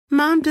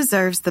Mom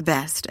deserves the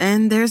best,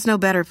 and there's no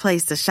better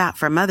place to shop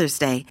for Mother's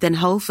Day than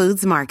Whole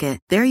Foods Market.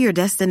 They're your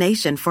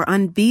destination for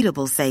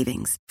unbeatable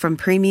savings, from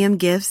premium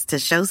gifts to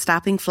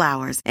show-stopping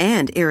flowers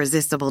and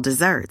irresistible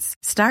desserts.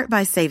 Start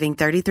by saving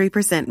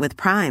 33% with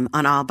Prime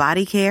on all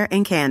body care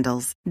and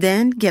candles.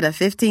 Then get a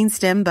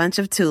 15-stem bunch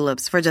of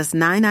tulips for just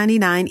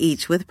 $9.99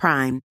 each with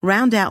Prime.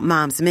 Round out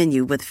Mom's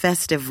menu with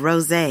festive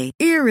rosé,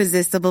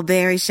 irresistible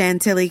berry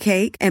chantilly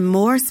cake, and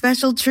more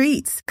special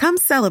treats. Come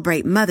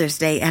celebrate Mother's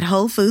Day at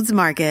Whole Foods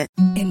Market.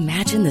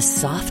 Imagine the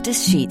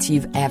softest sheets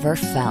you've ever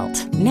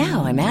felt.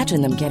 Now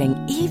imagine them getting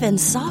even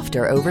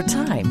softer over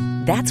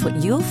time. That's what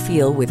you'll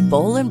feel with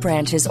Boll &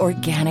 Branch's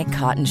organic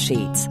cotton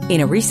sheets.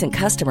 In a recent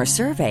customer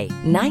survey,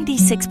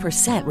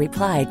 96%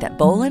 replied that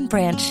Boll &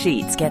 Branch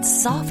sheets get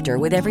softer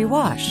with every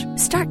wash.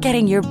 Start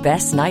getting your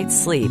best night's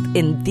sleep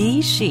in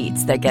these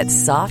sheets that get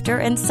softer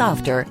and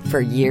softer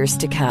for years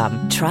to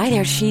come. Try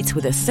their sheets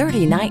with a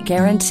 30-night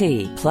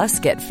guarantee. Plus,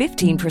 get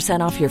 15%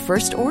 off your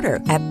first order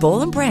at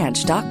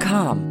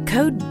bollandbranch.com.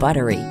 Code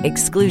BUTTERY.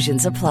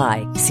 Exclusions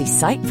apply. See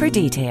site for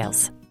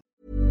details.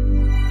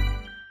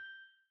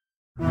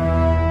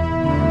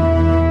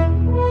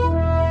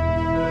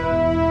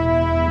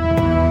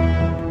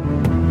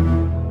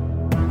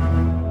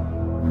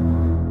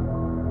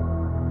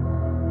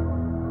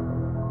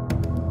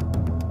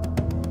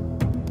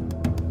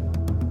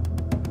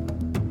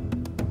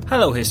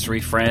 Hello history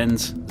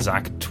friends,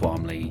 Zach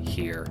Twomley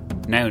here.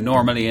 Now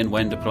normally in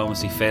When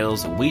Diplomacy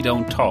Fails, we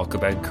don't talk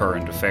about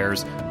current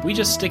affairs, we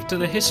just stick to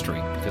the history,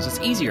 because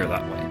it's easier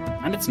that way.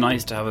 And it's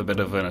nice to have a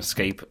bit of an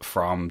escape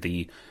from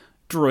the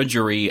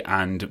drudgery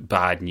and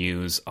bad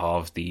news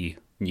of the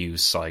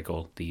news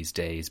cycle these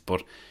days.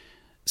 But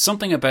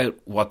something about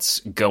what's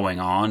going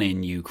on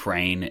in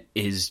Ukraine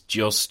is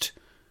just...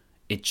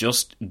 it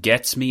just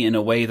gets me in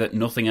a way that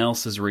nothing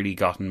else has really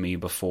gotten me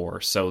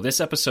before. So this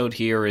episode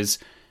here is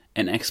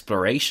an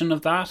exploration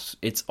of that.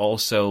 It's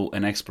also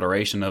an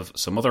exploration of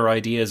some other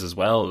ideas as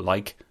well,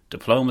 like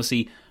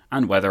diplomacy,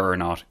 and whether or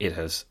not it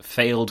has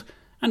failed,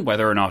 and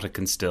whether or not it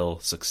can still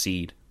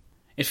succeed.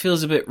 It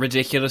feels a bit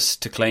ridiculous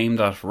to claim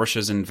that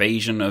Russia's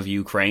invasion of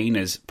Ukraine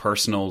is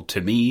personal to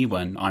me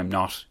when I'm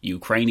not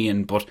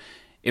Ukrainian, but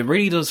it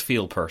really does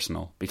feel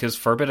personal, because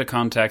for a bit of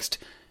context,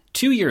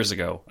 2 years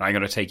ago, I'm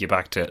going to take you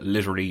back to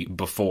literally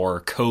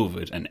before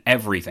COVID and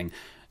everything.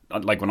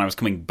 Like when I was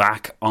coming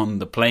back on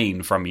the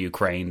plane from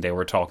Ukraine, they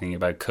were talking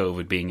about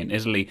COVID being in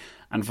Italy,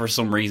 and for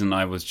some reason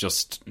I was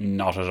just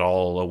not at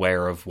all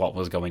aware of what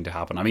was going to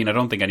happen. I mean, I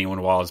don't think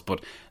anyone was,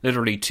 but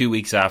literally 2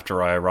 weeks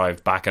after I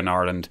arrived back in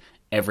Ireland,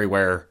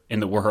 everywhere in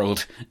the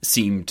world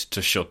seemed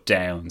to shut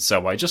down.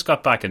 So I just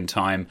got back in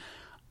time,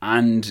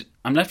 and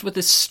I'm left with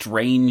this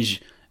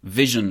strange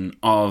vision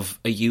of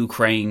a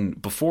Ukraine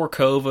before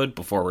COVID,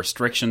 before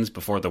restrictions,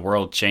 before the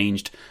world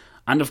changed,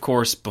 and of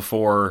course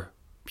before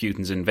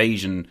Putin's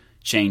invasion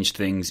changed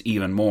things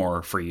even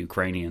more for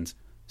Ukrainians.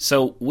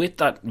 So with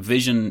that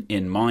vision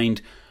in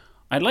mind,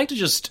 I'd like to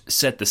just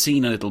set the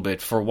scene a little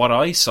bit for what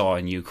I saw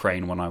in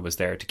Ukraine when I was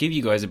there, to give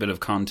you guys a bit of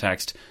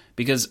context,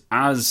 because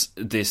as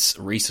this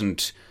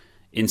recent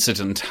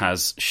incident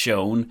has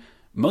shown,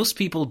 most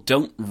people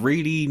don't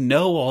really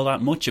know all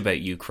that much about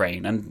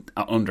Ukraine, and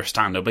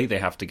understandably they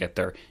have to get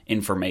their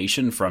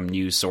information from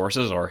news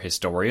sources or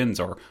historians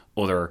or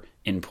other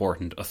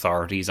important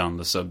authorities on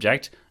the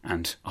subject,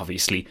 and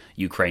obviously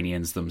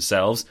Ukrainians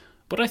themselves.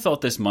 But I thought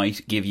this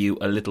might give you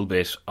a little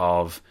bit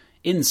of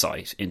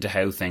insight into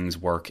how things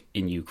work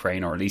in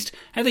Ukraine, or at least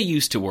how they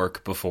used to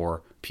work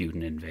before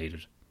Putin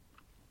invaded.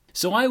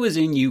 So I was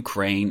in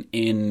Ukraine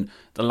in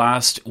the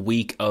last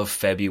week of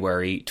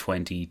February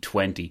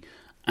 2020.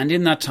 And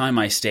in that time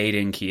I stayed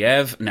in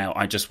Kiev. Now,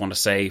 I just want to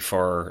say,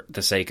 for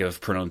the sake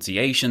of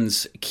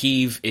pronunciations,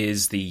 Kyiv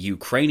is the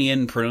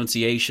Ukrainian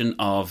pronunciation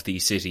of the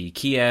city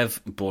Kiev,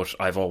 but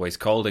I've always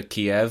called it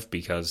Kiev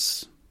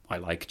because I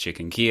like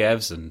chicken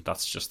Kievs, and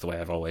that's just the way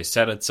I've always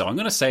said it. So I'm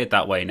going to say it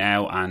that way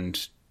now,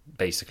 and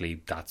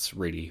basically that's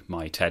really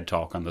my TED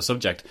Talk on the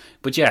subject.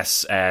 But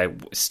yes,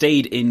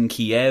 stayed in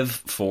Kiev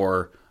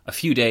for a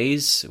few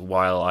days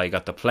while I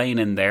got the plane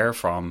in there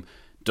from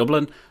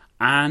Dublin.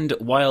 And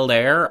while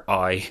there,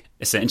 I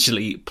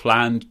essentially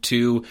planned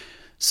to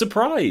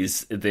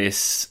surprise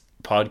this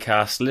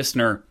podcast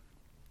listener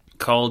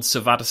called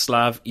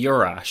Sviatoslav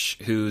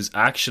Yurash, who's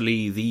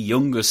actually the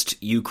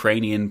youngest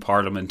Ukrainian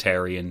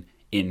parliamentarian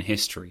in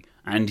history.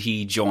 And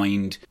he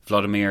joined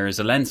Vladimir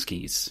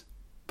Zelensky's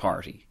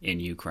party in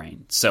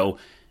Ukraine. So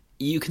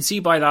you can see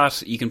by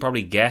that, you can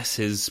probably guess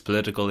his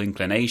political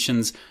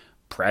inclinations.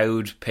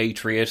 Proud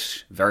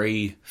patriot,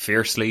 very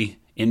fiercely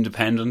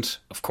independent,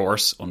 of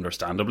course,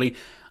 understandably,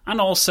 and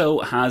also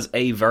has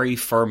a very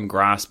firm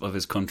grasp of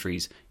his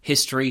country's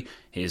history,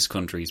 his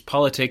country's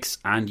politics,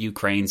 and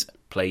Ukraine's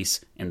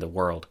place in the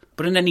world.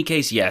 But in any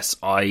case, yes,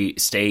 I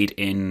stayed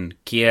in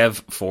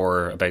Kiev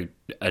for about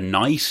a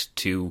night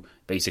to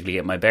basically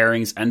get my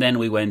bearings, and then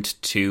we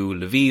went to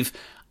Lviv,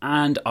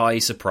 and I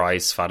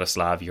surprised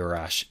Sviatoslav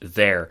Yurash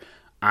there.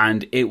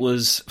 And it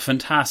was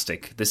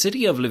fantastic. The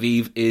city of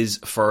Lviv is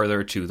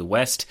further to the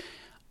west,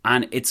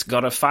 and it's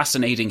got a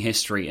fascinating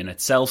history in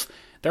itself.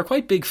 They're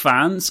quite big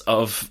fans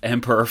of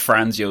Emperor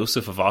Franz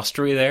Josef of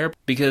Austria there,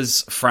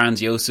 because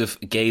Franz Josef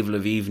gave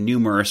Lviv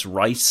numerous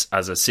rights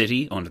as a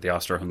city under the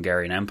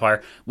Austro-Hungarian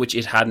Empire, which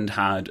it hadn't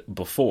had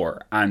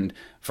before. And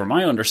from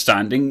my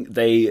understanding,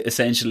 they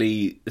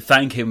essentially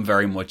thank him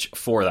very much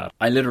for that.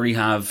 I literally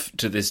have,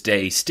 to this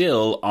day,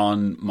 still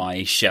on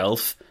my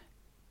shelf,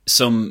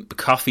 some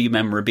coffee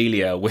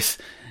memorabilia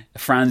with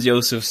Franz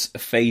Josef's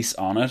face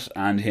on it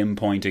and him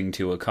pointing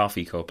to a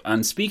coffee cup.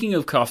 And speaking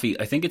of coffee,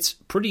 I think it's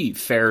pretty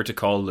fair to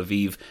call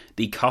Lviv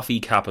the coffee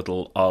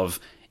capital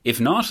of, if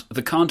not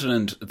the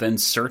continent, then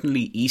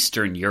certainly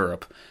Eastern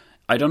Europe.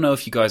 I don't know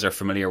if you guys are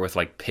familiar with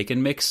like pick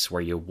and mix,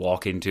 where you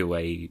walk into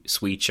a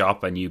sweet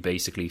shop and you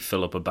basically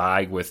fill up a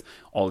bag with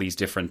all these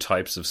different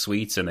types of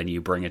sweets, and then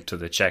you bring it to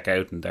the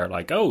checkout and they're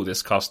like, oh,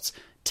 this costs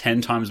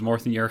 10 times more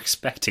than you're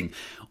expecting.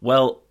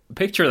 Well,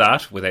 picture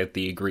that without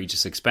the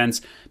egregious expense.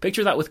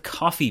 Picture that with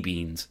coffee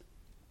beans.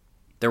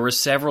 There were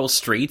several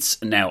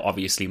streets. Now,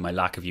 obviously, my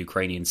lack of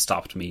Ukrainian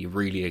stopped me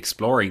really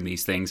exploring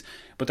these things,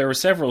 but there were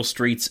several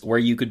streets where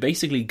you could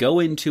basically go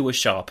into a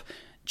shop,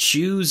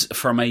 choose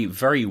from a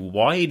very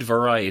wide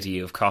variety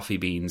of coffee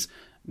beans,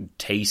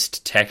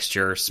 taste,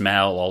 texture,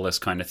 smell, all this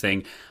kind of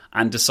thing,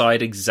 and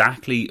decide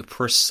exactly,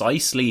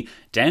 precisely,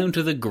 down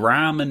to the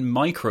gram and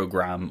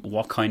microgram,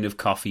 what kind of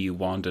coffee you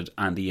wanted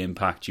and the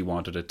impact you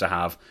wanted it to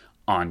have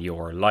on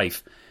your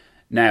life.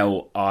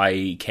 Now,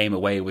 I came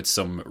away with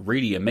some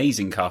really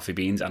amazing coffee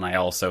beans, and I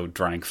also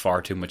drank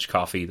far too much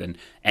coffee than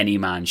any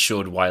man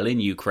should while in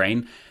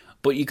Ukraine.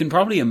 But you can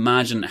probably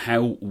imagine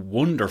how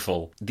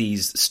wonderful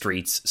these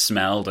streets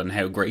smelled and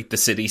how great the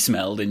city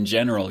smelled in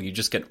general. You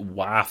just get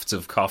wafts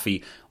of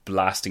coffee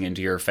blasting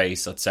into your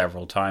face at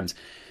several times.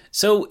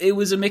 So it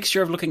was a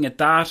mixture of looking at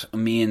that.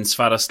 Me and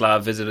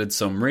Sviatoslav visited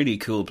some really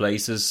cool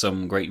places,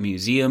 some great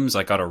museums.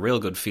 I got a real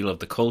good feel of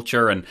the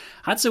culture and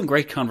had some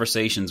great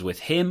conversations with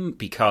him,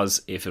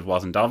 because if it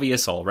wasn't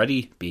obvious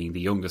already, being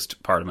the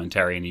youngest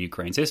parliamentarian in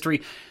Ukraine's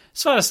history,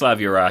 Sviatoslav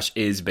Jurash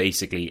is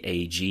basically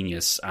a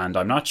genius, and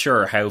I'm not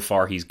sure how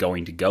far he's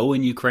going to go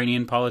in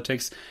Ukrainian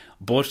politics,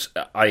 but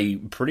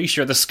I'm pretty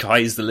sure the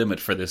sky's the limit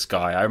for this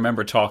guy. I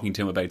remember talking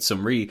to him about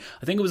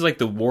I think it was like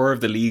the War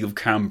of the League of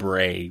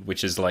Cambrai,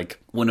 which is like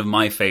one of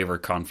my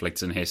favourite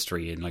conflicts in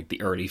history in like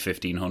the early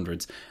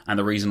 1500s. And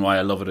the reason why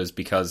I love it is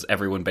because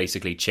everyone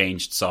basically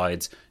changed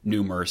sides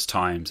numerous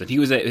times. And he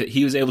was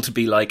able to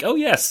be like, oh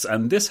yes,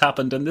 and this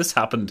happened and this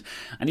happened.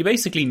 And he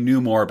basically knew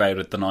more about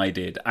it than I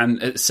did.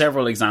 And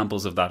several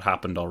examples of that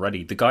happened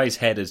already. The guy's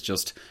head is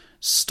just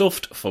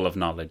stuffed full of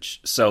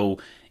knowledge. So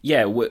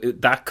yeah,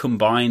 that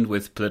combined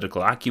with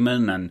political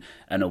acumen and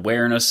an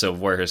awareness of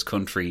where his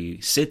country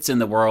sits in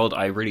the world,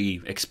 I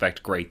really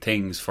expect great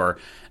things for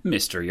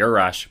Mr.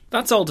 Jurash.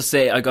 That's all to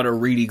say, I got a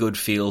really good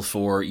feel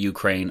for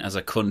Ukraine as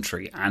a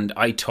country, and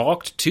I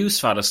talked to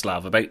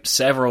Sviatoslav about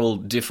several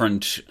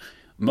different,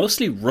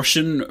 mostly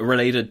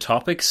Russian-related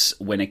topics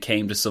when it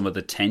came to some of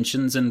the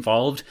tensions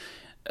involved.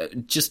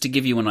 Just to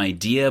give you an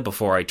idea,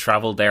 before I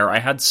travelled there, I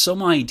had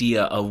some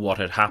idea of what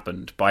had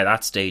happened. By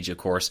that stage, of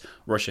course,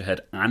 Russia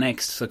had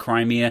annexed the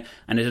Crimea,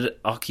 and it had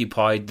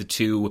occupied the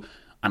two,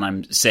 and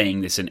I'm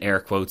saying this in air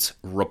quotes,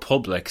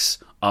 republics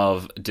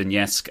of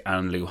Donetsk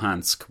and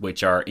Luhansk,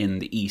 which are in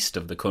the east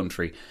of the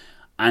country.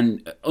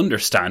 And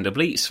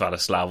understandably,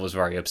 Sviatoslav was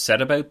very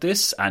upset about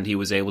this, and he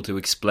was able to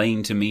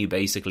explain to me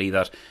basically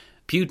that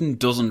Putin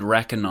doesn't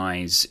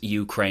recognise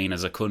Ukraine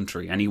as a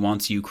country, and he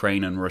wants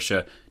Ukraine and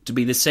Russia to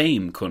be the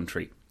same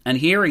country. And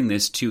hearing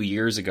this 2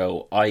 years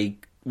ago, I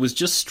was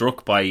just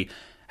struck by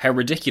how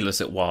ridiculous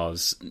it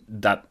was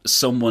that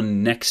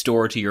someone next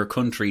door to your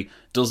country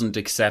doesn't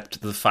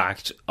accept the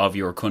fact of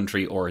your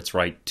country or its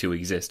right to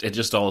exist. It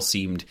just all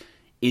seemed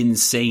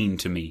insane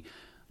to me.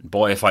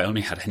 Boy, if I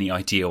only had any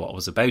idea what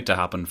was about to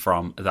happen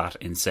from that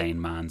insane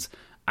man's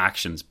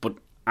actions. But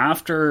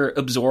after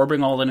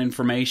absorbing all that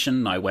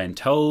information, I went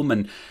home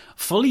and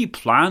fully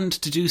planned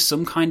to do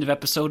some kind of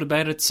episode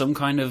about it, some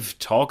kind of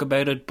talk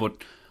about it, but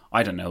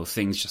I don't know,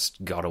 things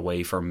just got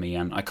away from me,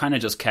 and I kind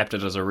of just kept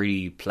it as a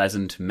really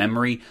pleasant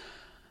memory.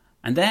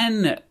 And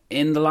then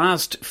in the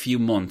last few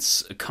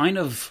months, kind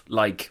of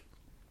like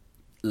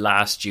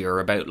last year,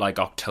 about like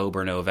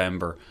October,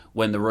 November,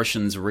 when the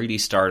Russians really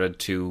started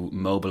to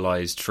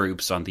mobilize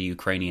troops on the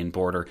Ukrainian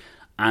border,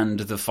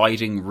 and the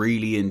fighting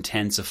really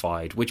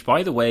intensified, which,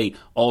 by the way,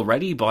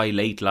 already by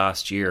late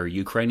last year,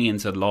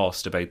 Ukrainians had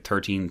lost about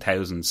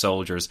 13,000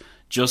 soldiers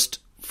just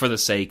for the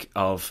sake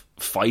of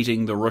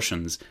fighting the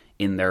Russians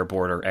in their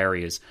border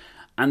areas.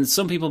 And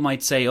some people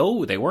might say,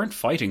 oh, they weren't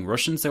fighting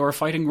Russians, they were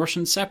fighting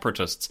Russian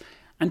separatists.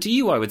 And to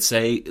you, I would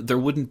say, there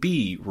wouldn't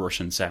be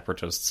Russian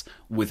separatists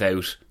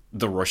without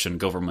the Russian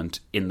government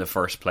in the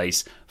first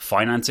place,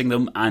 financing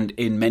them, and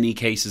in many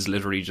cases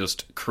literally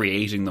just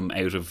creating them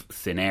out of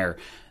thin air.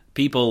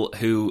 People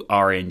who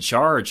are in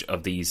charge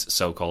of these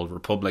so-called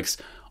republics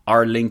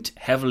are linked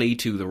heavily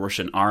to the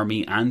Russian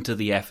army and to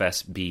the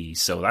FSB.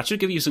 So that should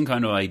give you some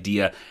kind of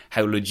idea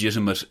how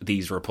legitimate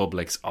these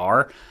republics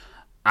are.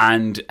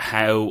 and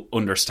how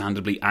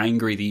understandably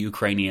angry the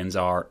Ukrainians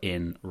are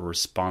in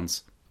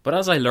response. But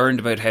as I learned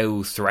about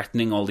how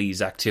threatening all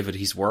these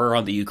activities were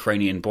on the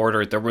Ukrainian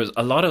border, there was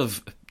a lot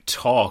of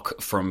talk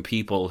from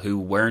people who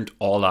weren't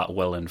all that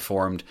well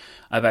informed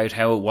about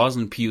how it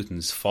wasn't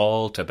Putin's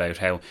fault, about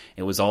how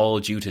it was all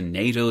due to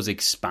NATO's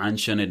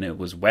expansion and it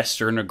was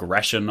Western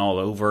aggression all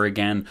over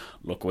again.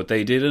 Look what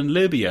they did in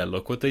Libya,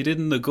 look what they did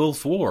in the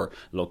Gulf War,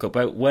 look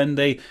about when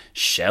they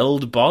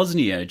shelled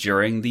Bosnia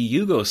during the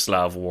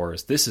Yugoslav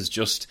wars. This is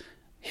just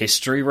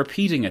history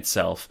repeating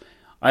itself.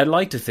 I'd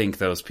like to think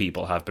those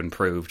people have been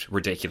proved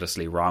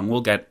ridiculously wrong.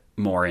 We'll get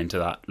more into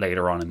that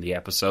later on in the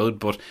episode,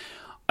 but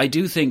I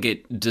do think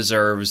it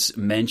deserves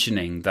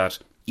mentioning that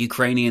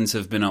Ukrainians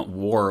have been at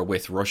war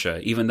with Russia,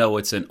 even though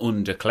it's an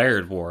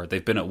undeclared war.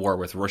 They've been at war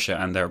with Russia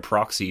and their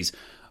proxies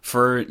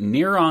for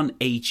near on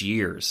 8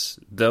 years.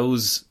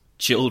 Those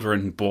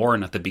children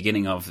born at the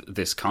beginning of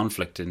this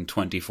conflict in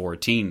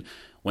 2014,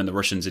 when the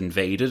Russians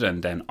invaded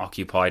and then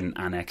occupied and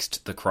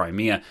annexed the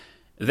Crimea,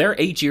 they're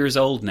 8 years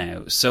old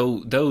now,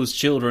 so those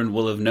children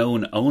will have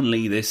known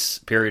only this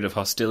period of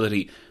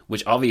hostility,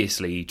 which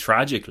obviously,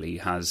 tragically,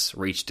 has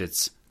reached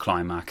its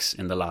climax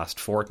in the last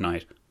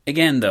fortnight.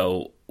 Again,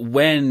 though,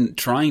 when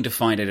trying to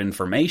find out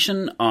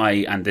information,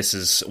 and this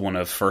is one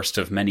of first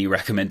of many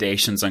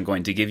recommendations I'm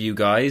going to give you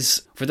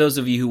guys, for those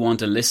of you who want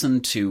to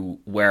listen to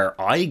where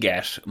I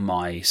get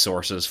my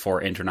sources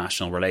for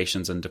international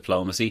relations and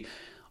diplomacy,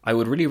 I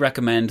would really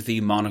recommend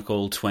the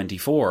Monocle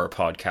 24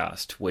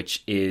 podcast,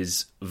 which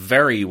is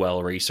very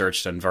well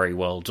researched and very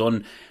well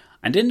done.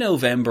 And in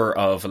November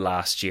of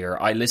last year,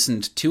 I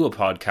listened to a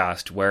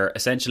podcast where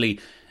essentially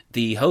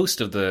the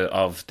host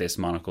of this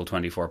Monocle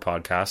 24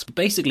 podcast,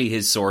 basically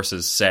his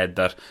sources said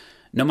that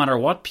no matter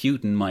what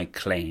Putin might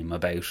claim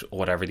about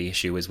whatever the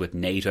issue is with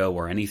NATO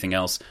or anything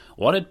else,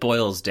 what it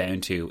boils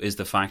down to is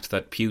the fact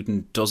that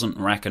Putin doesn't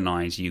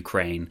recognise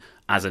Ukraine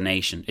as a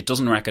nation. It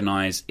doesn't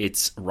recognise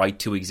its right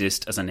to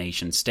exist as a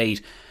nation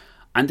state.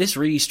 And this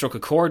really struck a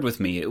chord with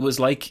me. It was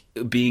like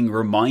being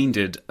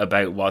reminded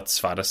about what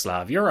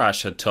Sviatoslav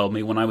Jurash had told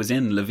me when I was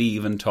in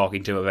Lviv and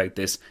talking to him about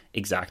this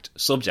exact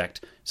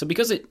subject. So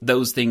because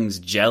those things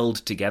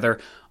gelled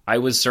together, I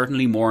was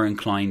certainly more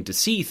inclined to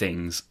see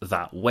things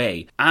that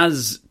way.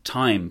 As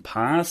time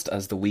passed,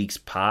 as the weeks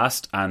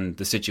passed, and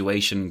the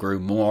situation grew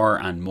more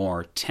and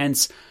more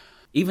tense,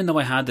 even though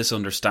I had this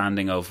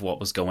understanding of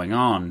what was going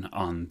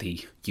on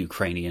the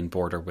Ukrainian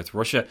border with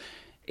Russia,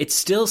 it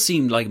still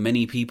seemed like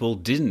many people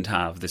didn't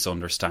have this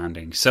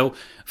understanding. So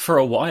for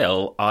a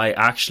while, I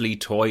actually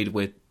toyed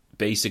with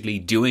basically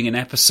doing an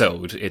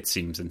episode. It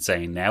seems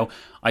insane now.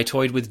 I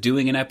toyed with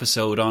doing an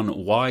episode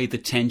on why the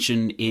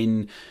tension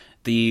in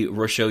the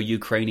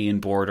Russo-Ukrainian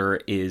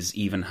border is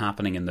even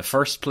happening in the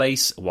first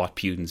place, what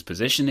Putin's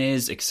position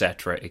is,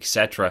 etc.,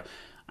 etc.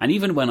 And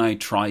even when I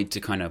tried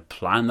to kind of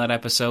plan that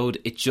episode,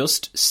 it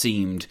just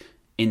seemed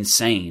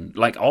insane.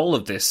 Like, all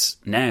of this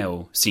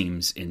now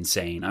seems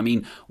insane. I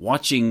mean,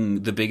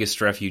 watching the biggest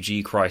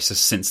refugee crisis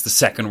since the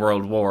Second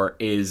World War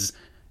is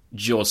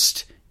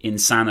just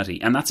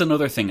insanity. And that's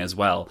another thing as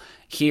well.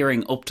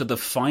 Hearing up to the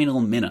final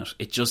minute,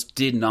 it just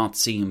did not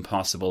seem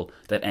possible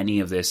that any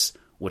of this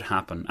would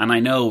happen. And I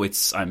know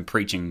I'm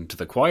preaching to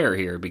the choir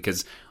here,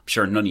 because I'm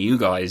sure none of you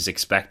guys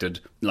expected,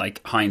 like,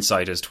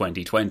 hindsight is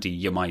 2020,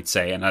 you might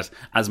say. And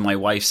as my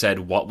wife said,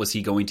 what was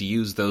he going to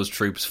use those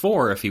troops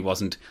for if he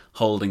wasn't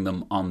holding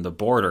them on the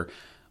border?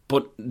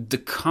 But the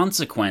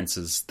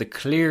consequences, the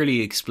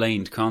clearly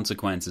explained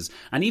consequences,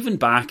 and even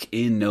back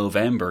in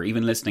November,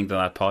 even listening to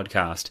that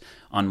podcast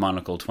on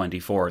Monocle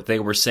 24, they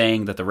were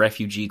saying that the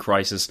refugee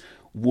crisis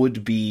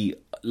would be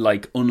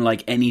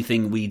unlike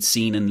anything we'd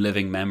seen in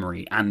living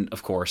memory. And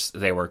of course,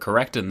 they were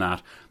correct in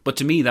that. But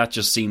to me, that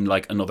just seemed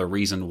like another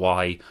reason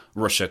why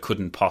Russia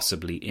couldn't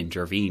possibly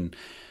intervene.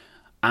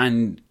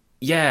 And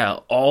yeah,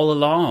 all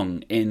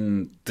along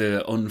in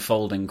the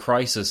unfolding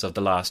crisis of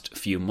the last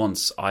few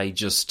months, I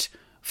just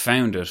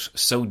found it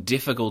so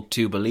difficult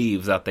to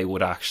believe that they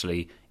would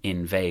actually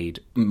invade.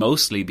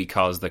 Mostly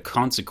because the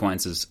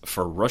consequences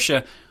for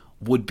Russia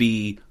would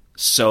be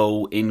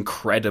so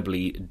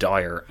incredibly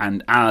dire,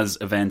 and as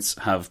events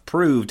have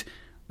proved,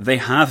 they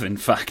have in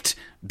fact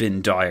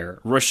been dire.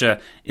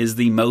 Russia is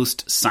the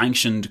most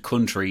sanctioned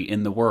country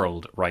in the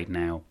world right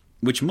now,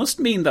 which must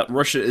mean that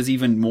Russia is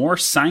even more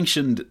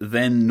sanctioned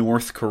than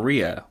North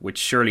Korea, which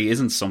surely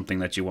isn't something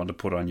that you want to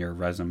put on your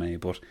resume.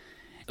 But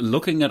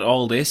looking at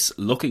all this,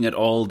 looking at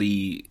all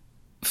the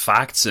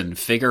facts and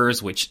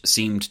figures which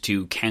seemed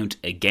to count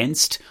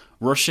against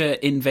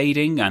Russia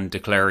invading and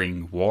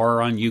declaring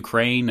war on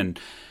Ukraine, and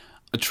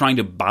trying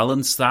to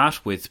balance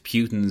that with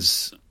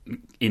Putin's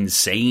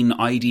insane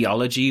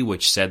ideology,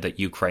 which said that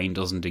Ukraine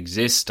doesn't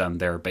exist and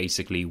they're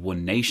basically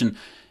one nation.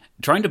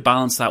 Trying to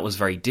balance that was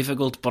very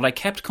difficult, but I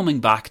kept coming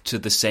back to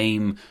the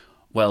same,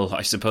 well,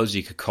 I suppose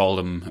you could call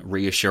them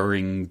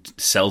reassuring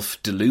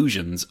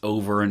self-delusions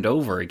over and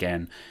over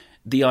again.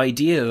 the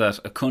idea that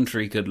a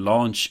country could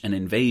launch an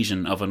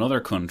invasion of another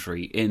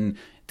country in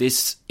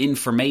this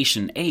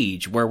information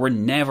age where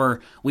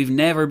we've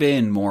never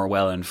been more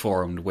well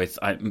informed with,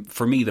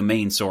 for me, the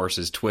main source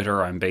is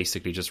Twitter. I'm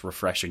basically just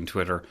refreshing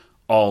Twitter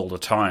all the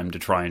time to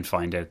try and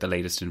find out the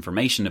latest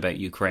information about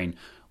Ukraine.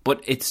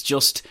 But it's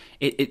just,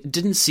 it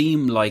didn't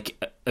seem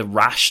like a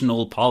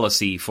rational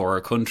policy for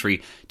a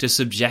country to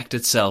subject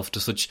itself to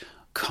such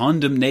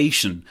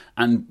condemnation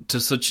and to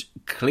such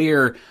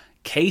clear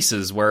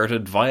cases where it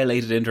had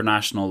violated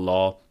international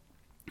law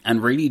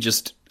and really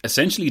just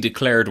essentially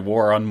declared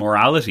war on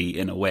morality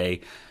in a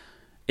way.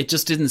 It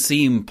just didn't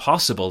seem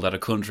possible that a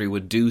country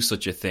would do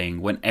such a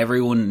thing when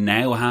everyone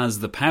now has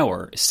the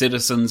power,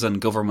 citizens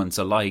and governments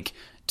alike,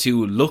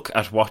 to look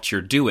at what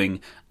you're doing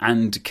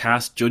and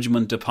cast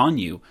judgment upon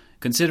you.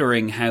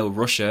 Considering how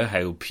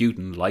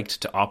Putin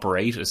liked to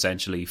operate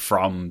essentially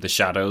from the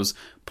shadows,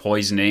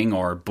 poisoning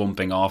or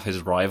bumping off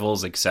his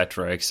rivals,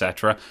 etc.,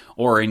 etc.,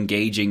 or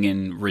engaging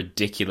in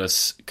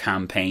ridiculous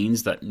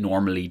campaigns that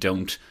normally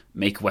don't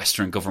make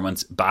Western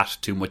governments bat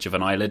too much of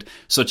an eyelid,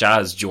 such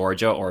as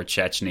Georgia or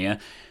Chechnya,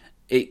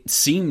 it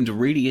seemed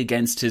really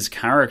against his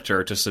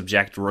character to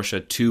subject Russia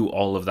to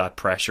all of that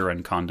pressure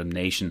and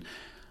condemnation.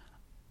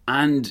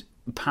 And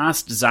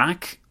past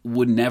Zach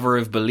would never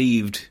have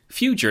believed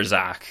future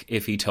Zach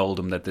if he told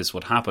him that this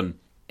would happen.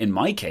 In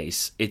my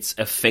case, it's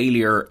a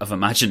failure of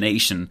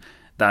imagination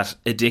that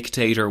a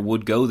dictator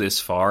would go this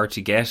far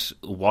to get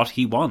what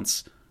he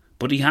wants.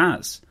 But he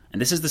has.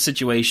 And this is the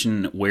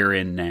situation we're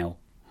in now.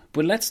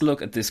 But let's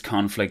look at this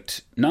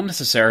conflict not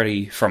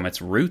necessarily from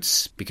its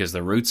roots, because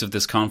the roots of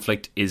this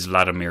conflict is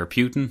Vladimir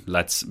Putin.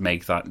 Let's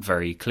make that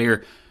very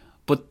clear.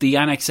 But the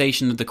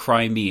annexation of the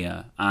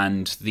Crimea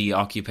and the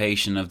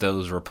occupation of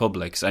those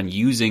republics and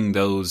using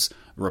those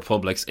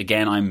republics,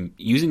 again, I'm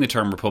using the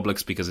term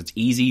republics because it's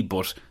easy,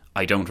 but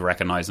I don't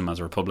recognise them as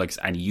republics,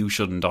 and you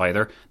shouldn't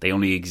either. They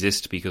only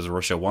exist because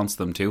Russia wants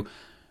them to.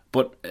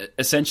 But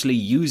essentially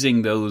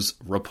using those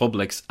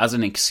republics as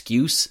an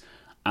excuse,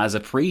 as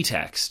a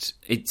pretext,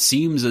 it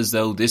seems as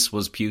though this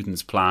was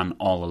Putin's plan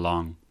all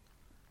along.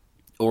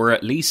 Or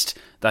at least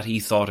that he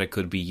thought it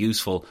could be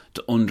useful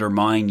to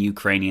undermine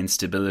Ukrainian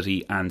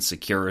stability and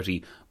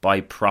security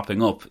by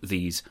propping up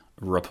these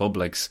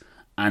republics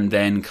and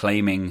then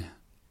claiming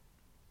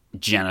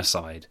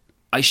genocide.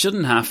 I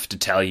shouldn't have to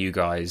tell you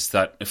guys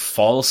that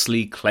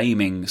falsely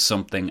claiming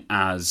something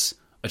as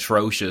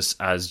atrocious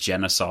as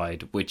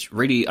genocide, which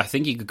really I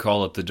think you could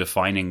call it the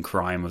defining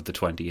crime of the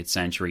 20th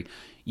century,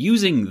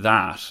 using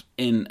that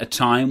in a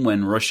time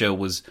when Russia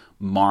was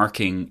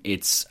marking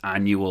its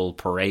annual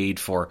parade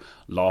for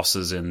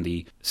losses in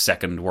the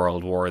Second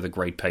World War, the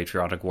Great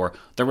Patriotic War,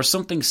 there was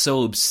something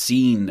so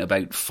obscene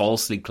about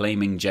falsely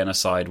claiming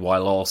genocide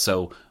while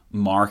also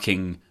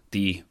marking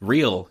the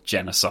real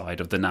genocide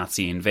of the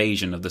Nazi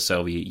invasion of the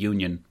Soviet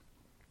Union.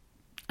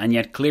 And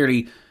yet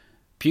clearly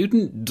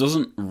Putin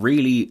doesn't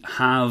really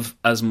have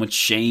as much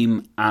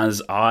shame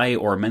as I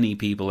or many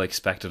people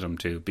expected him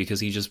to,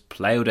 because he just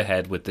ploughed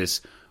ahead with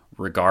this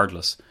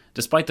regardless,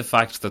 despite the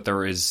fact that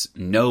there is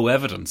no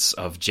evidence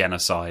of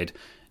genocide,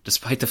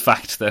 despite the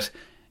fact that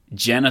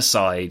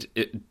genocide,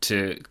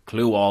 to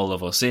clue all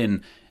of us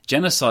in,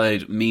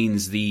 genocide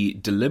means the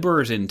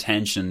deliberate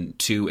intention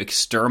to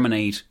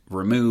exterminate,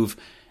 remove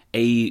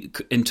an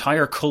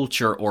entire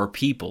culture or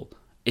people.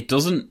 It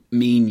doesn't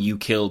mean you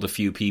killed a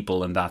few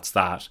people and that's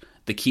that.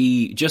 The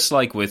key, just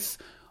like with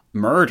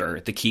murder,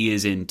 the key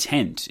is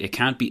intent. It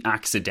can't be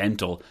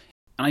accidental.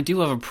 And I do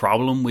have a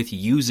problem with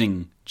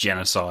using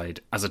genocide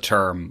as a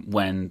term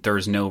when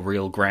there's no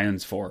real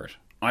grounds for it.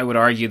 I would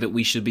argue that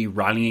we should be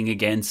rallying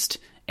against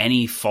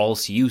any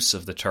false use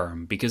of the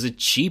term because it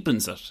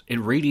cheapens it. It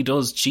really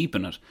does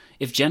cheapen it.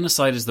 If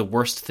genocide is the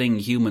worst thing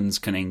humans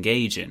can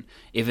engage in,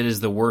 if it is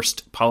the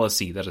worst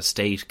policy that a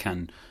state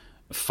can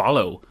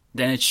follow,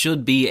 then it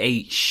should be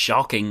a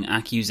shocking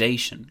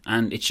accusation,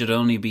 and it should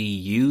only be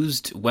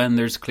used when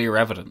there's clear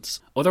evidence.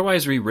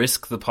 Otherwise, we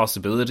risk the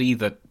possibility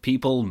that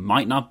people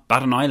might not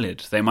bat an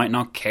eyelid. They might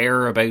not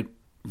care about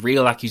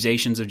real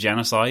accusations of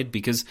genocide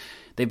because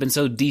they've been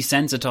so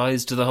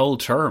desensitized to the whole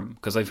term,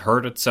 because I've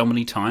heard it so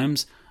many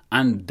times,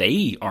 and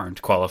they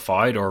aren't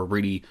qualified or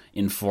really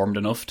informed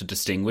enough to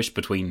distinguish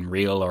between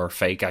real or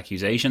fake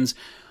accusations.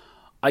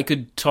 I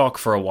could talk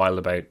for a while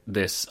about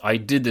this. I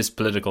did this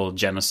political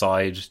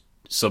genocide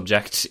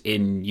subject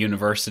in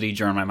university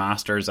during my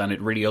master's, and it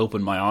really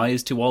opened my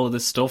eyes to all of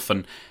this stuff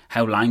and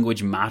how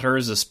language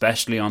matters,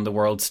 especially on the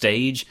world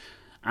stage.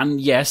 And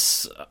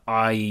yes,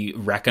 I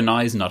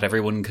recognise not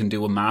everyone can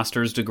do a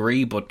master's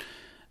degree, but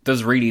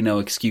there's really no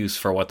excuse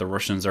for what the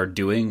Russians are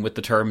doing with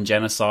the term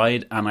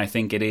genocide, and I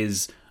think it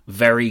is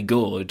very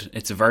good.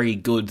 It's a very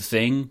good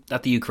thing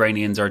that the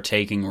Ukrainians are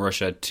taking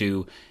Russia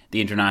to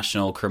the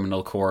International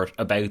Criminal Court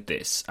about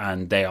this,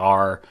 and they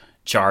are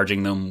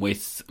charging them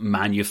with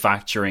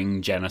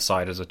manufacturing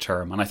genocide as a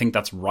term. And I think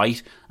that's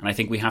right, and I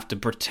think we have to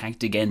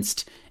protect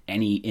against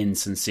any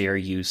insincere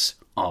use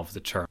of the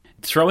term.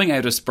 Throwing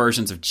out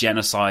aspersions of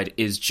genocide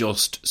is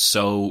just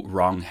so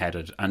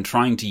wrong-headed, and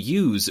trying to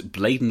use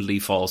blatantly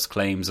false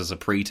claims as a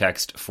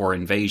pretext for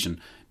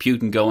invasion.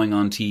 Putin going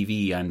on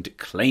TV and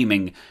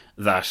claiming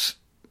that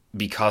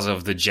because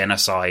of the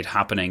genocide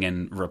happening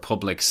in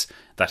republics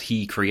that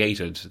he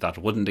created, that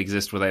wouldn't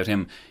exist without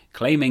him,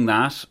 claiming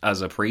that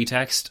as a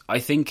pretext, I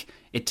think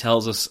it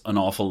tells us an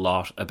awful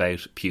lot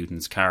about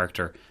Putin's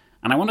character.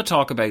 And I want to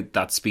talk about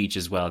that speech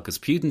as well, because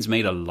Putin's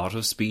made a lot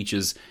of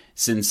speeches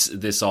since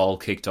this all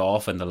kicked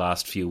off in the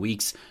last few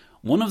weeks.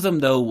 One of them,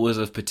 though, was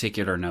of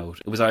particular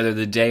note. It was either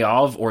the day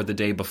of or the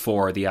day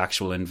before the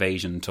actual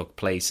invasion took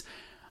place.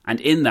 And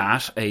in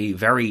that, a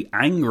very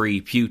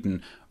angry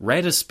Putin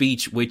read a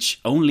speech which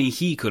only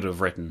he could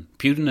have written.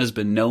 Putin has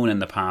been known in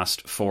the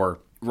past for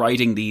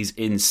writing these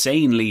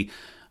insanely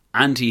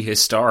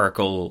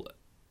anti-historical,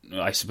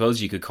 I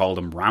suppose you could call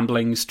them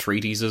ramblings,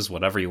 treatises,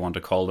 whatever you want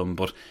to call them,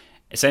 but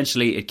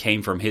essentially it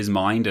came from his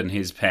mind and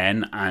his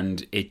pen,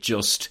 and it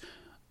just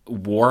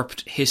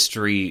warped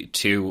history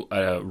to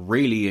a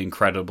really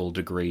incredible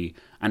degree.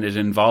 And it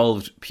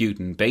involved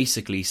Putin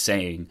basically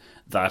saying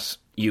that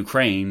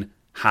Ukraine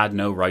had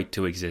no right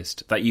to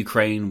exist, that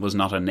Ukraine was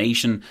not a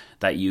nation,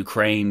 that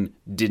Ukraine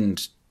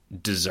didn't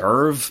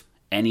deserve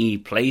any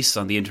place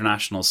on the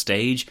international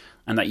stage,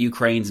 and that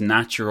Ukraine's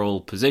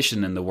natural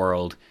position in the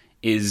world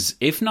is,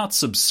 if not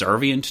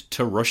subservient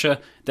to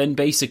Russia, then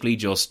basically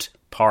just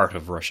part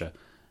of Russia.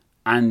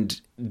 And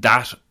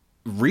that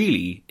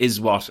really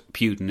is what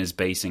Putin is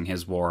basing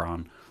his war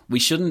on. We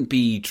shouldn't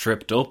be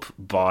tripped up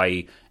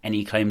by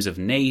any claims of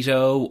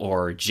NATO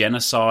or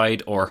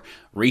genocide or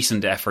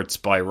recent efforts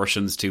by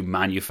Russians to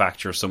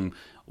manufacture some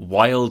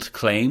wild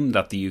claim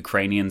that the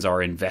Ukrainians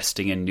are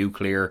investing in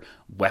nuclear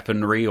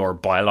weaponry or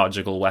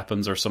biological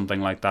weapons or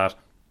something like that.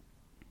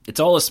 It's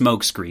all a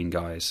smokescreen,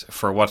 guys,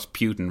 for what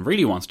Putin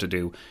really wants to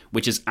do,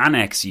 which is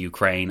annex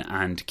Ukraine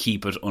and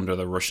keep it under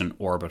the Russian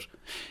orbit.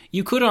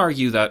 You could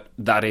argue that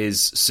that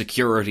is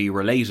security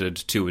related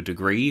to a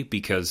degree,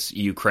 because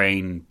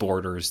Ukraine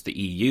borders the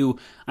EU,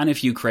 and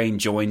if Ukraine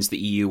joins the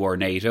EU or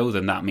NATO,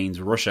 then that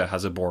means Russia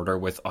has a border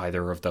with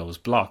either of those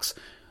blocs.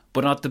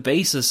 But at the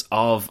basis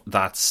of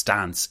that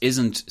stance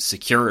isn't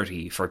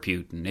security for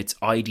Putin, it's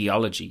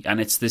ideology.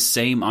 And it's this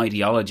same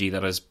ideology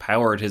that has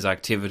powered his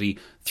activity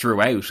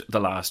throughout the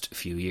last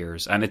few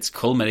years. And it's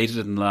culminated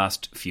in the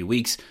last few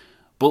weeks.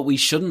 But we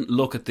shouldn't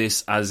look at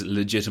this as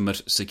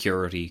legitimate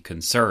security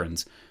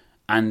concerns.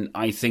 And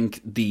I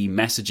think the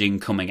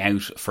messaging coming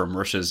out from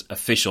Russia's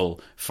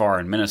official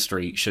foreign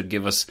ministry should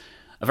give us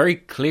a very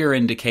clear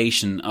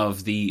indication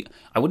of the,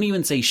 I wouldn't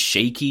even say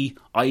shaky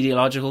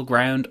ideological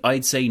ground,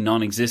 I'd say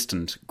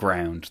non-existent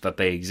ground that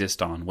they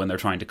exist on when they're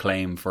trying to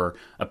claim for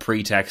a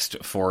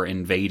pretext for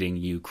invading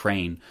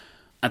Ukraine.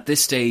 At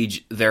this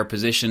stage, their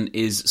position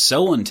is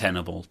so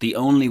untenable. The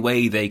only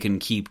way they can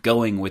keep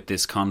going with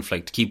this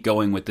conflict, keep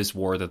going with this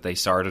war that they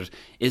started,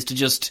 is to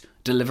just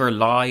deliver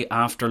lie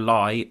after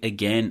lie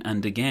again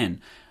and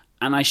again.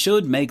 And I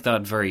should make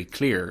that very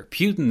clear.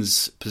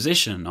 Putin's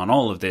position on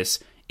all of this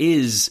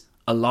is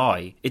a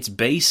lie. It's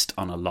based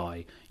on a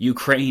lie.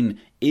 Ukraine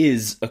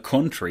is a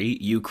country.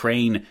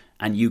 Ukraine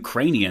and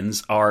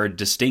Ukrainians are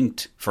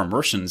distinct from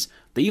Russians.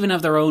 They even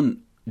have their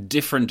own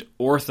different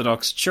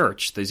Orthodox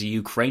church. There's a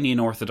Ukrainian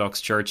Orthodox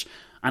church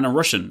and a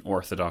Russian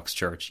Orthodox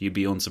church. You'd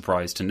be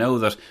unsurprised to know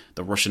that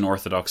the Russian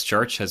Orthodox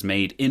church has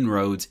made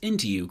inroads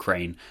into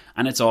Ukraine,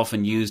 and it's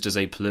often used as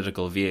a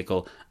political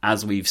vehicle,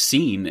 as we've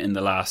seen in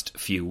the last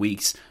few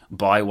weeks,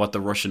 by what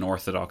the Russian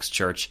Orthodox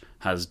church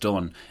has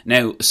done.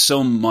 Now,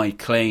 some might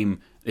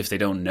claim, if they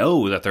don't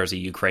know that there's a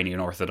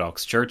Ukrainian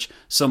Orthodox church,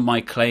 some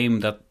might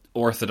claim that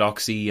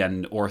Orthodoxy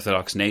and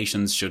Orthodox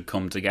nations should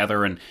come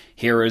together, and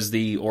here is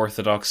the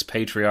Orthodox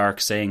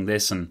Patriarch saying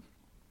this and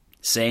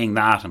saying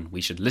that, and we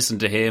should listen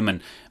to him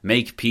and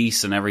make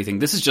peace and everything.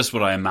 This is just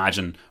what I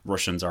imagine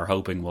Russians are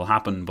hoping will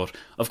happen, but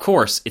of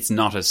course it's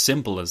not as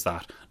simple as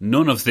that.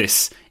 None of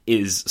this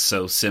is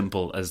so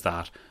simple as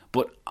that.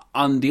 But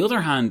on the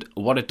other hand,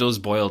 what it does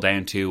boil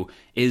down to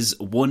is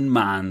one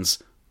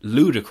man's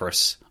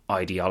ludicrous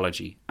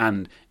ideology.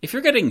 And if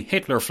you're getting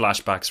Hitler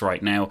flashbacks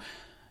right now,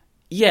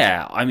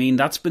 yeah, I mean,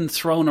 that's been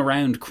thrown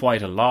around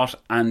quite a lot,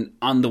 and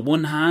on the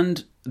one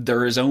hand,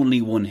 there is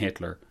only one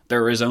Hitler.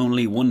 There is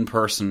only one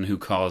person who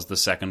caused the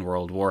Second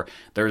World War.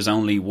 There is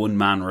only one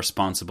man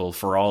responsible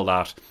for all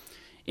that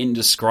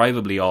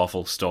indescribably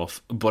awful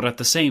stuff. But at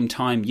the same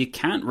time, you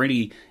can't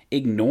really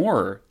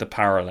ignore the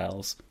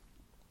parallels.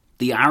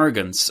 The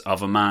arrogance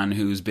of a man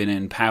who's been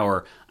in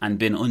power and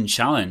been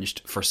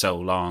unchallenged for so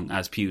long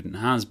as Putin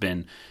has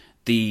been.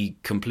 The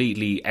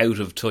completely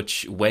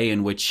out-of-touch way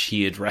in which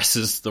he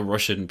addresses the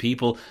Russian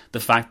people, the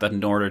fact that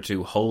in order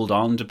to hold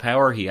on to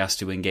power, he has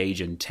to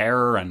engage in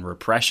terror and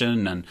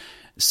repression and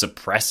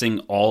suppressing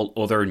all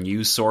other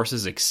news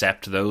sources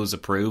except those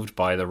approved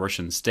by the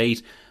Russian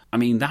state. I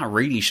mean, that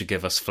really should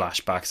give us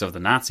flashbacks of the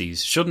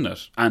Nazis, shouldn't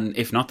it? And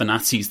if not the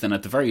Nazis, then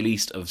at the very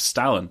least of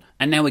Stalin.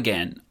 And now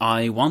again,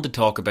 I want to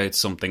talk about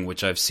something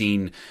which I've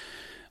seen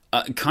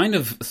kind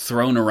of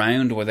thrown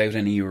around without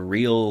any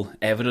real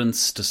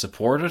evidence to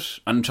support it.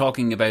 I'm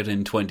talking about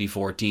in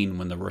 2014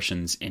 when the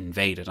Russians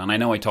invaded. And I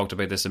know I talked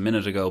about this a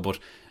minute ago, but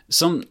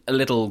some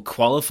little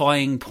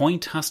qualifying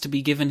point has to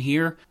be given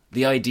here.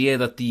 The idea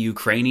that the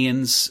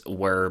Ukrainians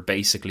were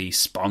basically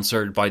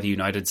sponsored by the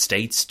United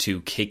States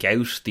to kick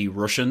out the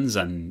Russians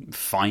and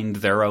find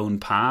their own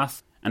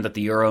path, and that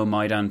the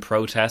Euromaidan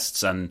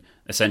protests and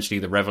essentially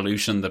the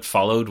revolution that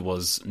followed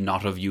was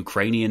not of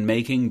Ukrainian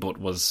making, but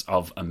was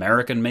of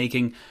American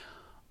making.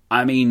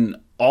 I mean,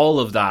 all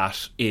of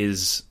that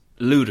is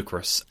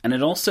ludicrous. And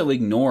it also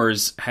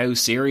ignores how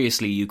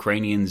seriously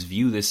Ukrainians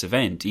view this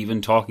event.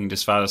 Even talking to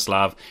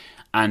Sviatoslav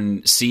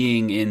and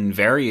seeing in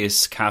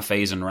various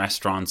cafes and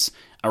restaurants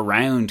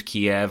around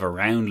Kiev,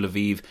 around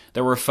Lviv,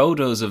 there were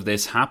photos of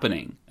this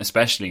happening,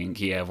 especially in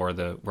Kiev where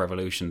the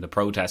revolution, the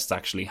protests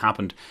actually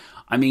happened.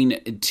 I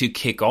mean, to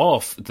kick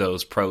off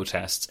those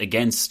protests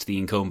against the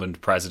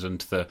incumbent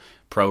president, the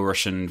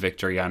pro-Russian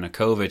Viktor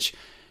Yanukovych,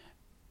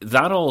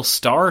 that all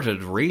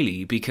started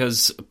really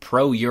because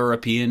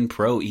pro-European,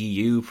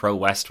 pro-EU,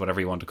 pro-West, whatever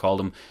you want to call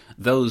them,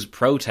 those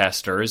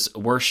protesters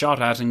were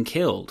shot at and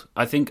killed.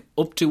 I think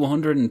up to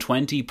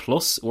 120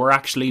 plus were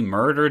actually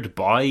murdered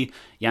by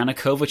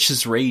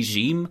Yanukovych's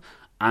regime.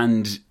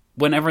 And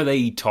whenever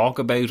they talk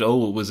about,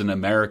 oh, it was an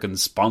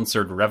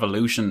American-sponsored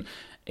revolution,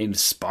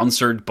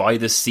 sponsored by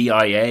the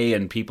CIA,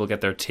 and people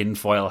get their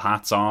tinfoil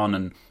hats on,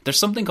 and there's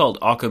something called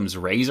Occam's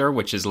razor,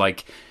 which is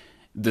like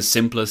the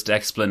simplest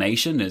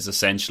explanation is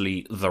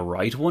essentially the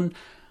right one.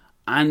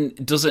 And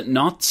does it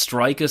not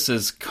strike us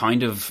as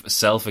kind of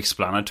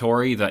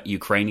self-explanatory that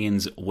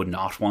Ukrainians would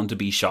not want to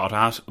be shot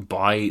at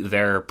by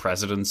their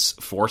president's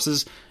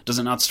forces? Does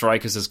it not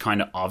strike us as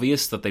kind of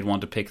obvious that they'd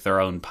want to pick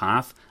their own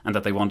path and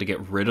that they want to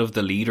get rid of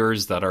the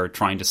leaders that are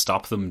trying to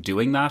stop them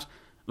doing that?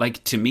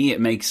 Like, to me,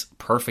 it makes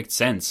perfect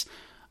sense.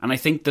 And I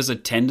think there's a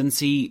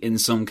tendency in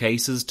some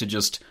cases to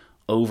just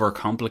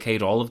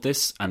overcomplicate all of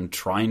this and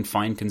try and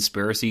find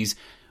conspiracies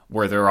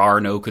where there are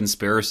no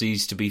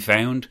conspiracies to be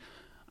found.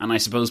 And I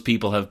suppose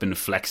people have been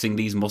flexing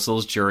these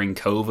muscles during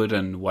COVID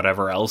and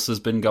whatever else has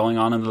been going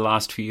on in the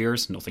last few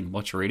years. Nothing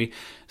much, really.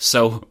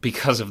 So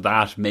because of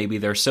that, maybe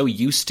they're so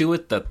used to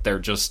it that they're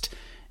just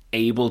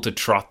able to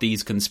trot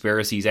these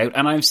conspiracies out.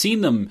 And I've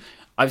seen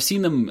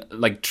them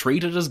like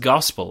treated as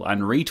gospel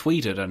and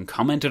retweeted and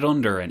commented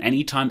under, and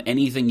anytime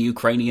anything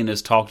Ukrainian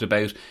is talked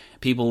about,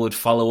 people would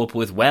follow up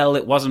with, well,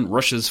 it wasn't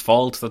Russia's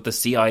fault that the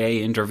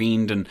CIA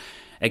intervened, and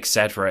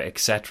etc.,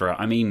 etc.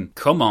 I mean,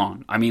 come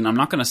on. I mean, I'm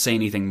not going to say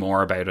anything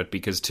more about it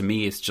because to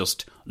me it's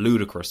just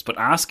ludicrous. But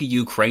ask a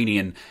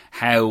Ukrainian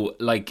how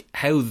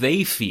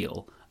they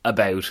feel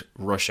about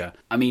Russia.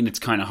 I mean, it's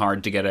kind of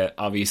hard to get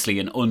obviously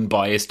an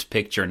unbiased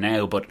picture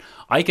now, but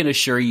I can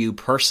assure you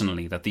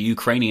personally that the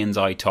Ukrainians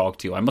I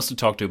talked to, I must have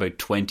talked to about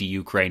 20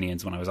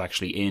 Ukrainians when I was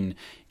actually in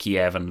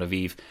Kiev and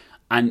Lviv,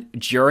 and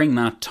during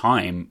that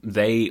time,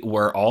 they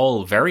were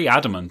all very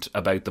adamant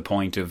about the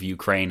point of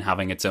Ukraine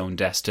having its own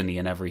destiny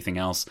and everything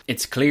else.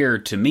 It's clear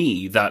to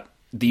me that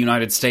the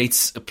United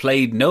States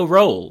played no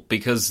role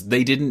because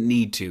they didn't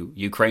need to.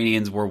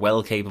 Ukrainians were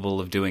well capable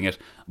of doing it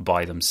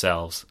by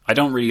themselves. I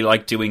don't really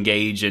like to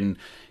engage in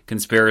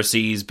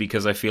conspiracies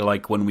because I feel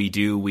like when we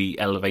do, we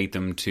elevate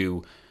them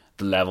to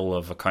the level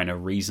of a kind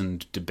of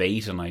reasoned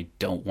debate, and I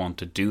don't want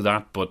to do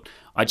that, but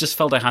I just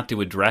felt I had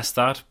to address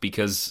that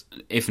because,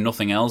 if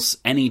nothing else,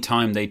 any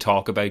time they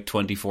talk about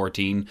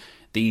 2014,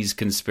 these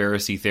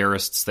conspiracy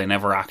theorists, they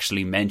never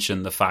actually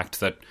mention the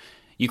fact that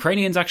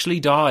Ukrainians actually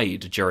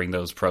died during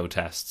those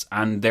protests,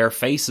 and their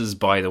faces,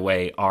 by the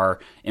way, are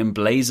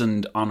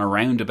emblazoned on a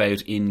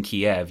roundabout in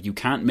Kiev. You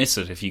can't miss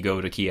it if you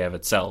go to Kiev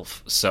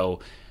itself, so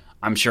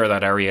I'm sure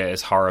that area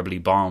is horribly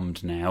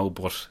bombed now,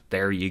 but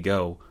there you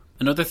go.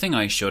 Another thing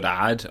I should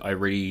add, I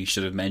really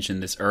should have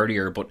mentioned this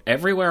earlier, but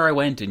everywhere I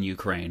went in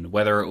Ukraine,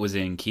 whether it was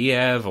in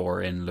Kiev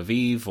or in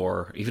Lviv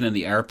or even in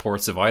the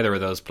airports of either of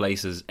those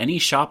places, any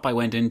shop I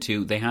went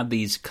into, they had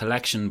these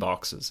collection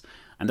boxes.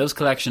 And those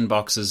collection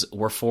boxes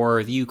were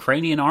for the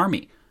Ukrainian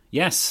army.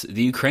 Yes,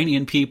 the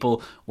Ukrainian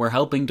people were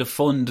helping to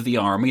fund the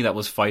army that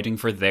was fighting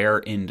for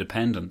their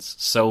independence.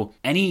 So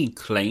any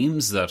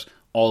claims that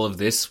all of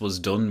this was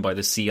done by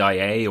the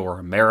CIA or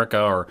America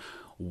or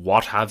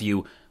what have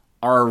you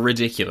are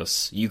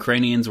ridiculous.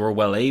 Ukrainians were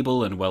well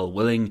able and well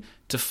willing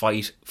to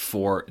fight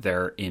for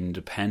their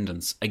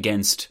independence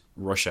against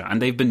Russia,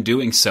 and they've been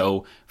doing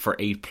so for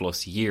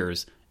 8+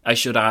 years. I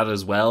should add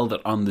as well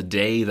that on the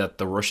day that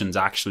the Russians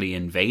actually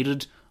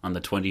invaded, on the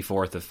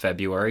 24th of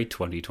February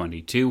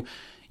 2022,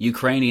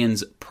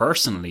 Ukrainians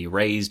personally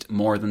raised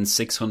more than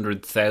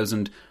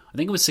 $600,000, I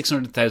think it was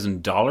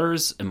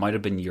 $600,000, it might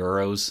have been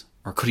euros,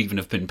 or could even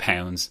have been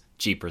pounds.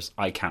 Jeepers,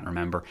 I can't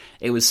remember.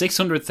 It was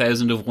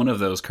 600,000 of one of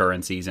those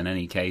currencies in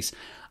any case.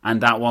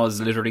 And that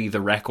was literally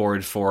the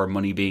record for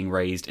money being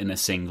raised in a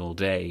single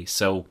day.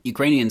 So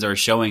Ukrainians are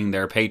showing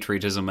their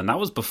patriotism, and that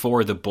was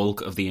before the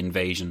bulk of the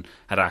invasion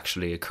had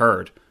actually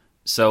occurred.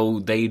 So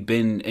they'd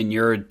been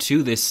inured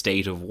to this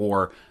state of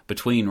war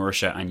between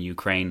Russia and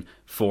Ukraine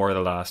for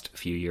the last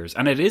few years.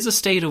 And it is a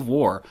state of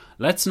war.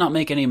 Let's not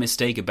make any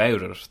mistake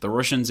about it. The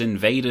Russians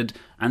invaded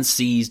and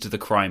seized the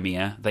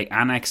Crimea. They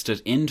annexed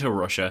it into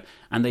Russia,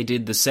 and they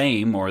did the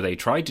same, or they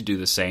tried to do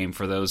the same,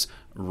 for those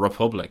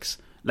republics.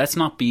 Let's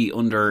not be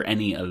under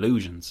any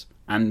illusions.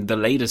 And the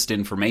latest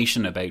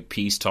information about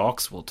peace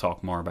talks, we'll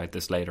talk more about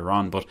this later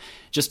on, but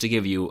just to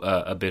give you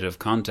a bit of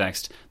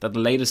context, that the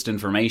latest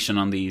information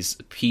on these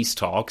peace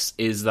talks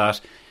is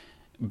that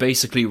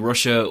basically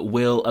Russia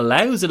will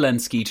allow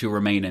Zelensky to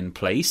remain in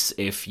place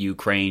if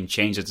Ukraine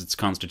changes its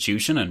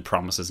constitution and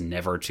promises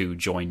never to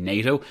join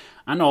NATO,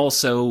 and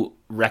also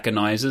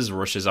recognises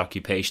Russia's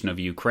occupation of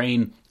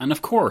Ukraine, and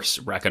of course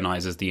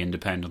recognises the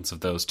independence of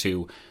those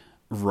two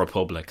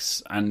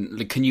republics.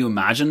 And can you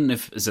imagine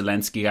if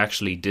Zelensky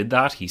actually did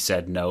that? He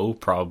said no,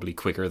 probably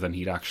quicker than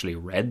he'd actually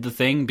read the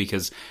thing,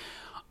 because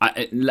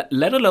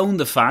let alone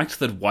the fact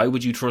that why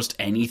would you trust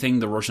anything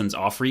the Russians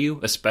offer you,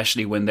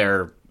 especially when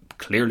they're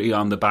clearly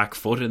on the back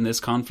foot in this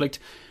conflict?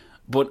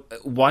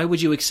 But why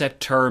would you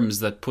accept terms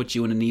that put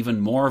you in an even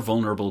more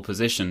vulnerable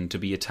position to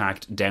be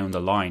attacked down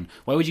the line?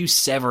 Why would you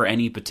sever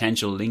any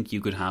potential link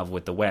you could have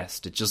with the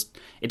West?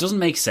 It doesn't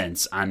make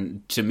sense,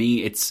 and to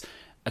me it's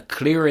a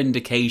clear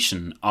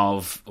indication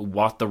of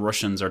what the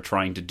Russians are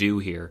trying to do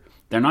here.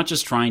 They're not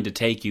just trying to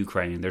take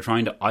Ukraine, they're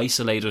trying to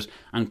isolate it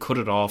and cut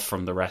it off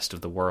from the rest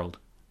of the world.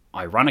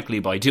 Ironically,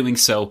 by doing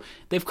so,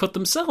 they've cut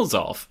themselves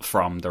off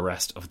from the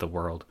rest of the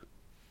world.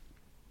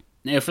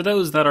 Now, for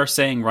those that are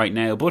saying right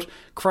now, but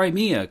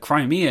Crimea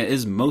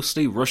is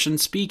mostly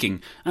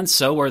Russian-speaking, and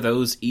so are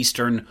those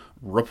eastern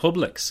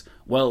republics.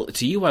 Well,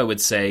 to you I would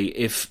say,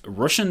 if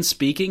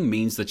Russian-speaking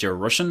means that you're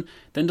Russian,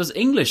 then does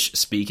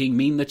English-speaking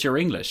mean that you're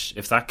English?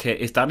 If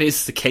that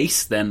is the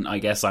case, then I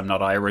guess I'm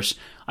not Irish.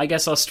 I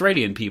guess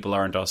Australian people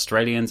aren't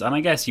Australians, and I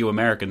guess you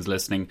Americans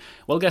listening,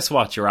 well, guess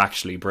what? You're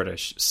actually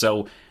British.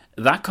 So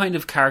that kind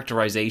of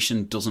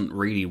characterization doesn't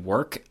really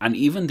work, and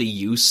even the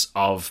use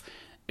of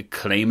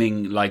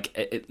claiming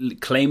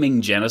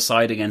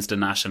genocide against a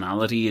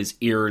nationality is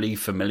eerily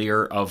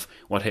familiar of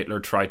what Hitler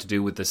tried to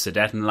do with the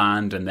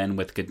Sudetenland and then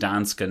with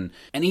Gdansk. And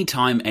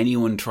anytime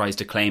anyone tries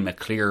to claim a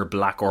clear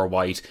black or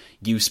white,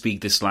 you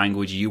speak this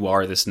language, you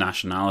are this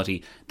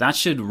nationality, that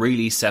should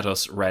really set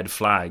us red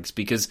flags,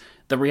 because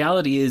the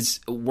reality is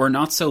we're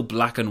not so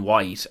black and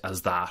white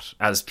as that.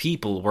 As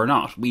people, we're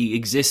not. We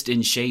exist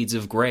in shades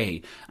of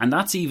grey, and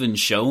that's even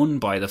shown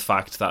by the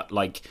fact that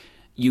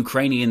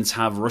Ukrainians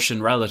have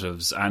Russian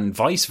relatives and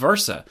vice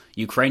versa.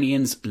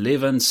 Ukrainians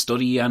live and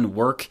study and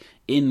work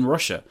in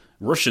Russia.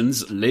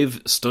 Russians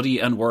live, study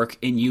and work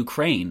in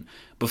Ukraine.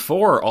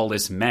 Before all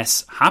this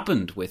mess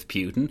happened with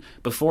Putin,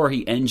 before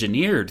he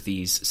engineered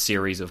these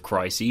series of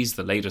crises,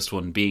 the latest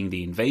one being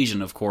the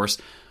invasion, of course,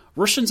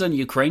 Russians and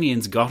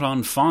Ukrainians got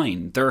on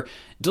fine. There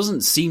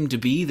doesn't seem to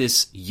be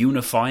this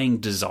unifying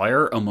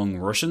desire among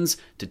Russians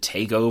to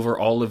take over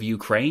all of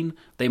Ukraine.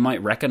 They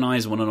might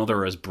recognize one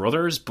another as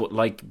brothers, but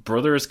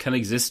brothers can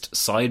exist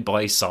side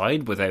by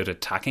side without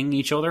attacking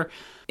each other.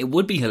 It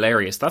would be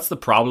hilarious. That's the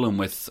problem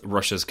with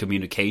Russia's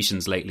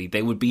communications lately.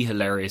 They would be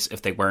hilarious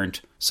if they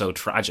weren't so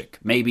tragic.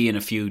 Maybe in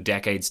a few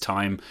decades'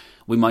 time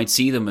we might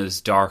see them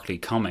as darkly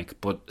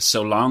comic, but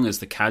so long as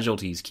the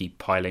casualties keep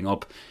piling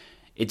up,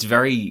 it's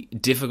very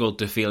difficult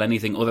to feel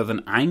anything other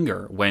than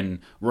anger when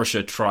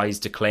Russia tries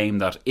to claim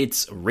that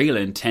its real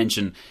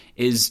intention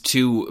is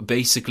to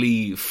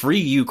basically free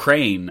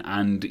Ukraine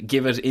and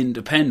give it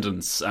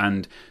independence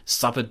and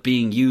stop it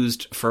being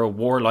used for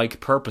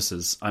warlike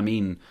purposes. I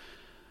mean,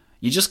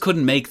 you just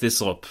couldn't make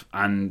this up,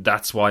 and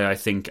that's why I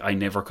think I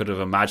never could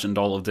have imagined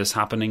all of this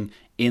happening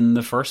in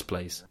the first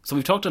place. So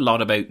we've talked a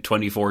lot about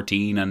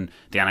 2014 and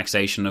the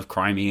annexation of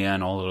Crimea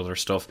and all that other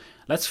stuff.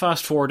 Let's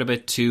fast forward a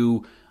bit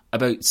to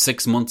about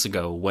 6 months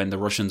ago, when the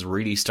Russians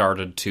really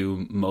started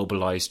to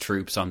mobilise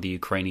troops on the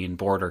Ukrainian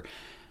border.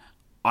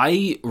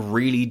 I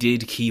really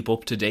did keep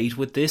up to date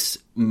with this,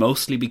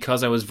 mostly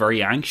because I was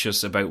very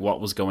anxious about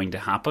what was going to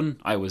happen.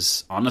 I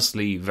was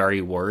honestly very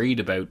worried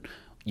about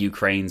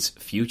Ukraine's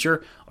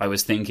future. I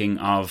was thinking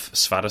of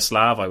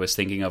Sviatoslav, I was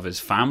thinking of his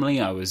family,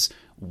 I was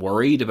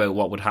worried about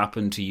what would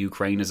happen to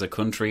Ukraine as a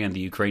country and the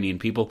Ukrainian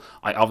people.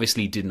 I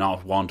obviously did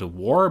not want a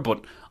war,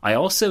 but I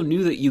also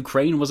knew that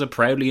Ukraine was a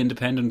proudly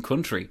independent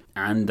country,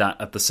 and that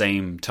at the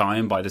same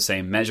time, by the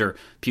same measure,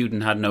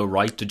 Putin had no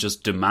right to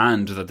just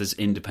demand that this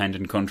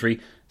independent country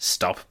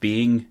stop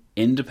being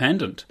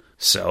independent.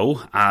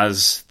 So,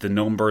 as the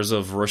numbers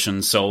of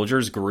Russian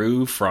soldiers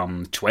grew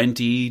from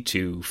 20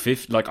 to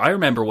 50, I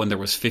remember when there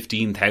was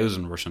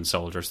 15,000 Russian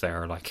soldiers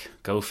there,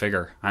 go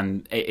figure.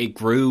 And it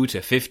grew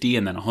to 50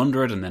 and then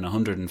 100 and then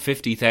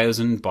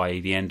 150,000 by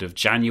the end of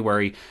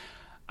January.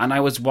 And I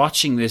was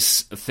watching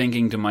this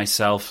thinking to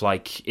myself,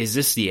 is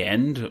this the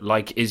end?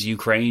 Is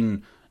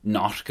Ukraine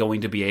not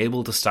going to be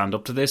able to stand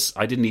up to this?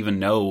 I didn't even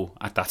know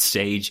at that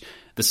stage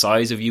the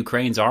size of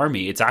Ukraine's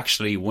army. It's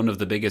actually one of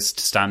the biggest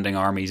standing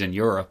armies in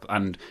Europe,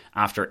 and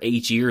after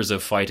 8 years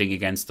of fighting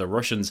against the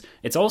Russians,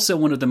 it's also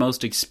one of the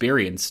most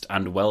experienced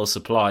and well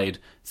supplied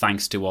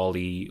thanks to all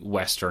the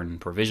Western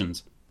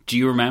provisions. Do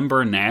you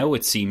remember now?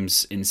 It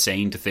seems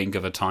insane to think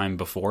of a time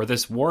before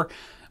this war,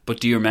 but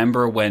do you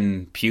remember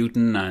when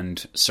Putin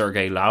and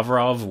Sergei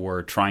Lavrov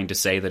were trying to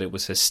say that it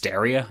was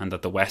hysteria and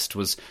that the West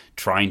was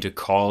trying to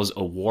cause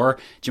a war?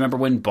 Do you remember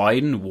when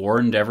Biden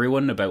warned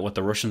everyone about what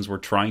the Russians were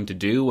trying to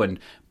do and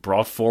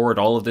brought forward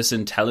all of this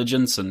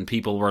intelligence, and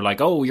people were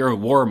like, oh, you're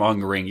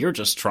warmongering, you're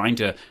just trying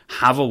to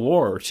have a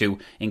war to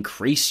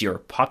increase your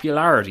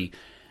popularity?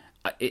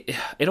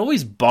 It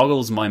always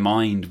boggles my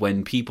mind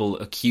when people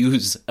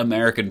accuse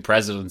American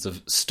presidents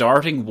of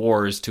starting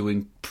wars to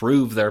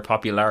improve their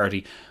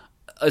popularity.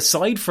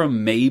 Aside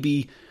from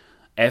maybe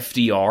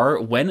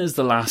FDR, when is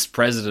the last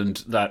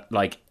president that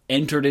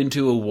entered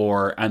into a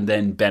war and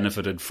then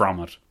benefited from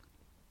it?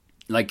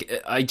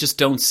 I just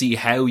don't see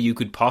how you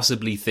could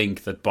possibly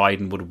think that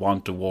Biden would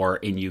want a war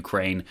in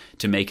Ukraine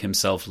to make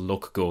himself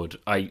look good.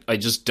 I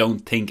just don't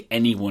think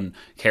anyone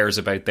cares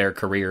about their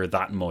career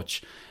that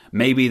much.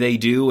 Maybe they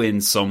do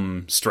in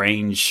some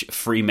strange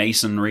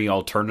Freemasonry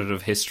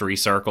alternative history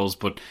circles,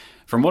 but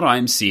from what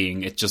I'm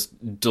seeing, it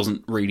just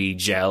doesn't really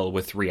gel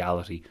with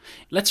reality.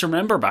 Let's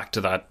remember back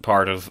to that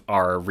part of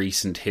our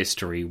recent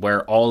history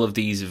where all of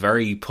these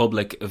very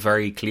public,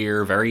 very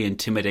clear, very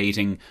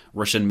intimidating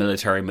Russian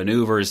military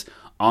maneuvers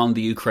on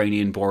the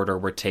Ukrainian border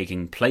were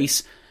taking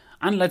place.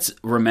 And let's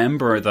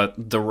remember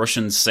that the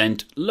Russians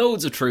sent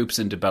loads of troops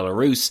into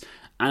Belarus,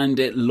 and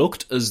it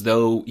looked as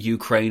though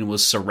Ukraine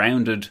was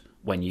surrounded,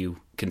 when you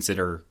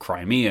consider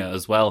Crimea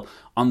as well,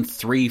 on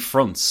 3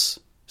 fronts.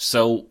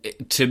 So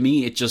to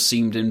me, it just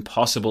seemed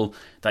impossible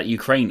that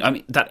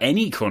that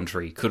any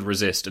country could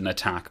resist an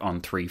attack on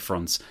 3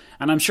 fronts.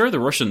 And I'm sure the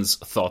Russians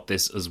thought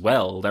this as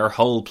well. Their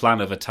whole plan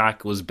of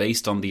attack was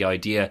based on the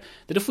idea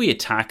that if we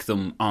attack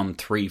them on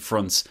 3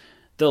 fronts,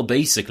 they'll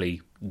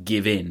basically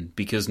give in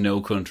because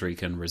no country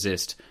can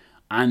resist.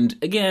 And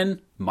again,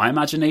 my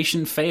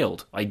imagination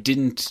failed. I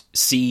didn't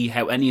see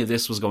how any of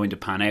this was going to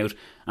pan out,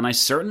 and I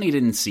certainly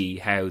didn't see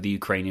how the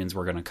Ukrainians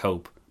were going to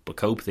cope. But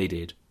cope they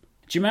did.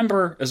 Do you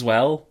remember as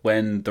well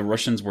when the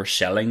Russians were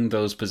shelling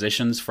those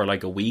positions for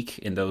a week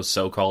in those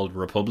so-called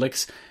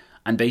republics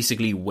and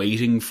basically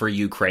waiting for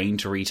Ukraine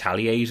to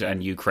retaliate,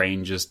 and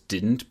Ukraine just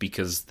didn't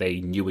because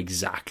they knew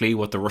exactly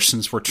what the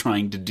Russians were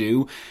trying to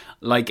do?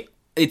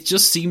 It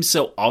just seems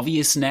so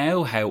obvious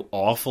now how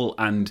awful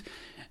and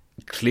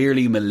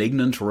clearly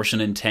malignant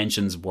Russian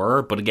intentions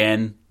were, but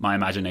again, my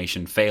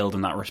imagination failed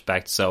in that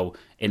respect, so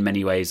in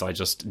many ways I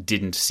just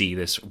didn't see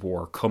this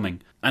war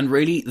coming. And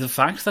really, the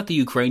fact that the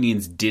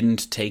Ukrainians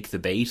didn't take the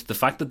bait, the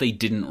fact that they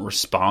didn't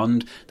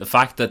respond, the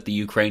fact that the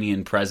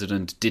Ukrainian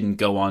president didn't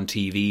go on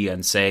TV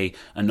and say,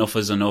 enough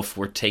is enough,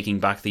 we're taking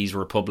back these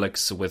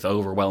republics with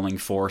overwhelming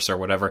force or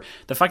whatever,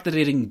 the fact that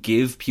they didn't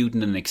give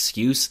Putin an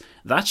excuse,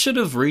 that should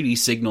have really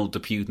signalled to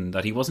Putin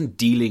that he wasn't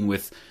dealing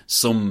with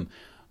some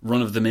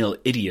run-of-the-mill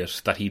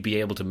idiot that he'd be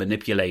able to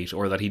manipulate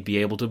or that he'd be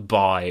able to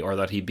buy or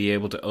that he'd be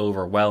able to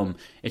overwhelm.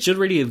 It should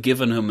really have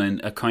given him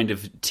a kind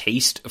of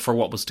taste for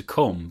what was to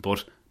come,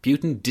 but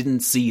Putin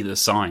didn't see the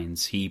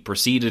signs. He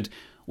proceeded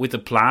with a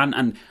plan,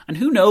 and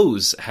who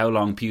knows how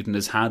long Putin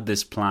has had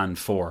this plan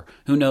for.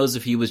 Who knows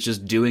if he was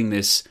just doing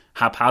this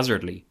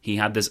haphazardly. He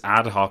had this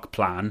ad hoc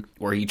plan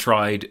where he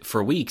tried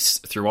for weeks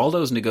through all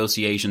those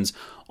negotiations,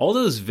 all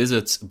those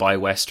visits by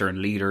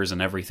Western leaders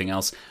and everything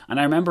else. And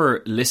I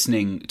remember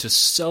listening to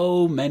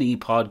so many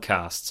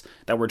podcasts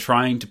that were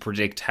trying to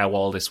predict how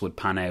all this would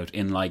pan out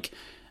in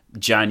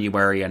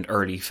January and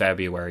early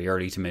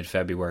to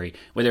mid-February,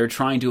 where they were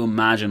trying to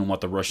imagine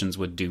what the Russians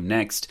would do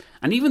next.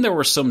 And even there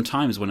were some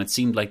times when it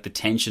seemed like the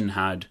tension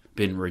had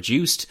been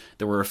reduced.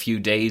 There were a few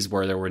days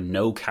where there were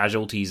no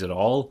casualties at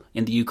all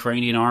in the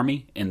Ukrainian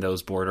army in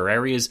those border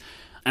areas.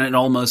 And it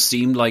almost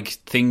seemed like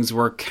things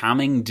were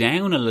calming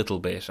down a little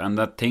bit and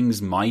that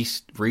things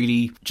might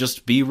really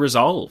just be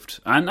resolved.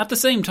 And at the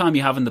same time,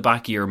 you have in the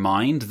back of your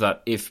mind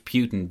that if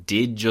Putin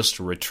did just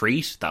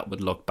retreat, that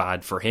would look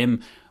bad for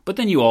him. But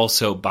then you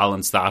also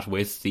balance that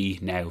with the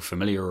now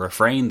familiar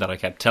refrain that I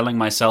kept telling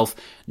myself,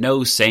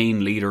 no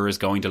sane leader is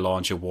going to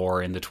launch a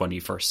war in the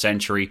 21st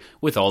century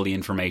with all the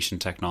information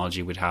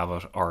technology we'd have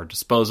at our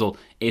disposal.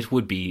 It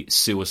would be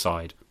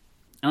suicide.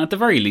 And at the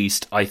very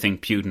least, I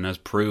think Putin has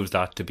proved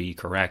that to be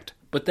correct.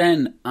 But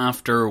then,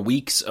 after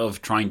weeks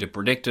of trying to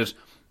predict it,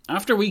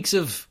 after weeks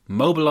of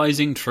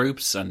mobilising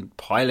troops and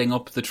piling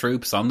up the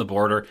troops on the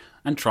border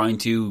and trying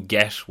to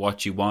get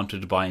what you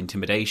wanted by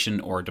intimidation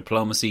or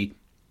diplomacy,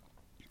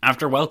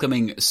 after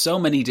welcoming so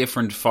many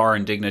different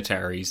foreign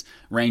dignitaries,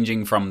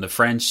 ranging from the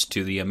French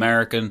to the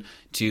American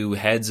to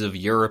heads of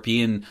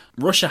European,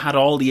 Russia had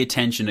all the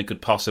attention it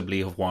could possibly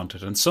have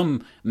wanted. And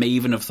some may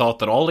even have thought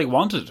that all they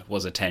wanted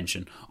was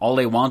attention. All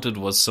they wanted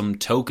was some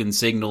token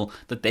signal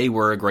that they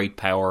were a great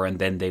power and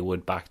then they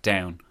would back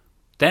down.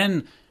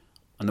 Then,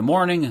 on the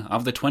morning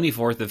of the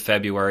 24th of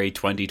February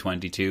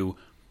 2022,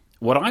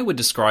 what I would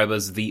describe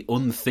as the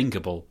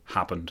unthinkable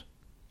happened.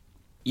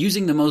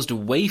 using the most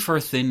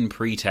wafer-thin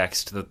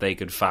pretext that they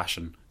could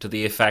fashion, to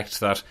the effect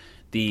that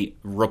the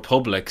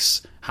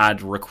republics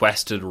had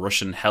requested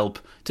Russian help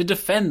to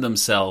defend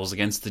themselves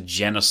against the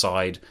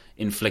genocide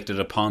inflicted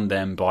upon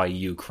them by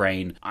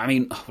Ukraine. I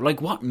mean,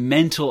 like, what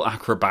mental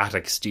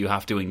acrobatics do you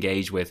have to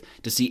engage with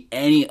to see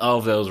any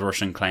of those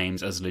Russian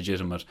claims as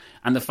legitimate?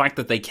 And the fact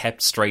that they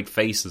kept straight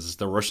faces,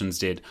 the Russians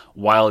did,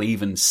 while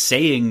even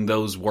saying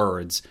those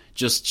words,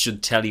 just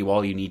should tell you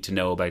all you need to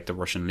know about the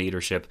Russian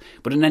leadership.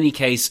 But in any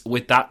case,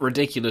 with that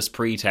ridiculous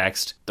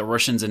pretext, the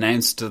Russians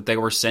announced that they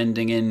were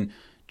sending in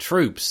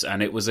troops,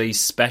 and it was a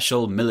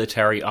special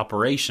military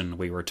operation,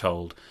 we were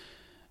told.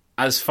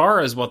 As far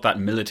as what that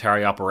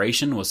military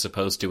operation was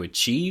supposed to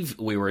achieve,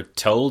 we were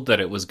told that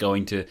it was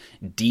going to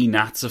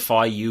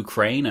denazify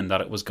Ukraine and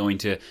that it was going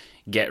to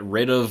get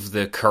rid of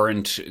the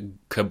current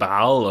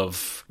cabal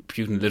of,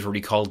 Putin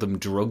literally called them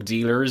drug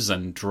dealers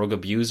and drug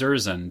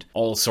abusers and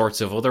all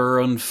sorts of other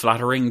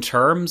unflattering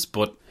terms.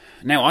 But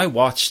now, I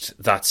watched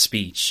that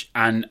speech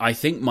and I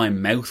think my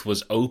mouth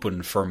was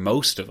open for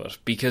most of it,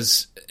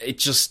 because it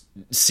just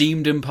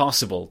seemed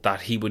impossible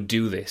that he would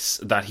do this,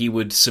 that he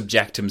would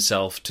subject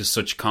himself to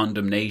such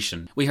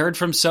condemnation. We heard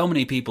from so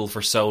many people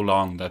for so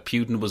long that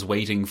Putin was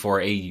waiting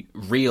for a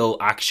real,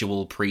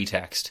 actual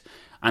pretext,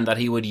 and that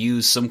he would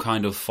use some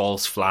kind of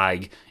false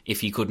flag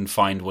if he couldn't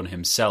find one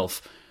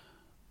himself.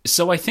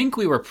 So I think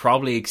we were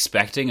probably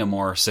expecting a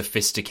more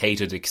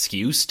sophisticated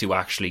excuse to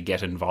actually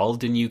get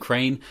involved in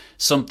Ukraine,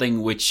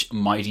 something which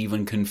might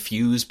even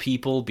confuse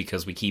people,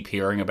 because we keep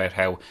hearing about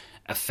how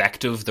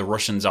effective the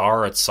Russians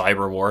are at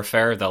cyber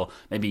warfare. They'll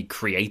maybe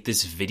create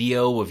this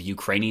video of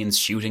Ukrainians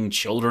shooting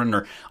children,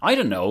 or I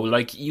don't know,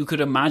 like, you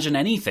could imagine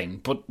anything,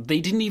 but they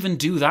didn't even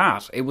do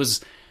that. It was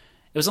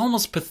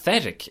almost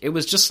pathetic. It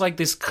was just like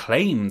this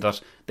claim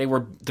that the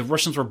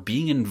Russians were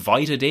being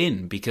invited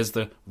in because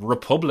the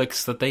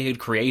republics that they had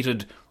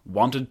created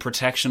wanted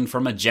protection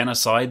from a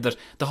genocide that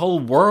the whole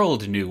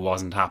world knew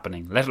wasn't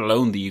happening, let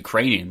alone the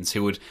Ukrainians,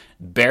 who had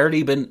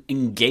barely been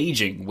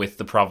engaging with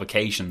the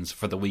provocations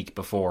for the week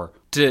before.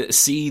 To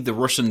see the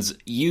Russians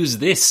use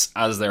this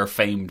as their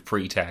famed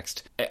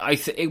pretext,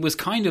 it was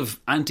kind of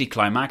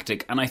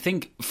anticlimactic, and I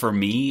think, for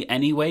me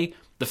anyway,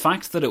 the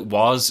fact that it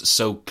was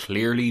so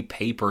clearly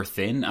paper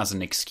thin as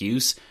an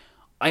excuse,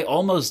 I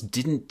almost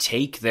didn't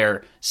take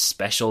their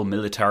special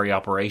military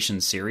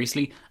operation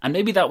seriously, and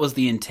maybe that was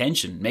the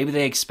intention. Maybe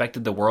they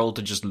expected the world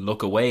to just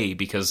look away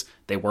because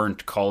they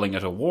weren't calling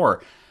it a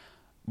war.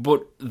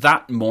 But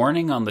that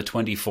morning on the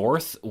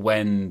 24th,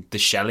 when the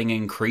shelling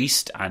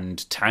increased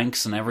and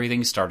tanks and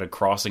everything started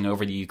crossing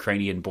over the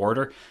Ukrainian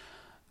border,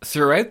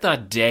 throughout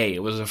that day,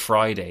 it was a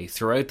Friday,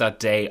 throughout that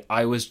day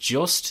I was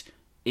just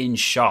in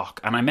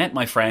shock. And I met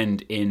my friend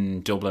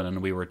in Dublin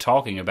and we were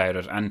talking about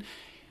it, and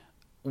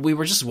we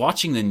were just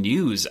watching the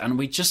news and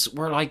we just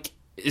were like,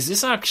 is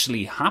this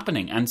actually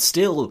happening? And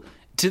still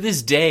to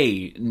this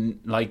day,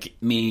 like,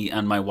 me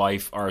and my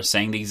wife are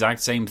saying the exact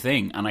same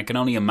thing, and I can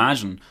only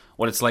imagine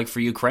what it's like for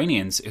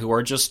Ukrainians who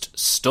are just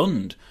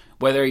stunned.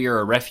 Whether you're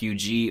a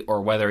refugee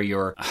or whether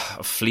you're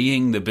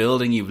fleeing the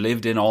building you've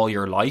lived in all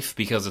your life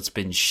because it's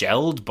been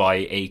shelled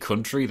by a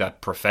country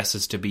that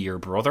professes to be your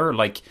brother,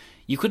 like,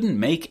 you couldn't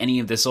make any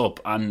of this up.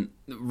 And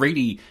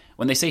really,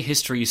 when they say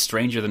history is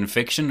stranger than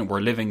fiction, we're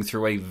living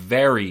through a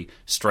very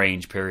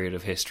strange period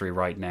of history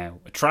right now.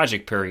 A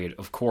tragic period,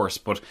 of course,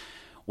 but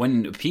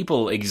when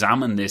people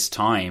examine this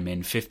time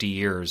in 50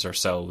 years or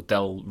so,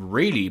 they'll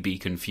really be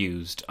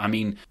confused. I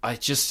mean, I'm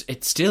just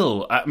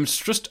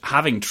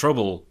having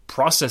trouble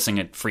processing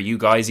it for you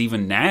guys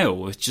even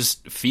now. It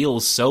just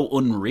feels so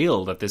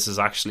unreal that this is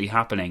actually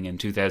happening in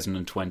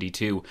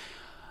 2022.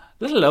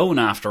 Let alone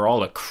after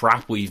all the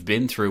crap we've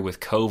been through with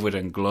COVID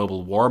and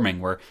global warming,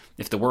 where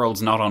if the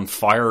world's not on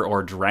fire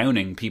or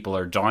drowning, people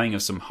are dying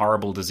of some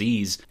horrible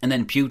disease, and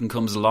then Putin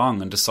comes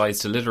along and decides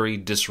to literally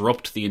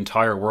disrupt the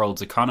entire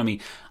world's economy.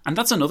 And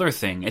that's another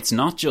thing. It's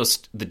not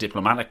just the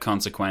diplomatic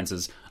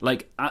consequences.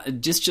 Like,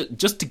 just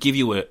to give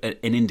you an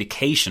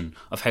indication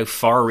of how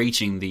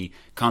far-reaching the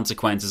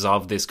consequences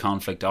of this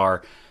conflict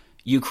are,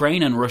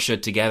 Ukraine and Russia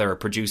together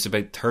produce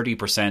about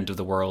 30% of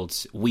the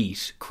world's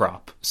wheat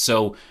crop.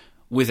 So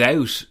with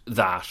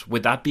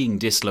that being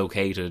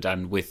dislocated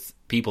and with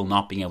people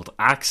not being able to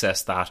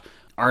access that,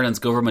 Ireland's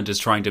government is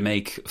trying to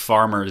make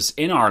farmers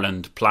in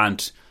Ireland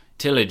plant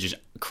tillage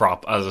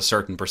crop as a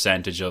certain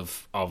percentage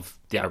of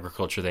the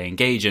agriculture they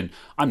engage in.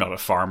 I'm not a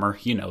farmer,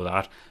 you know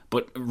that.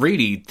 But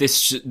really,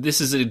 this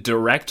is a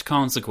direct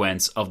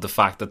consequence of the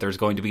fact that there's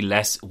going to be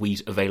less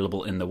wheat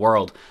available in the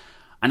world.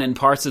 And in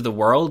parts of the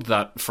world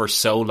that for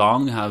so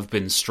long have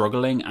been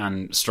struggling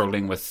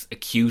with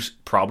acute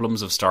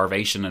problems of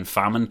starvation and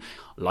famine,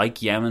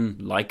 like Yemen,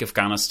 like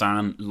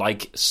Afghanistan,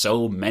 like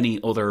so many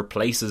other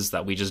places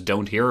that we just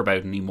don't hear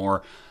about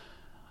anymore,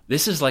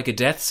 this is like a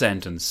death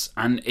sentence.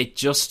 And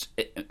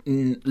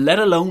let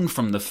alone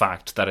from the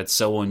fact that it's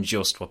so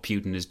unjust what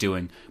Putin is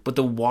doing, but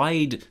the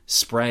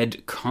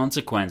widespread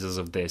consequences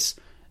of this,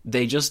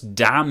 they just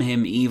damn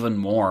him even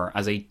more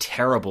as a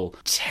terrible,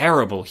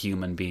 terrible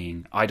human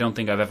being. I don't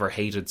think I've ever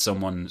hated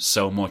someone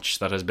so much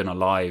that has been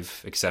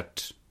alive,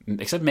 except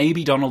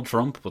maybe Donald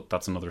Trump, but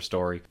that's another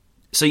story.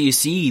 So you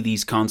see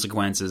these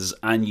consequences,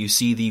 and you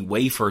see the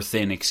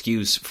wafer-thin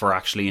excuse for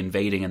actually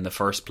invading in the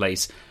first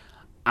place,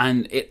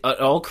 and it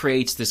all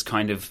creates this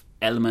kind of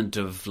element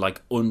of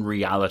like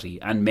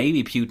unreality, and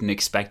maybe Putin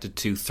expected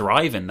to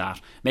thrive in that.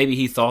 Maybe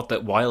he thought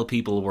that while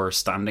people were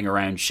standing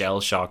around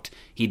shell-shocked,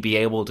 he'd be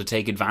able to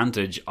take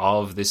advantage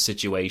of this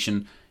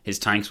situation. His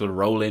tanks would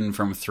roll in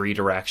from 3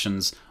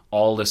 directions,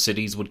 all the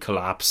cities would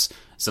collapse,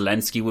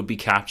 Zelensky would be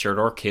captured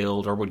or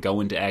killed or would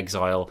go into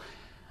exile.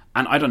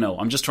 And I don't know,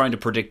 I'm just trying to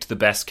predict the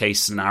best case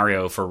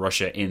scenario for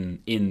Russia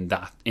in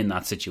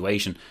that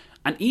situation.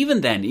 And even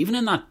then, even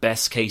in that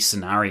best case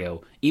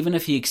scenario, even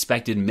if he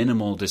expected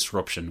minimal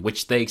disruption,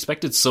 which they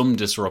expected some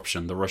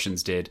disruption, the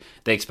Russians did,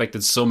 they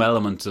expected some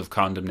element of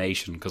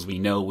condemnation, because we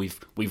know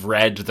we've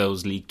read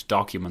those leaked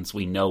documents,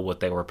 we know what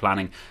they were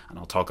planning, and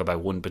I'll talk about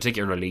one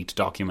particular leaked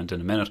document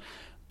in a minute.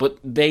 But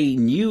they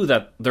knew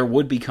that there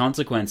would be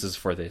consequences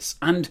for this.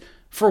 And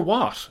for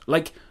what?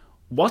 Like,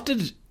 what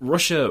did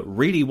Russia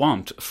really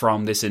want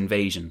from this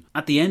invasion?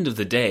 At the end of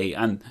the day,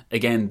 and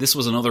again, this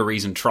was another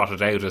reason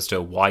trotted out as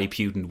to why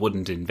Putin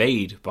wouldn't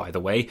invade, by the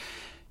way.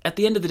 At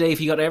the end of the day, if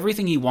he got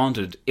everything he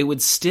wanted,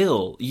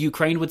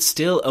 Ukraine would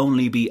still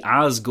only be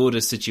as good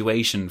a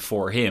situation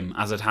for him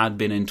as it had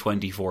been in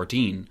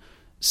 2014.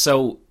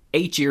 So,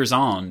 8 years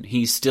on,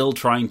 he's still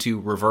trying to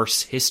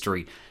reverse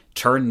history,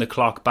 turn the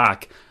clock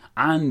back,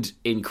 and,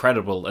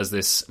 incredible as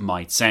this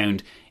might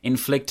sound,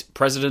 inflict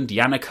President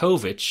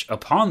Yanukovych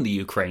upon the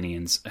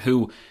Ukrainians,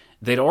 who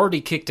they'd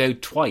already kicked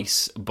out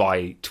twice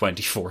by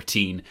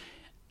 2014.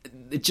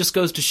 It just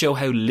goes to show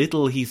how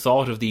little he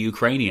thought of the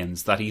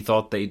Ukrainians, that he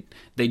thought they'd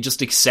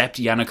just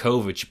accept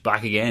Yanukovych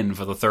back again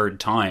for the 3rd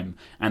time,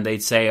 and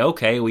they'd say,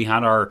 okay, we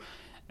had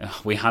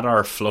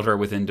our flutter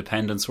with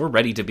independence, we're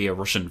ready to be a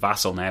Russian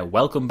vassal now,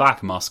 welcome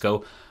back,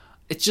 Moscow.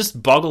 It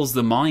just boggles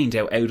the mind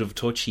how out of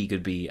touch he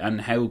could be, and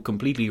how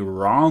completely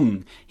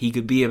wrong he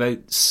could be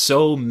about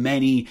so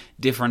many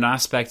different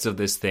aspects of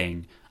this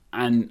thing.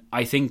 And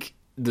I think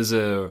there's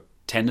a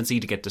tendency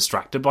to get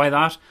distracted by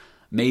that.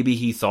 Maybe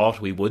he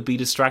thought we would be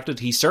distracted.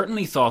 He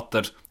certainly thought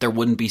that there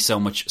wouldn't be so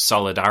much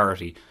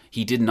solidarity.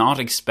 He did not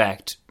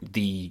expect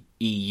the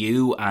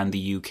EU and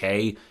the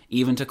UK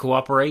even to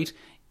cooperate.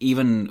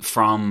 Even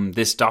from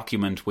this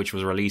document, which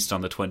was released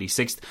on the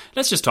 26th,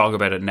 let's just talk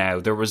about it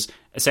now. There was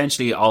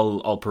essentially,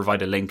 I'll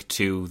provide a link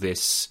to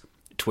this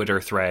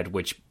Twitter thread,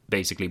 which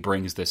basically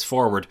brings this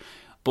forward.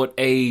 But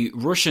a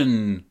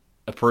Russian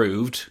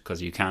approved,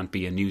 because you can't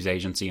be a news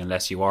agency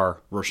unless you are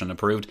Russian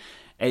approved,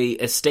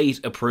 a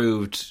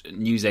state-approved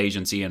news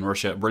agency in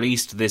Russia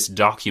released this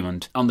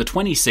document on the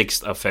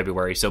 26th of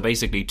February, so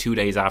basically 2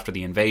 days after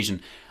the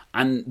invasion.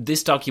 And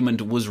this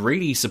document was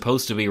really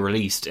supposed to be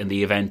released in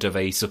the event of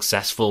a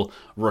successful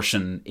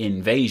Russian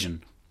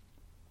invasion.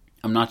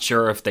 I'm not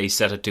sure if they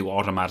set it to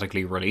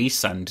automatically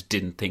release and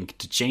didn't think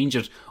to change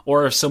it,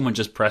 or if someone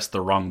just pressed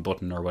the wrong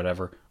button or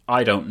whatever.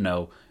 I don't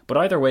know. But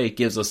either way, it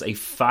gives us a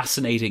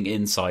fascinating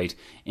insight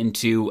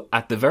into,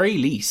 at the very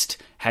least,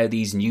 how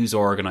these news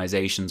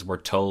organisations were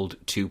told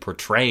to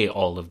portray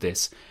all of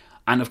this.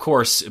 And of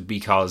course,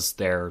 because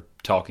they're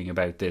talking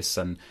about this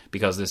and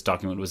because this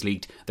document was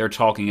leaked, they're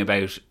talking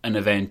about an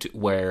event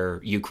where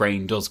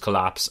Ukraine does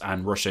collapse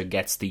and Russia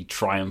gets the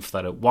triumph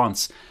that it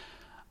wants.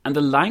 And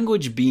the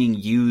language being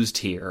used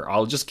here,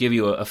 I'll just give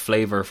you a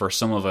flavour for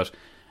some of it.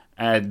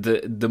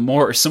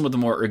 Some of the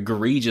more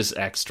egregious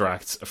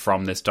extracts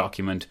from this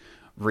document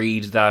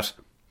read that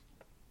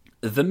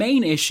the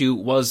main issue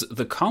was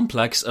the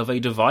complex of a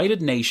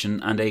divided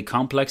nation and a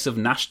complex of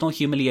national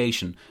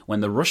humiliation when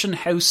the Russian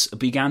House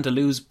began to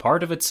lose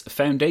part of its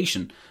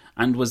foundation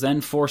and was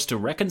then forced to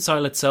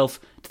reconcile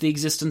itself to the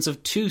existence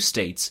of 2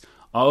 states,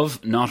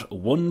 of not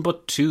one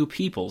but 2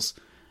 peoples.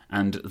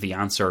 And the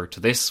answer to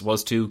this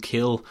was to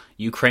kill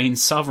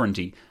Ukraine's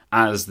sovereignty.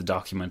 As the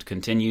document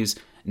continues,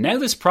 now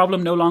this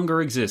problem no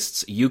longer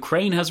exists.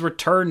 Ukraine has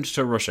returned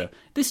to Russia.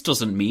 This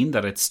doesn't mean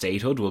that its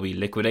statehood will be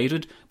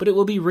liquidated, but it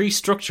will be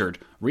restructured,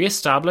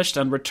 re-established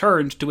and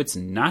returned to its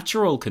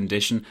natural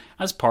condition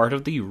as part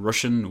of the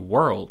Russian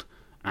world.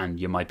 And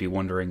you might be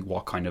wondering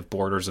what kind of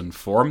borders and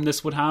form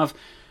this would have.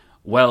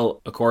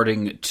 Well,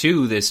 according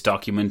to this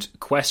document,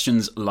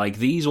 questions like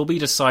these will be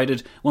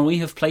decided when we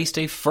have placed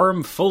a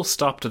firm full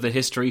stop to the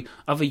history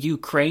of a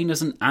Ukraine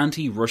as an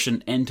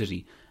anti-Russian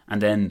entity.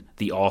 And then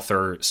the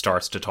author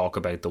starts to talk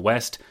about the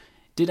West.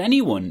 Did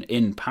anyone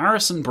in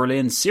Paris and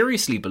Berlin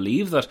seriously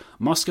believe that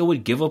Moscow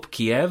would give up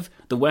Kiev?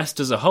 The West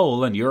as a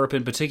whole, and Europe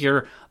in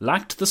particular,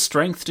 lacked the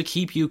strength to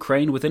keep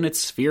Ukraine within its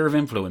sphere of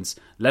influence,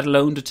 let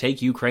alone to take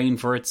Ukraine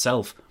for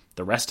itself.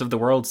 The rest of the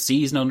world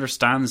sees and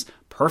understands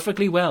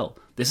perfectly well.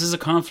 This is a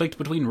conflict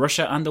between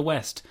Russia and the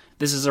West.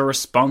 This is a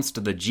response to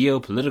the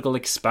geopolitical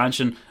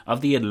expansion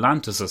of the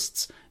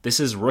Atlanticists. This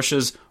is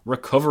Russia's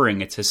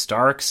recovering its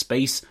historic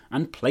space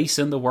and place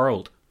in the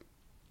world.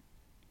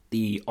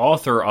 The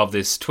author of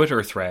this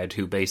Twitter thread,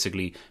 who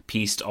basically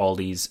pieced all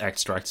these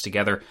extracts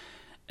together,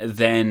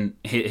 then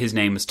his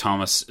name is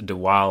Thomas de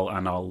Waal,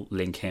 and I'll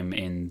link him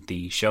in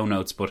the show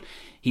notes, but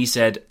he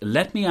said,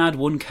 "Let me add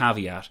one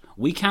caveat.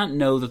 We can't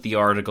know that the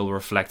article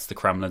reflects the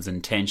Kremlin's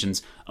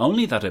intentions,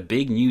 only that a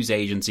big news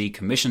agency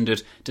commissioned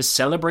it to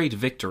celebrate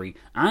victory,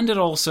 and it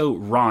also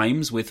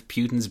rhymes with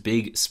Putin's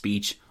big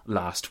speech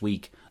last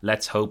week.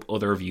 Let's hope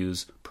other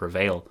views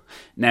prevail."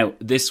 Now,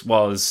 this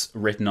was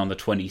written on the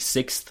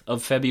 26th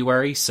of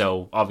February,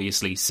 so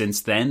obviously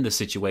since then the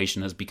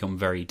situation has become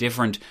very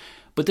different.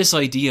 But this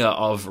idea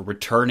of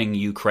returning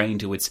Ukraine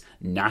to its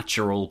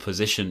natural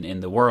position in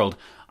the world,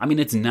 I mean,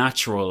 it's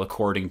natural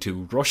according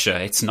to Russia.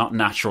 It's not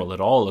natural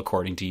at all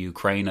according to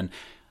Ukraine. And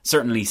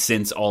certainly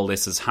since all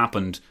this has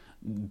happened,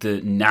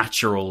 the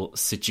natural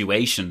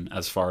situation,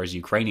 as far as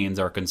Ukrainians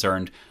are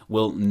concerned,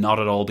 will not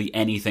at all be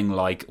anything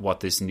like what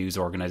this news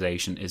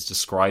organisation is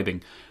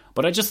describing.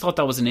 But I just thought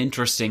that was an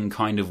interesting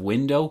kind of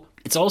window.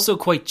 It's also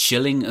quite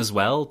chilling as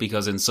well,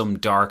 because in some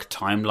dark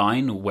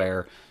timeline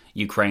where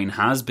Ukraine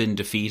has been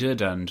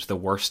defeated and the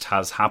worst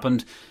has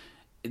happened,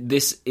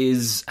 this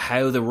is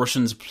how the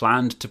Russians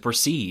planned to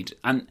proceed.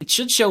 And it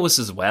should show us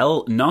as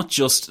well, not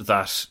just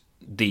that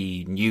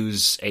the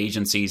news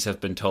agencies have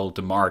been told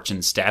to march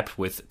in step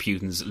with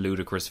Putin's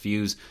ludicrous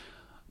views,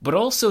 but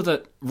also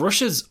that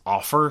Russia's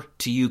offer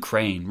to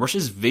Ukraine,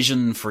 Russia's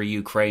vision for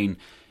Ukraine,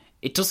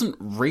 it doesn't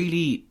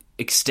really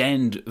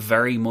extend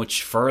very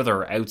much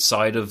further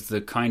outside of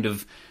the kind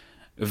of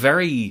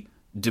very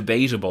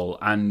debatable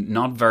and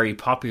not very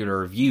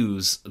popular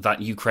views that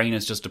Ukraine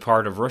is just a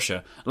part of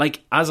Russia.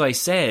 Like, as I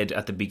said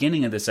at the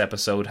beginning of this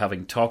episode,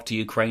 having talked to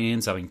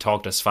Ukrainians, having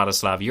talked to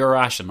Sviatoslav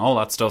Jurash and all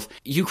that stuff,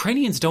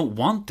 Ukrainians don't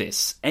want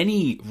this.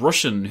 Any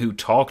Russian who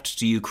talked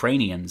to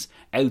Ukrainians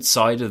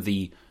outside of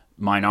the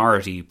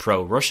minority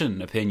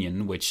pro-Russian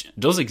opinion, which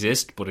does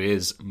exist, but it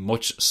is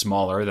much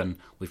smaller than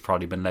we've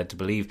probably been led to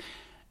believe,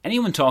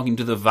 anyone talking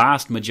to the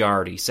vast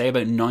majority, say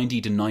about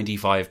 90 to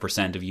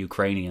 95% of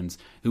Ukrainians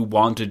who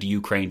wanted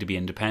Ukraine to be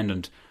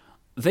independent,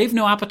 they've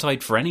no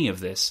appetite for any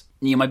of this.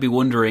 You might be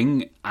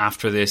wondering,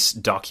 after this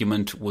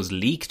document was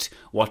leaked,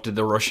 what did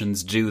the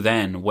Russians do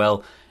then?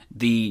 Well,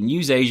 the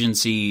news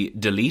agency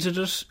deleted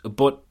it,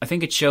 but I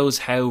think it shows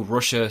how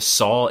Russia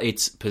saw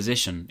its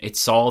position. It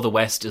saw the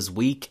West as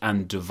weak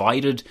and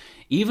divided,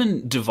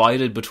 even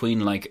divided between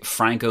like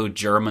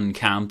Franco-German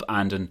camp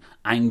and an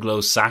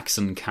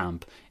Anglo-Saxon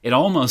camp. It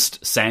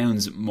almost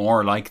sounds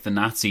more like the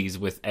Nazis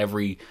with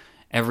every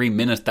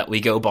minute that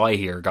we go by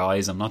here,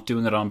 guys. I'm not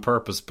doing it on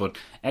purpose, but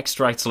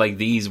extracts like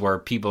these where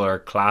people are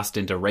classed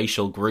into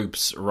racial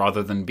groups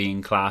rather than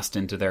being classed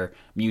into their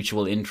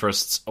mutual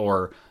interests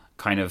or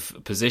kind of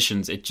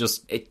positions, it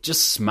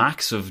just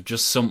smacks of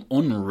just some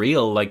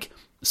unreal, like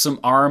some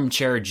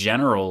armchair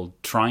general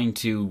trying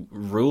to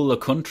rule a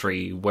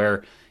country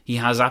where he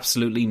has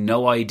absolutely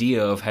no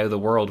idea of how the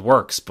world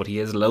works, but he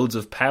has loads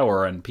of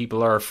power and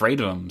people are afraid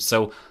of him.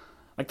 So,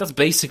 like, that's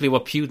basically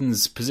what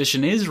Putin's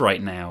position is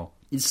right now.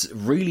 It's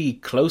really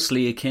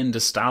closely akin to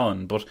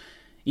Stalin, but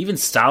even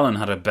Stalin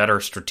had a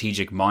better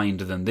strategic mind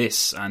than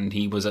this, and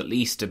he was at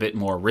least a bit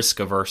more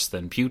risk-averse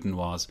than Putin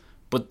was.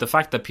 But the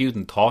fact that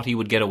Putin thought he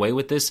would get away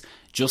with this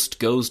just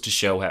goes to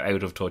show how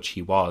out of touch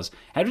he was.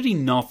 How did he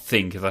not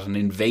think that an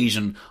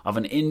invasion of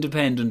an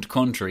independent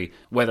country,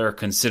 whether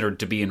considered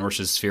to be in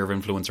Russia's sphere of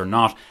influence or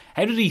not,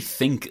 how did he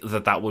think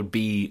that that would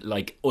be,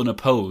 like,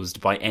 unopposed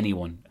by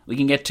anyone? We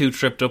can get too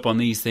tripped up on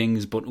these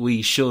things, but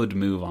we should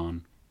move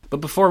on. But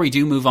before we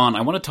do move on,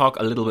 I want to talk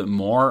a little bit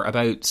more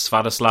about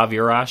Sviatoslav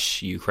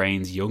Jurash,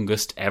 Ukraine's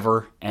youngest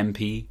ever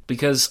MP,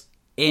 because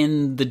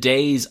in the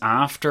days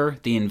after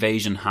the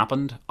invasion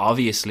happened,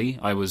 obviously,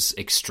 I was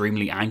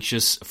extremely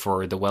anxious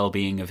for the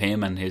well-being of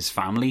him and his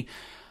family.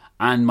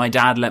 And my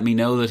dad let me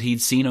know that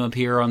he'd seen him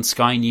appear on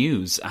Sky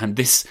News. And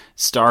this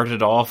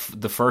started off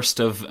the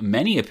first of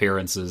many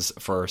appearances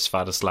for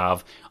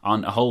Sviatoslav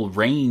on a whole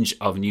range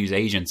of news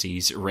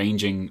agencies,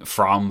 ranging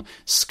from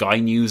Sky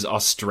News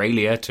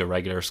Australia to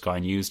regular Sky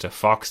News to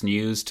Fox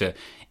News to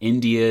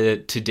India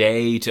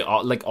Today to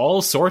like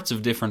all sorts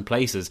of different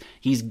places.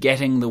 He's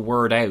getting the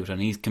word out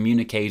and he's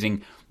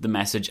communicating the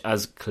message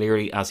as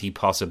clearly as he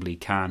possibly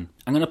can.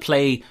 I'm going to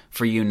play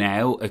for you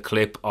now a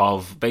clip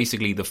of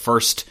basically the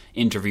first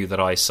interview that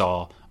I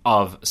saw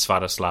of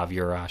Sviatoslav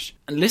Jurash.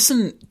 And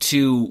listen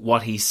to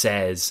what he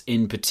says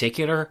in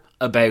particular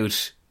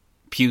about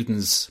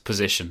Putin's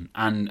position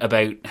and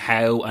about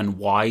how and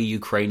why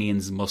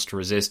Ukrainians must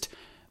resist,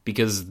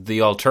 because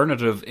the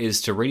alternative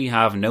is to really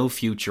have no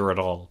future at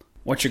all.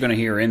 What you're going to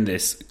hear in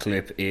this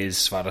clip is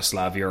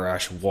Sviatoslav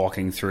Jurash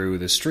walking through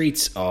the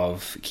streets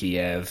of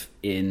Kiev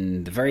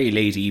in the very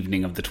late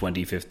evening of the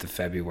 25th of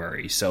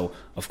February. So,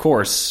 of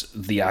course,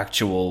 the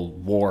actual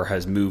war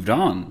has moved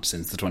on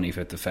since the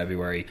 25th of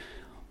February.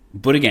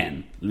 But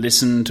again,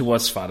 listen to what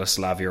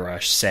Sviatoslav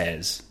Jurash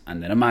says,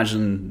 and then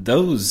imagine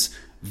those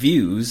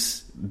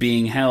views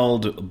being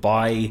held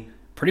by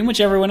pretty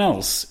much everyone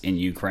else in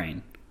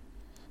Ukraine.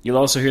 You'll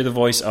also hear the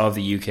voice of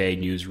the UK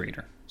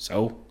newsreader.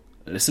 So,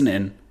 listen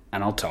in,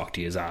 and I'll talk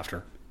to you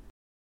after.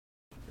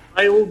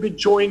 I will be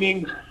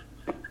joining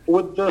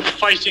with the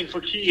fighting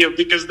for Kiev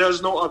because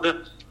there's no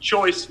other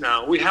choice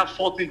now. We have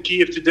fought in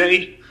Kiev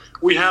today.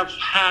 We have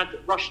had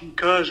Russian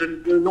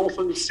incursion in the north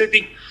of the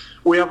city.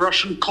 We have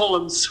Russian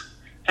columns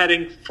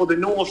heading for the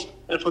north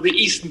and for the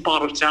eastern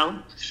part of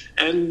town.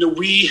 And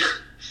we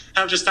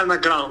have to stand our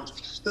ground.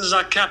 This is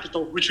our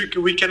capital, which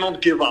we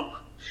cannot give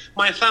up.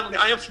 My family,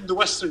 I am from the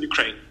western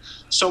Ukraine,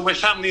 so my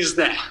family is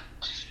there.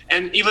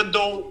 And even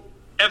though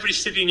every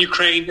city in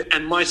Ukraine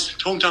and my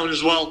hometown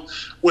as well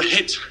were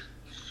hit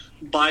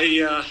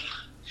by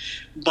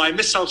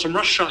missiles from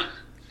Russia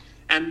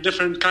and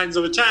different kinds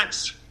of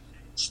attacks,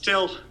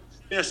 still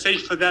they're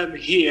safe for them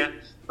here.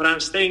 But I'm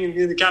staying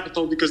in the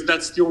capital because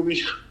that's the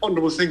only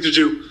honorable thing to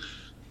do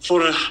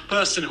for a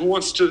person who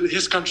wants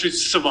his country to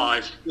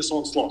survive this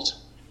onslaught.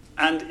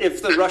 And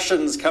if the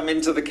Russians come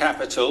into the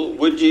capital,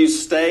 would you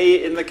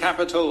stay in the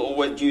capital or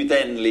would you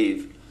then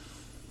leave?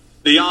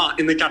 They are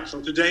in the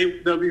capital.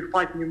 Today they'll be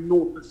fighting in the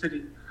north of the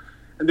city.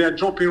 And they are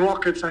dropping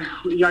rockets. I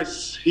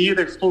hear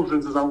the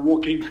explosions as I'm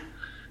walking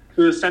to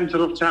the center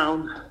of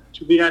town,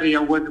 to the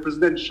area where the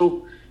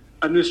presidential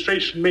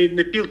administration made an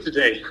appeal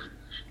today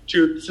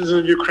to the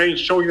citizens of Ukraine,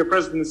 showing the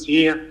president is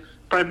here,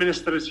 prime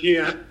minister is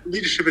here,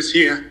 leadership is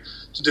here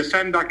to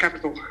defend our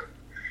capital,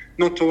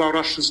 not to allow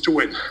Russians to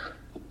win,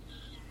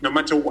 no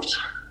matter what.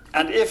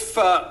 And if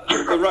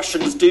the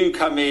Russians do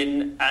come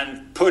in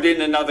and put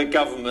in another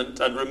government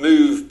and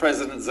remove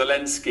President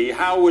Zelensky,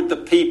 how would the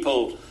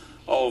people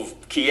of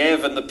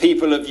Kiev and the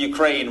people of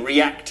Ukraine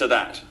react to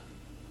that?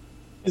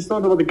 It's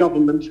not about the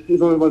government,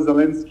 it's not about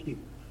Zelensky.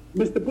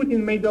 Mr.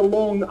 Putin made a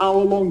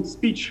hour-long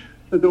speech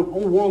that the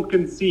whole world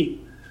can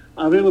see,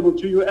 available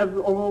to you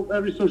on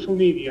every social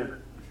media.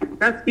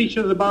 That speech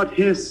is about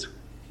his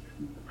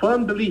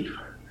firm belief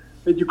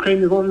that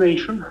Ukraine is not a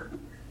nation,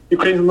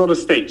 Ukraine is not a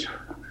state,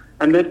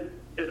 and that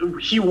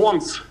he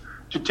wants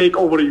to take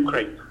over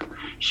Ukraine.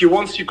 He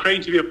wants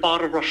Ukraine to be a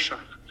part of Russia.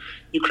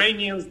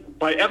 Ukrainians,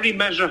 by every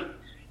measure,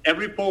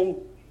 every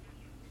poll,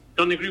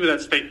 don't agree with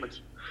that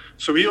statement.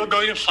 So we are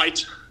going to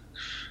fight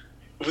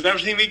with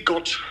everything we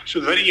got to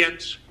the very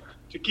end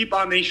to keep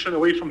our nation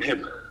away from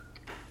him.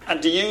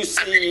 And do you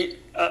see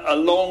a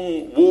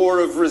long war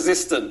of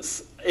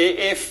resistance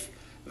if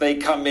they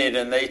come in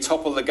and they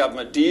topple the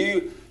government? Do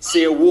you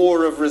see a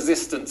war of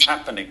resistance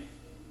happening?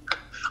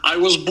 I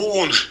was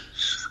born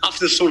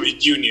after the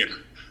Soviet Union.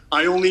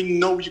 I only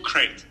know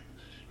Ukraine.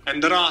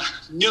 And there are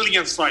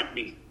millions like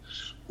me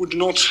who do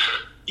not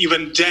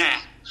even dare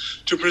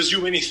to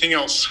presume anything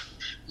else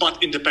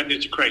but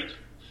independent Ukraine.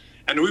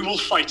 And we will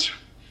fight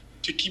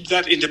to keep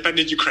that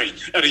independent Ukraine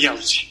a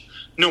reality,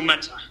 no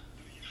matter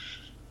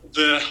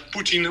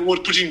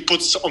what Putin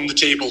puts on the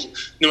table,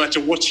 no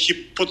matter what he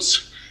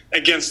puts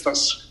against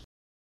us.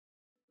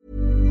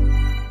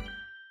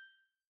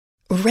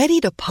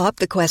 Ready to pop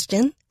the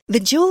question? The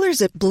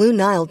jewelers at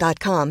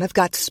BlueNile.com have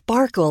got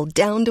sparkle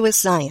down to a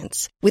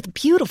science with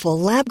beautiful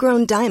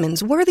lab-grown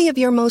diamonds worthy of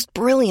your most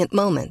brilliant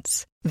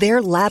moments.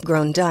 Their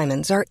lab-grown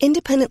diamonds are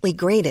independently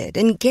graded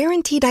and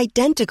guaranteed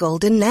identical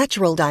to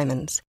natural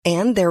diamonds,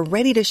 and they're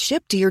ready to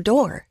ship to your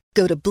door.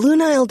 Go to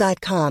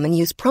BlueNile.com and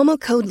use promo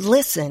code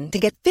LISTEN to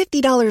get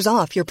 $50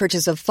 off your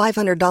purchase of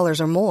 $500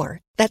 or more.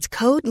 That's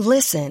code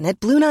LISTEN at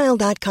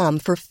BlueNile.com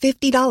for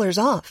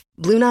 $50 off.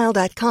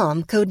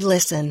 BlueNile.com, code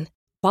LISTEN.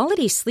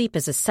 Quality sleep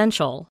is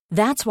essential.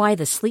 That's why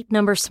the Sleep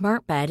Number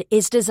Smart Bed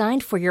is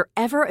designed for your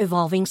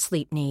ever-evolving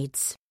sleep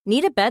needs.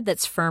 Need a bed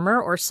that's firmer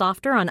or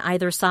softer on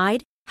either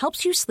side?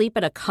 Helps you sleep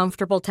at a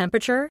comfortable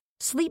temperature?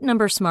 Sleep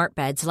Number Smart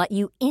Beds let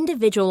you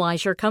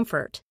individualize your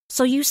comfort,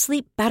 so you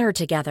sleep better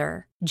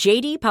together.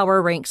 J.D. Power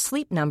ranks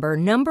Sleep Number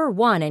number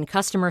 1 in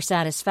customer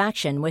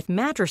satisfaction with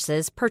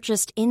mattresses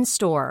purchased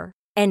in-store.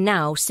 And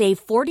now,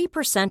 save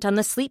 40% on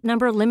the Sleep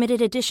Number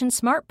Limited Edition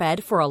Smart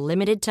Bed for a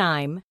limited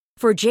time.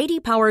 For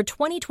J.D. Power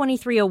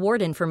 2023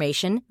 award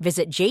information,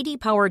 visit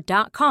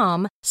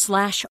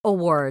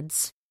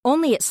jdpower.com/awards.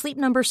 Only at Sleep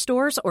Number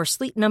stores or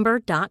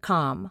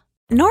sleepnumber.com.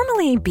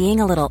 Normally, being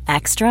a little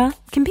extra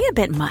can be a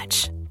bit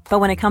much, but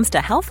when it comes to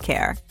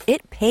healthcare,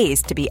 it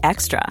pays to be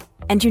extra.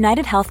 And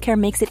United Healthcare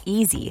makes it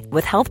easy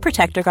with Health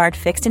Protector Guard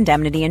fixed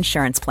indemnity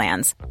insurance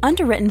plans.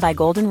 Underwritten by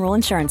Golden Rule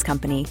Insurance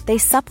Company, they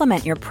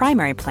supplement your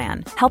primary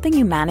plan, helping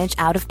you manage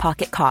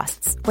out-of-pocket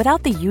costs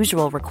without the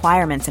usual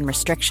requirements and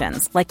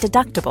restrictions like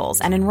deductibles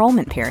and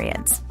enrollment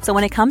periods. So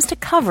when it comes to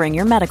covering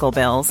your medical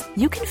bills,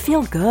 you can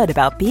feel good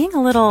about being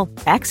a little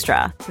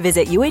extra.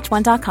 Visit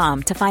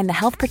UH1.com to find the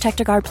Health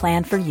Protector Guard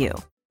plan for you.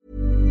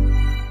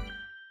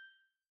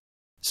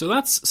 So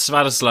that's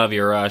Sviatoslav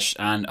Jurash,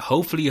 and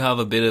hopefully you have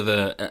a bit of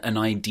an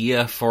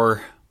idea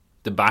for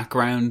the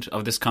background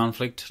of this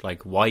conflict,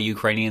 like why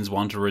Ukrainians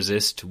want to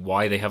resist,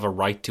 why they have a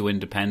right to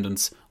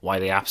independence, why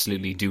they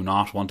absolutely do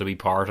not want to be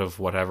part of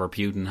whatever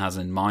Putin has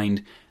in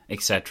mind,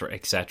 etc.,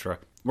 etc.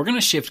 We're going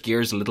to shift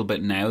gears a little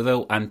bit now,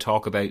 though, and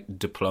talk about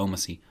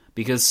diplomacy,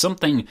 because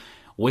something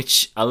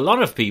which a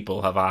lot of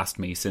people have asked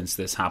me since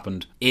this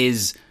happened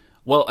is,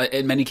 well,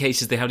 in many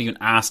cases they haven't even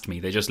asked me,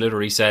 they just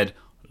literally said,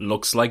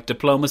 looks like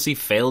diplomacy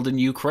failed in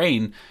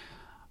Ukraine.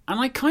 And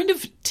I kind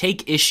of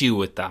take issue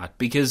with that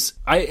because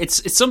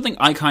it's something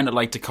I kind of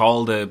like to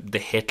call the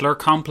Hitler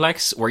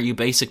complex, where you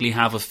basically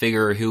have a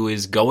figure who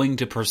is going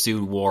to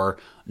pursue war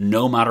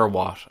no matter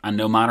what, and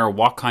no matter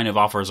what kind of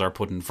offers are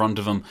put in front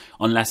of him,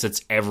 unless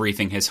it's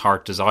everything his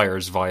heart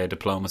desires via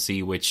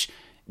diplomacy, which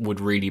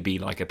would really be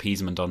like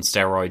appeasement on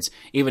steroids.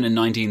 Even in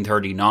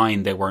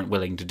 1939, they weren't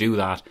willing to do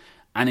that.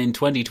 And in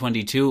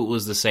 2022, it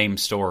was the same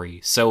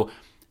story. So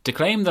to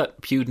claim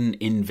that Putin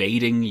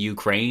invading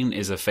Ukraine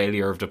is a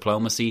failure of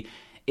diplomacy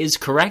is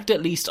correct,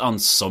 at least on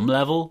some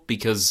level,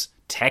 because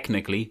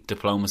technically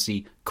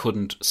diplomacy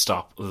couldn't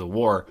stop the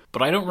war.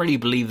 But I don't really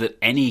believe that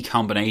any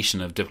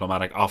combination of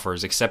diplomatic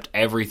offers, except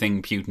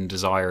everything Putin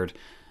desired,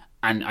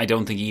 and I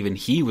don't think even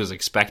he was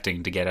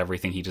expecting to get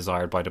everything he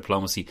desired by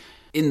diplomacy.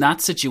 In that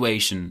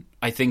situation,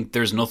 I think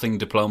there's nothing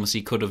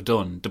diplomacy could have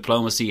done.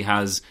 Diplomacy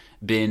has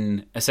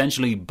been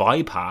essentially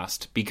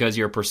bypassed because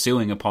you're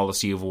pursuing a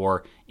policy of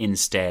war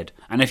instead.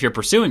 And if you're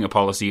pursuing a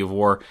policy of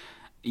war,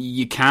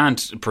 you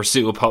can't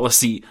pursue a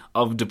policy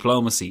of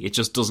diplomacy. It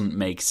just doesn't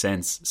make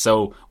sense.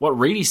 So what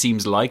really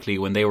seems likely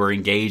when they were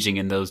engaging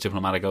in those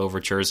diplomatic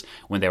overtures,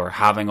 when they were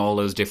having all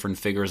those different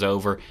figures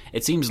over,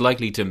 it seems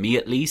likely to me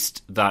at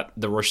least that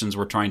the Russians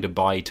were trying to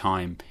buy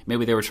time.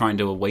 Maybe they were trying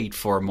to wait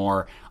for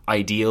more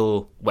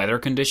ideal weather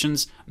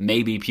conditions.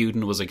 Maybe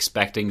Putin was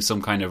expecting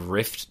some kind of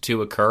rift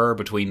to occur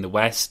between the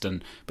West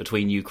and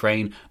between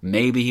Ukraine.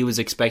 Maybe he was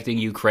expecting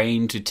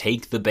Ukraine to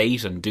take the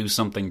bait and do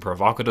something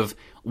provocative.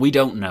 We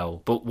don't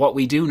know. But what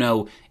we do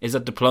know is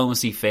that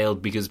diplomacy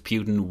failed because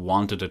Putin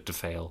wanted it to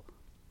fail.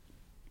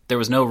 There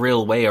was no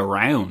real way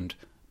around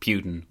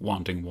Putin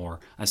wanting war.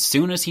 As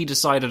soon as he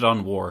decided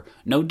on war,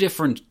 no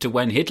different to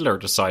when Hitler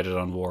decided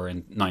on war in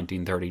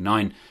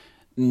 1939,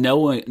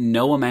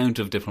 no amount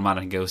of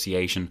diplomatic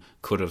negotiation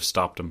could have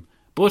stopped him.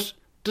 But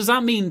does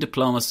that mean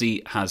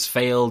diplomacy has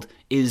failed,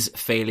 is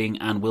failing,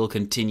 and will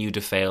continue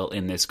to fail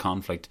in this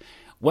conflict?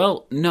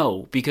 Well,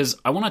 no, because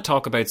I want to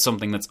talk about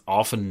something that's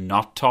often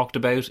not talked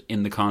about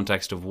in the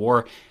context of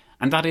war,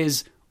 and that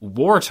is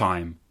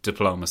wartime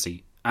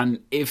diplomacy.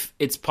 And if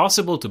it's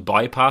possible to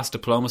bypass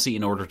diplomacy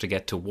in order to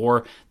get to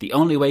war, the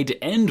only way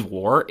to end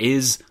war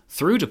is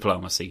through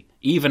diplomacy.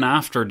 Even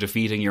after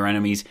defeating your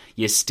enemies,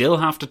 you still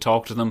have to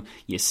talk to them,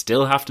 you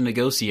still have to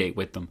negotiate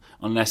with them,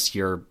 unless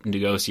you're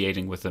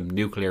negotiating with a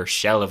nuclear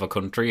shell of a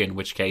country, in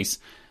which case,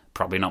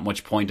 probably not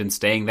much point in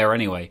staying there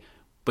anyway.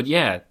 But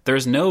yeah,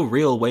 there's no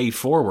real way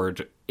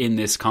forward in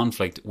this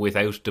conflict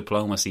without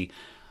diplomacy.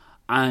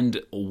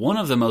 And one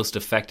of the most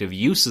effective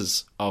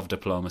uses of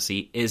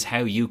diplomacy is how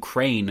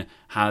Ukraine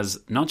has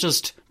not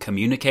just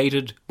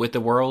communicated with the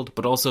world,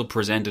 but also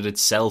presented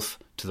itself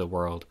to the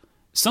world.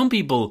 Some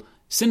people,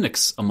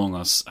 cynics among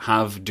us,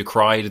 have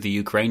decried the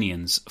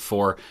Ukrainians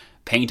for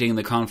painting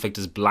the conflict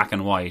as black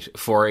and white,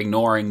 for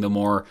ignoring the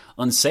more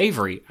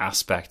unsavoury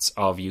aspects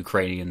of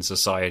Ukrainian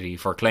society,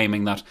 for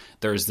claiming that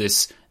there's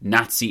this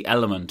Nazi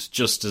element,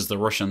 just as the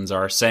Russians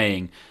are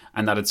saying,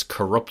 and that it's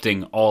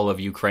corrupting all of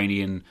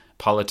Ukrainian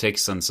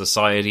politics and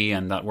society,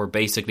 and that we're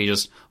basically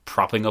just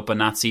propping up a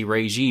Nazi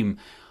regime.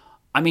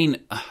 I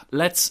mean,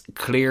 let's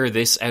clear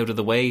this out of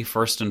the way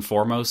first and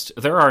foremost.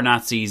 There are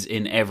Nazis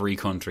in every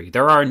country.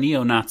 There are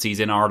neo-Nazis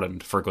in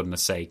Ireland, for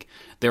goodness sake.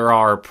 There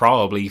are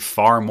probably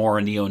far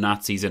more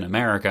neo-Nazis in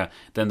America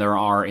than there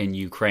are in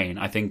Ukraine.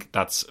 I think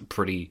that's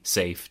pretty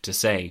safe to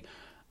say.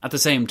 At the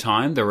same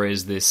time, there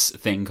is this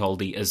thing called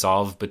the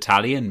Azov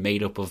Battalion,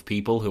 made up of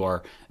people who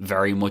are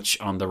very much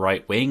on the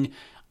right wing,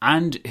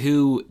 and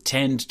who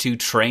tend to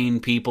train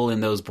people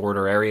in those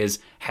border areas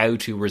how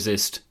to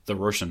resist the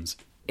Russians.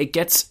 It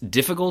gets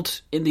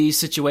difficult in these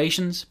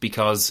situations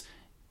because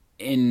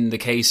in the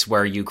case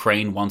where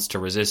Ukraine wants to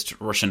resist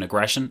Russian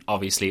aggression,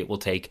 obviously it will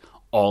take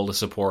all the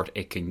support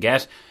it can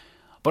get.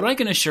 But I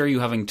can assure you,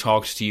 having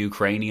talked to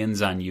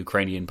Ukrainians and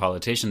Ukrainian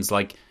politicians,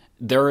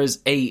 there is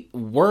a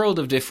world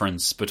of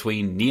difference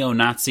between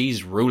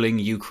neo-Nazis ruling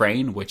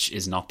Ukraine, which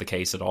is not the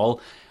case at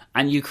all,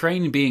 and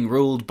Ukraine being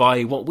ruled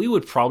by what we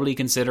would probably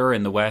consider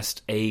in the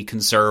West a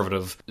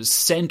conservative,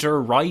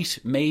 centre-right,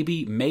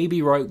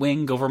 maybe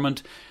right-wing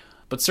government,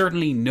 but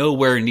certainly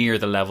nowhere near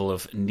the level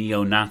of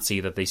neo-Nazi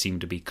that they seem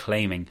to be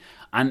claiming.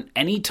 And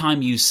any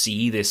time you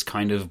see this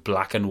kind of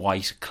black and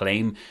white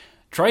claim,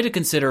 try to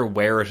consider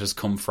where it has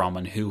come from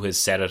and who has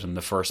said it in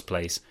the first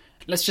place.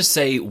 Let's just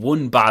say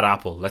one bad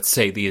apple, let's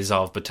say the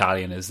Azov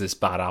Battalion is this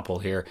bad apple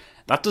here,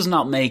 that does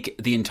not make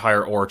the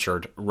entire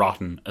orchard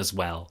rotten as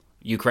well.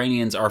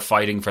 Ukrainians are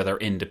fighting for their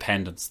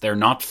independence. They're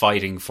not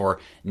fighting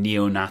for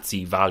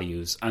neo-Nazi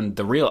values. And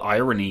the real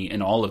irony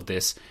in all of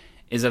this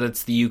is that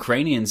it's the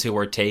Ukrainians who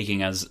are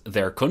taking as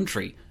their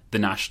country the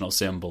national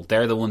symbol.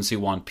 They're the ones who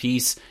want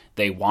peace.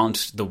 They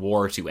want the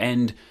war to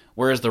end.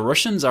 Whereas the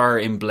Russians are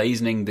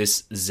emblazoning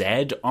this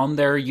Z on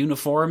their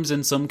uniforms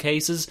in some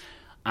cases.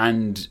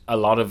 And a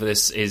lot of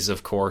this is,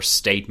 of course,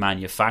 state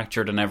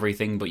manufactured and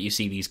everything, but you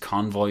see these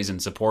convoys in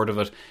support of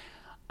it.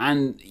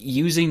 And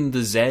using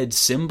the Z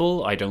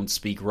symbol, I don't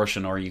speak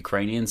Russian or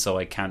Ukrainian, so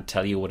I can't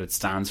tell you what it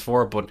stands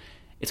for, but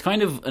It's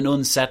kind of an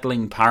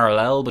unsettling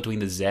parallel between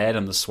the Z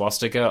and the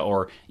swastika,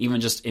 or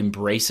even just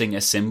embracing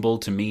a symbol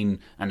to mean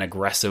an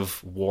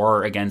aggressive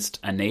war against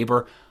a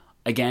neighbour.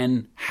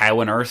 Again,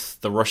 how on earth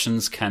the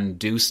Russians can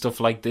do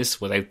stuff like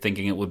this without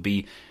thinking it would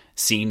be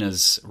seen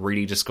as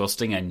really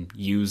disgusting and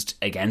used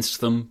against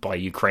them by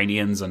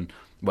Ukrainians and,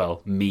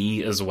 well,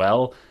 me as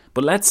well.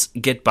 But let's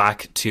get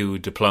back to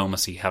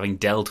diplomacy, having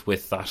dealt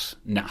with that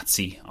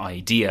Nazi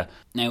idea.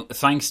 Now,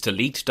 thanks to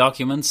leaked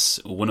documents,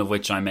 one of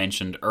which I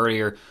mentioned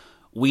earlier,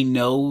 we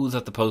know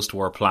that the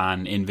post-war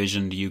plan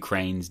envisioned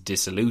Ukraine's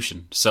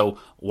dissolution. So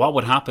what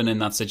would happen in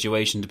that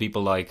situation to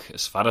people like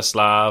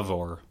Sviatoslav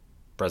or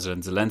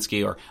President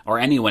Zelensky or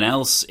anyone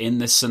else in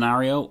this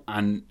scenario?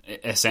 And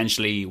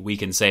essentially we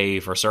can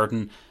say for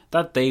certain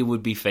that they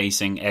would be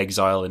facing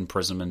exile,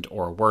 imprisonment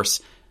or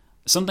worse.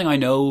 Something I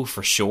know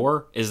for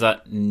sure is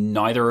that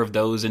neither of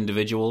those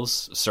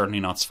individuals, certainly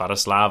not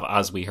Sviatoslav,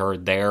 as we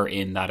heard there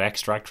in that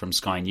extract from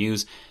Sky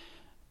News,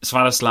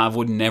 Sviatoslav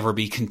would never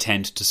be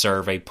content to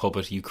serve a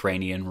puppet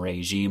Ukrainian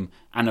regime,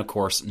 and of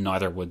course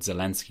neither would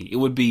Zelensky. It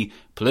would be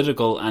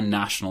political and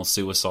national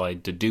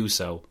suicide to do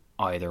so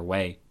either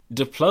way.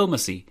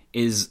 Diplomacy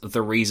is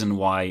the reason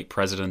why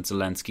President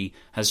Zelensky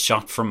has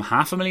shot from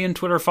 500,000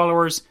 Twitter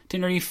followers to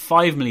nearly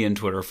 5 million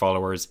Twitter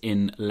followers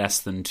in less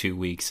than 2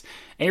 weeks,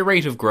 a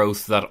rate of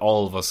growth that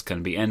all of us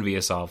can be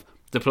envious of.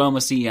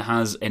 Diplomacy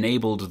has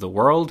enabled the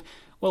world,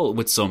 well,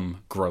 with some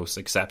gross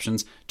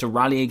exceptions, to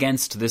rally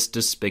against this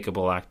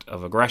despicable act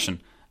of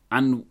aggression,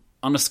 and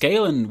on a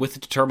scale and with a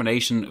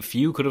determination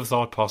few could have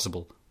thought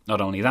possible.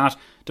 Not only that,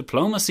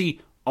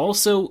 diplomacy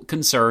also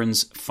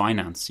concerns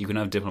finance. You can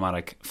have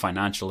diplomatic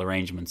financial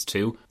arrangements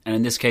too, and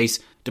in this case,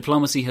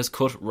 diplomacy has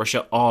cut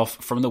Russia off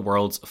from the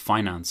world's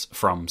finance,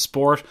 from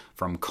sport,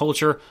 from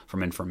culture,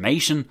 from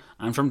information,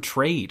 and from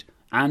trade.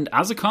 And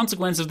as a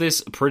consequence of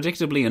this,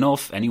 predictably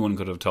enough, anyone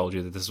could have told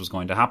you that this was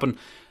going to happen,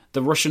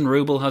 the Russian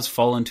ruble has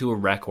fallen to a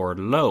record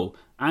low,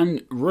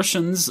 and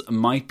Russians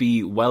might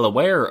be well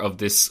aware of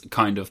this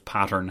kind of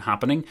pattern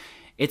happening.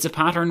 It's a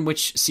pattern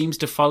which seems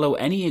to follow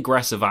any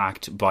aggressive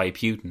act by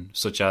Putin,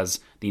 such as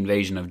the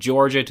invasion of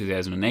Georgia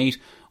 2008,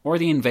 or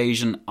the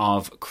invasion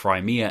of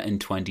Crimea in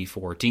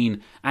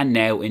 2014, and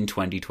now in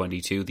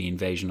 2022 the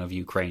invasion of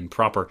Ukraine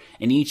proper.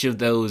 In each of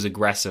those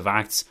aggressive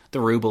acts,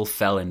 the ruble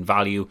fell in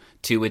value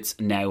to its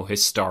now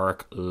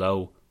historic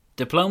low.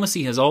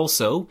 Diplomacy has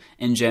also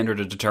engendered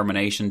a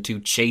determination to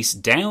chase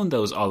down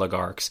those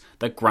oligarchs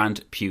that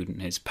grant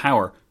Putin his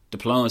power.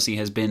 Diplomacy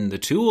has been the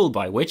tool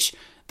by which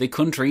the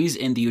countries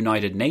in the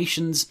United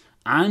Nations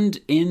and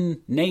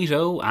in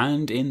NATO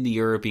and in the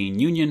European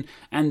Union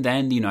and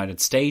then the United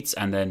States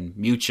and then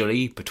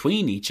mutually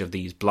between each of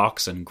these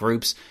blocs and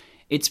groups,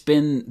 it's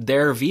been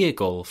their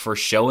vehicle for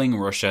showing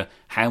Russia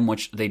how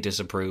much they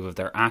disapprove of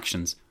their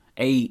actions.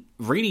 A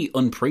really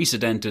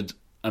unprecedented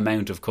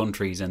amount of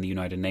countries in the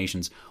United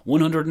Nations,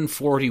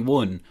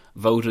 141,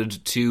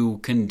 voted to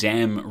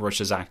condemn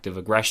Russia's active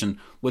aggression,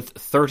 with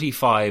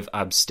 35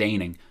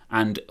 abstaining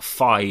and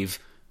 5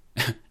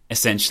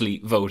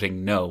 essentially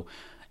voting no.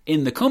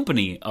 In the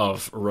company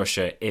of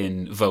Russia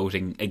in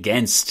voting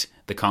against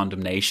the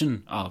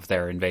condemnation of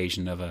their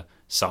invasion of a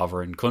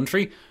sovereign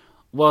country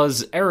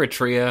was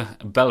Eritrea,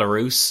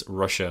 Belarus,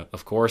 Russia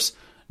of course,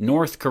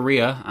 North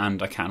Korea,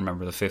 and I can't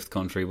remember the fifth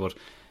country, but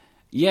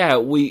yeah,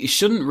 we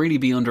shouldn't really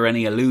be under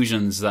any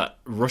illusions that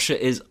Russia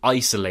is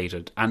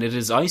isolated, and it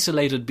is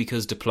isolated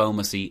because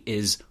diplomacy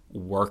is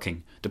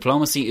working.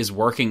 Diplomacy is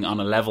working on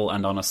a level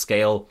and on a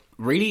scale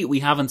really we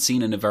haven't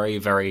seen in a very,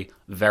 very,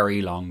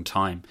 very long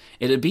time.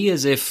 It'd be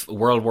as if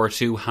World War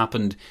II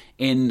happened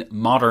in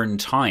modern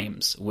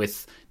times,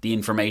 with the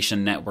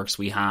information networks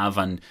we have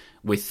and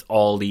with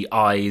all the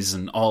eyes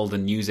and all the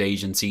news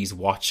agencies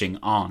watching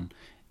on.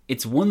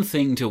 It's one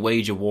thing to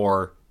wage a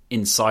war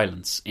in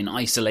silence, in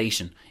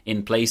isolation,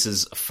 in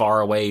places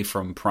far away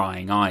from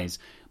prying eyes.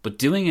 But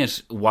doing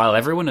it while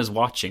everyone is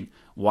watching,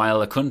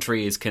 while a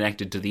country is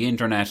connected to the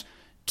internet,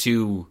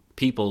 to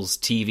people's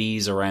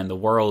TVs around the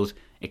world,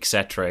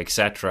 etc.,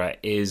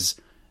 is,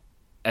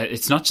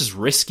 it's not just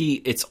risky,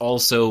 it's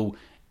also,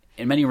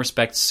 in many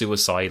respects,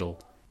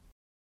 suicidal.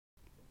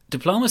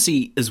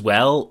 Diplomacy, as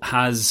well,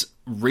 has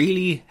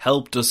really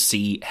helped us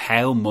see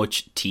how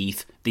much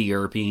teeth the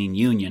European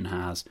Union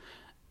has.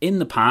 In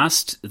the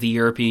past, the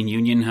European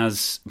Union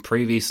has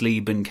previously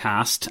been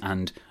cast,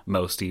 and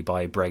mostly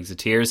by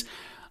Brexiteers,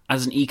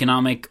 as an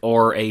economic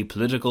or a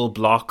political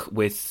bloc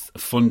with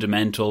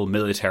fundamental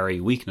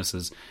military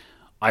weaknesses.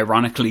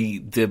 Ironically,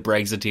 the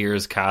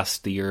Brexiteers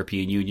cast the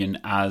European Union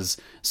as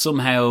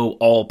somehow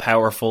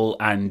all-powerful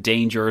and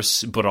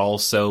dangerous, but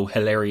also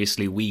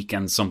hilariously weak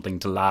and something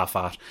to laugh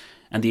at.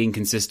 And the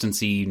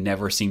inconsistency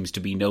never seems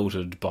to be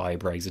noted by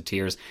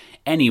Brexiteers.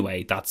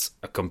 Anyway, that's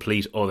a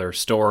complete other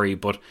story,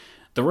 but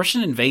the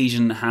Russian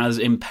invasion has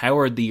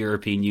empowered the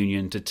European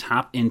Union to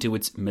tap into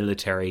its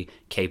military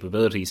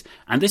capabilities,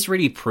 and this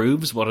really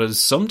proves what has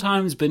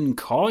sometimes been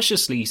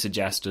cautiously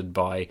suggested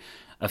by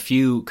a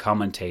few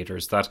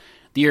commentators, that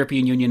the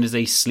European Union is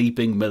a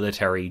sleeping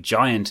military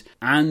giant,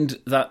 and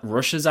that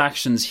Russia's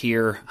actions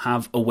here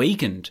have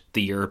awakened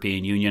the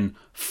European Union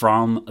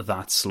from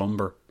that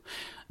slumber.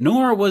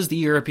 Nor was the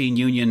European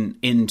Union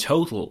in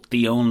total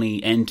the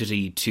only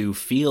entity to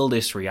feel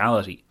this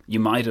reality. You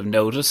might have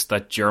noticed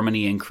that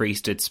Germany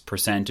increased its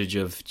percentage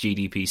of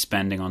GDP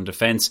spending on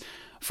defence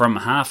from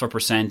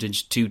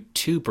 0.5% to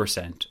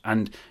 2%.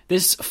 And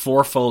this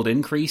fourfold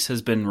increase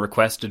has been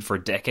requested for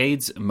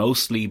decades,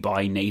 mostly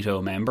by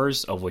NATO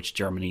members, of which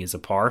Germany is a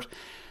part.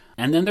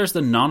 And then there's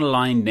the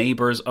non-aligned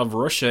neighbours of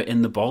Russia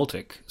in the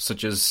Baltic,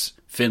 such as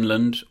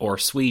Finland or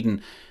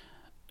Sweden,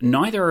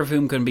 neither of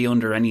whom can be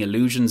under any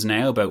illusions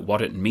now about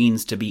what it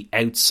means to be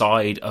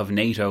outside of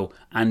NATO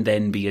and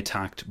then be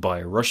attacked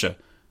by Russia.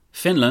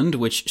 Finland,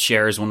 which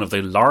shares one of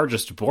the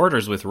largest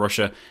borders with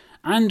Russia,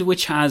 and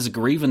which has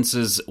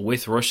grievances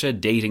with Russia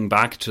dating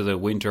back to the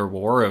Winter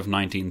War of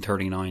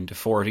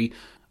 1939-40,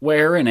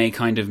 where, in a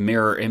kind of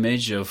mirror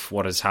image of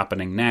what is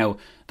happening now,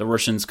 the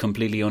Russians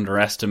completely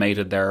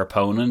underestimated their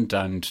opponent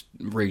and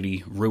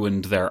really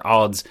ruined their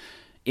odds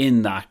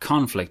in that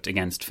conflict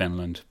against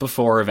Finland,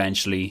 before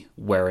eventually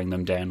wearing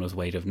them down with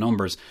weight of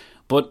numbers.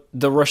 But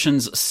the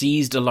Russians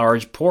seized a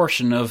large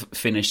portion of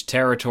Finnish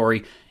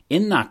territory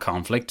in that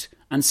conflict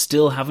and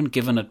still haven't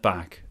given it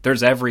back.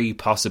 There's every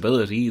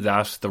possibility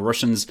that the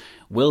Russians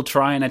will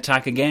try and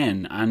attack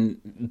again,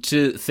 and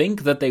to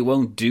think that they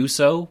won't do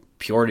so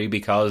purely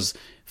because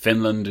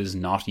Finland is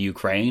not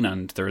Ukraine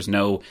and there's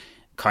no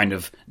kind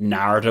of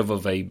narrative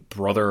of a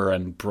brother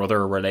and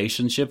brother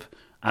relationship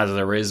as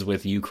there is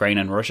with Ukraine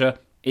and Russia,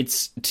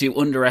 it's to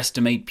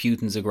underestimate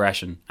Putin's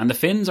aggression. And the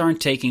Finns aren't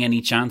taking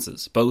any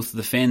chances. Both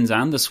the Finns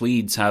and the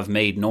Swedes have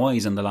made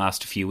noise in the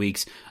last few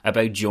weeks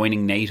about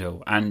joining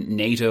NATO. And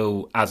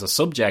NATO, as a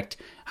subject,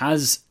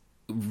 has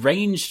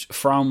ranged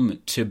from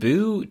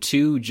taboo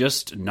to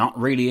just not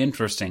really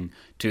interesting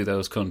to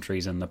those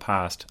countries in the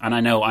past. And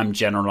I know I'm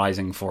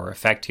generalising for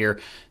effect here.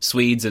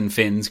 Swedes and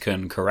Finns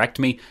can correct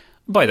me.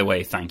 By the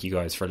way, thank you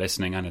guys for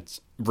listening, and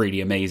it's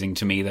really amazing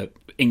to me that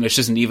English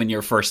isn't even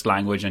your first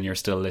language and you're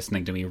still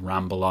listening to me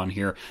ramble on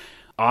here.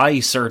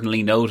 I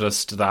certainly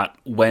noticed that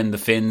when the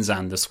Finns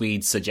and the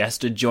Swedes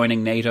suggested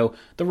joining NATO,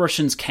 the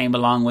Russians came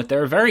along with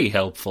their very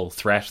helpful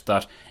threat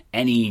that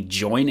any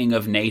joining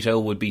of NATO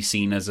would be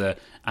seen as a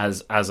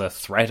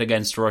threat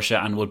against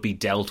Russia and would be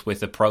dealt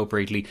with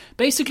appropriately.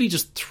 Basically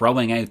just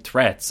throwing out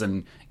threats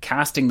and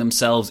casting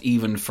themselves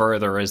even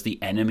further as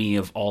the enemy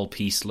of all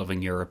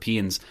peace-loving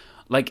Europeans.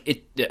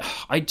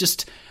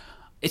 It's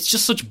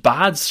just such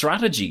bad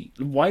strategy.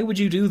 Why would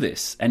you do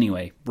this?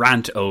 Anyway,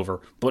 rant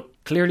over. But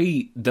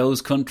clearly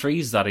those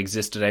countries that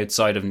existed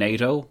outside of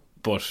NATO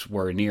but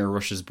were near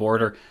Russia's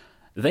border,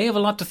 they have a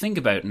lot to think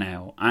about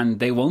now, and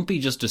they won't be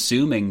just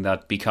assuming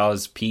that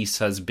because peace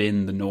has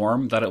been the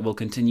norm that it will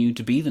continue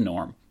to be the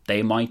norm.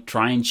 They might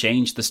try and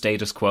change the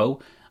status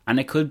quo, and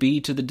it could be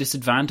to the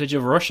disadvantage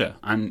of Russia.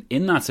 And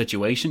in that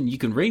situation, you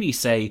can really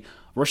say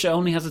Russia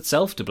only has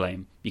itself to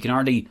blame. You can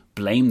hardly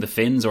blame the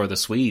Finns or the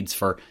Swedes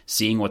for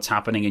seeing what's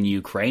happening in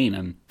Ukraine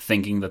and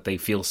thinking that they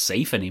feel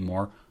safe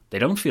anymore. They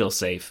don't feel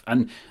safe,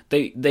 and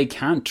they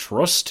can't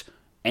trust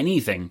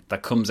anything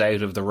that comes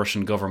out of the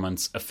Russian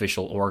government's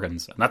official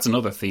organs. And that's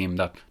another theme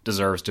that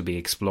deserves to be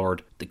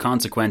explored. The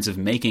consequence of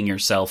making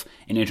yourself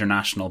an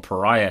international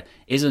pariah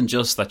isn't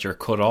just that you're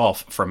cut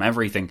off from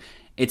everything,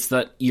 it's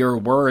that your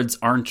words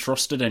aren't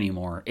trusted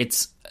anymore.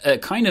 It's a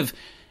kind of...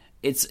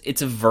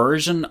 It's a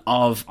version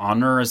of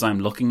honour as I'm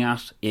looking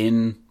at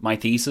in my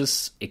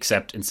thesis,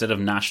 except instead of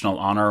national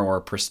honour or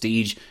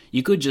prestige,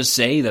 you could just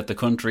say that the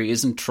country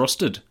isn't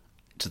trusted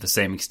to the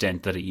same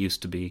extent that it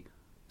used to be.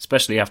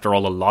 Especially after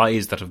all the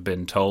lies that have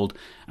been told,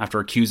 after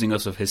accusing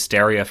us of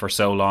hysteria for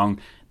so long,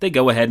 they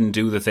go ahead and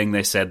do the thing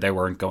they said they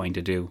weren't going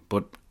to do.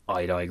 But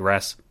I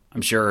digress.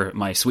 I'm sure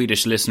my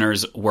Swedish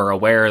listeners were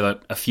aware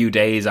that a few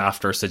days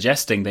after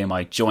suggesting they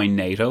might join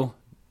NATO,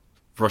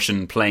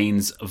 Russian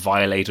planes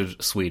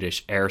violated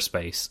Swedish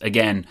airspace.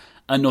 Again,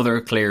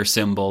 another clear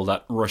symbol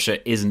that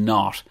Russia is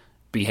not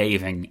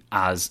behaving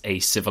as a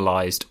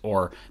civilised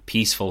or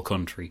peaceful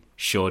country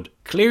should.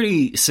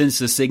 Clearly, since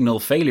the signal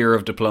failure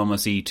of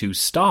diplomacy to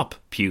stop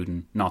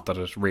Putin, not that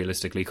it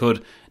realistically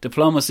could,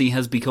 diplomacy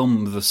has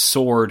become the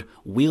sword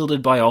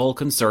wielded by all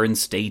concerned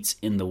states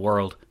in the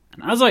world.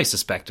 And as I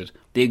suspected,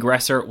 the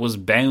aggressor was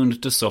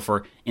bound to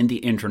suffer in the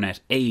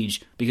internet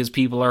age because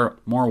people are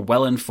more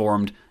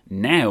well-informed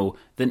now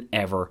than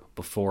ever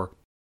before.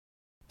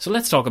 So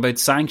let's talk about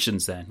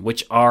sanctions then,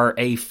 which are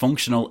a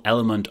functional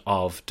element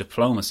of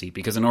diplomacy,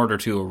 because in order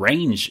to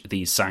arrange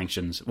these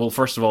sanctions, well,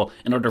 first of all,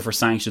 in order for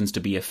sanctions to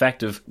be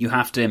effective, you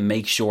have to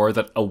make sure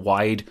that a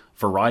wide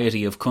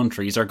variety of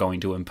countries are going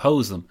to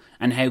impose them.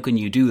 And how can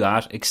you do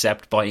that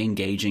except by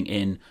engaging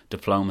in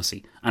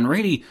diplomacy? And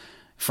really,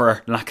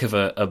 for lack of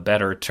a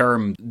better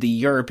term, the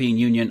European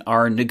Union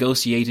are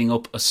negotiating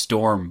up a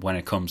storm when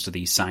it comes to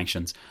these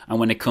sanctions, and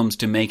when it comes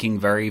to making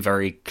very,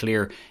 very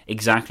clear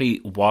exactly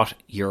what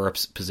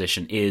Europe's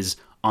position is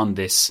on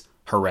this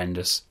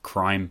horrendous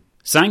crime.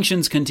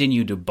 Sanctions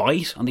continue to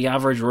bite on the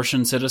average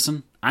Russian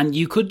citizen, and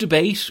you could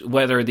debate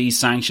whether these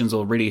sanctions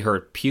will really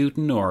hurt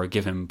Putin or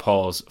give him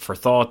pause for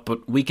thought,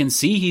 but we can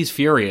see he's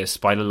furious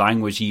by the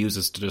language he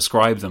uses to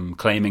describe them,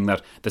 claiming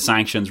that the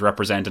sanctions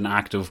represent an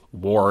act of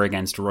war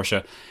against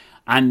Russia.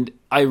 And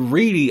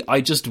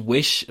I just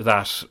wish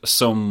that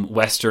some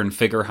Western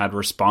figure had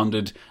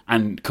responded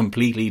and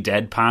completely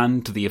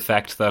deadpan to the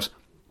effect that,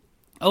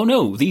 oh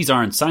no, these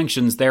aren't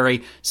sanctions, they're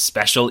a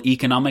special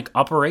economic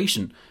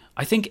operation.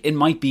 I think it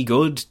might be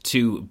good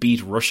to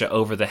beat Russia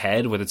over the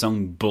head with its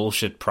own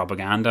bullshit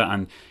propaganda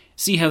and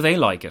see how they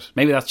like it.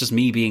 Maybe that's just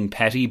me being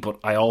petty, but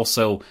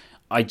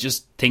I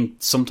just think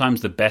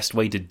sometimes the best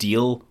way to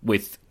deal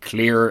with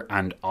clear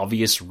and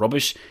obvious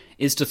rubbish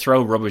is to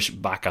throw rubbish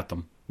back at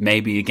them.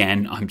 Maybe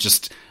again, I'm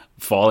just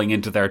falling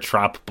into their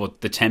trap,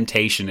 but the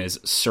temptation is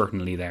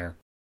certainly there.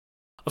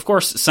 Of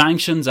course,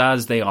 sanctions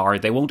as they are,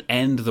 they won't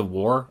end the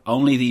war.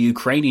 Only the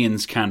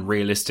Ukrainians can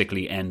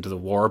realistically end the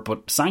war,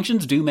 but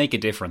sanctions do make a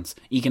difference.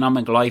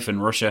 Economic life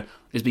in Russia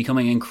is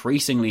becoming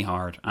increasingly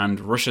hard, and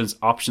Russia's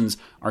options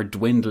are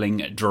dwindling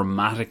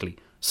dramatically.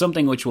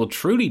 Something which will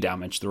truly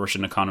damage the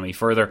Russian economy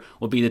further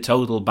will be the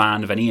total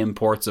ban of any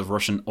imports of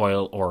Russian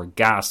oil or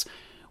gas,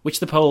 which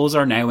the Poles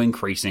are now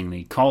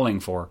increasingly calling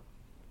for.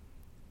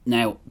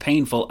 Now,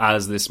 painful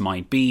as this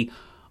might be,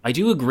 I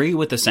do agree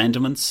with the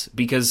sentiments,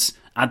 because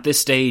at this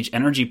stage,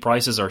 energy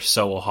prices are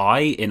so high.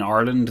 In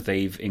Ireland,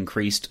 they've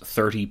increased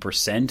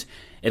 30%.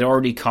 It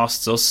already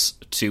costs us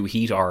to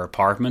heat our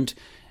apartment.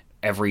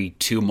 Every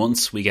 2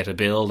 months, we get a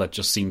bill that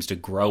just seems to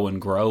grow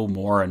and grow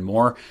more and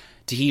more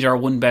to heat our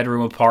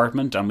one-bedroom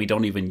apartment, and we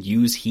don't even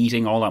use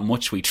heating all that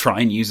much. We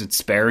try and use it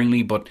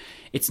sparingly, but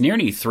it's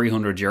nearly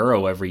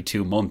 €300 every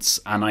 2 months,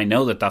 and I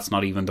know that that's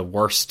not even the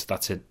worst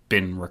that's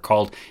been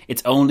recalled.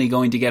 It's only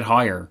going to get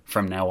higher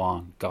from now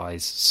on,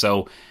 guys.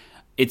 So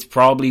it's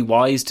probably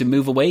wise to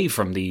move away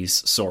from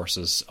these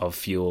sources of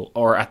fuel,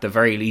 or at the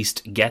very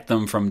least get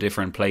them from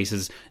different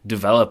places,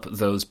 develop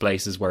those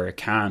places where it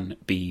can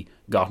be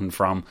gotten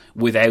from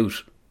without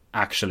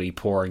actually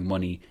pouring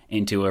money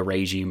into a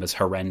regime as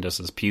horrendous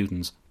as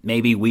Putin's.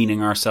 Maybe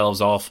weaning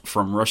ourselves off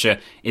from Russia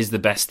is the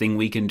best thing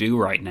we can do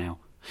right now.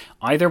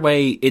 Either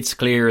way, it's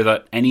clear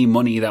that any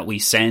money that we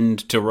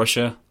send to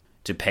Russia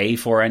to pay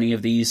for any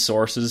of these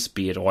sources,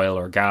 be it oil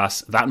or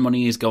gas, that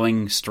money is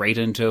going straight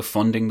into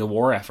funding the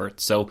war effort.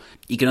 So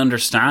you can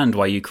understand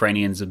why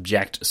Ukrainians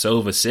object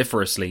so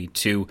vociferously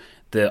to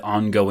the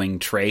ongoing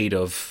trade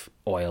of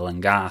oil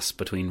and gas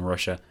between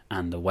Russia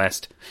and the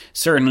West.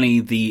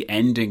 Certainly the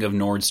ending of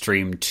Nord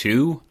Stream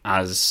 2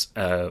 as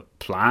a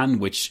plan,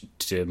 which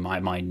to my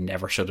mind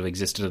never should have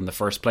existed in the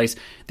first place.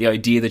 The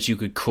idea that you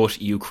could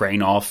cut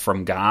Ukraine off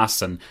from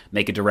gas and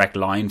make a direct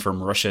line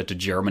from Russia to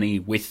Germany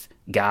with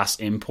gas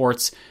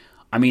imports,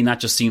 I mean, that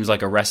just seems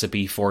like a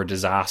recipe for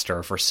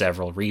disaster for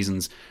several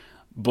reasons.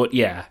 But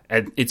yeah,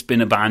 it's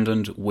been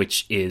abandoned,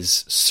 which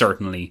is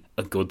certainly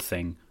a good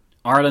thing.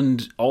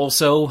 Ireland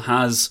also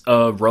has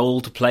a role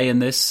to play in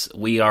this.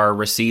 We are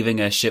receiving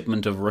a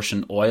shipment of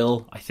Russian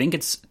oil. I think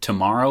it's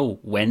tomorrow,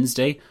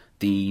 Wednesday,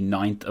 the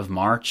 9th of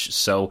March.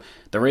 So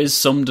there is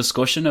some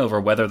discussion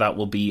over whether that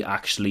will be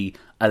actually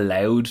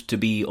allowed to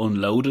be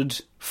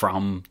unloaded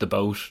from the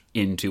boat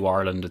into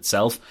Ireland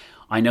itself.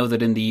 I know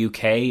that in the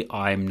UK,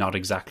 I'm not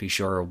exactly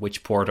sure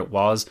which port it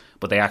was,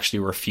 but they actually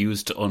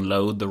refused to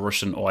unload the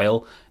Russian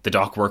oil. The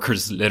dock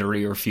workers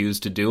literally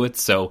refused to do it,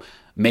 so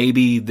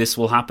maybe this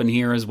will happen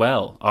here as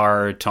well.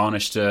 Our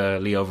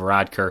Taoiseach Leo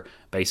Varadkar,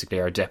 basically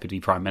our Deputy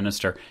Prime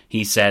Minister,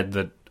 he said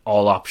that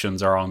all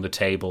options are on the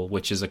table,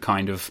 which is a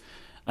kind of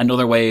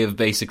another way of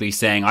basically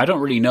saying, I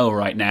don't really know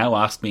right now,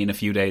 ask me in a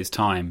few days'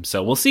 time.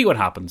 So we'll see what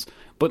happens.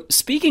 But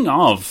speaking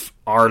of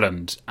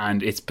Ireland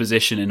and its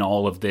position in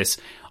all of this,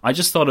 I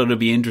just thought it would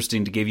be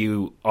interesting to give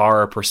you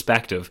our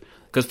perspective,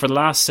 because for the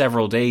last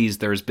several days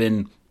there's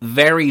been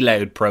very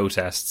loud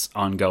protests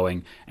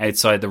ongoing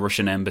outside the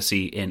Russian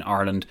embassy in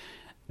Ireland,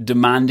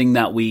 demanding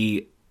that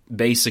we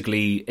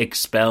basically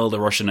expel the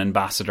Russian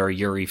ambassador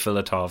Yuri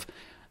Filatov.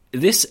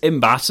 This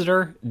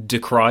ambassador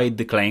decried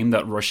the claim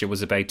that Russia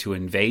was about to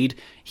invade.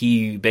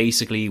 He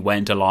basically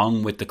went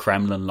along with the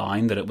Kremlin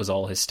line that it was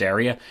all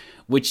hysteria,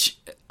 which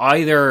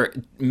either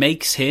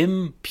makes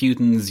him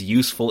Putin's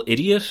useful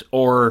idiot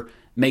or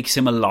makes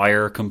him a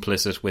liar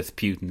complicit with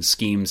Putin's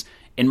schemes.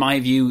 In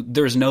my view,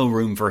 there's no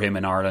room for him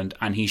in Ireland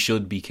and he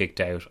should be kicked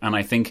out. And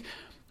I think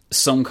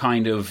some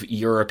kind of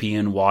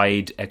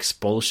European-wide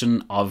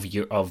expulsion of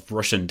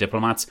Russian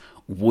diplomats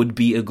would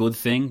be a good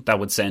thing. That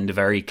would send a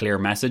very clear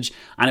message,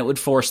 and it would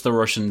force the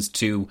Russians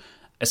to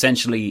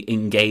essentially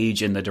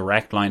engage in the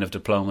direct line of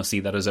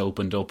diplomacy that has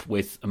opened up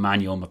with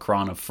Emmanuel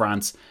Macron of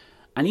France,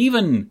 and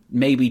even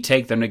maybe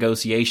take their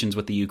negotiations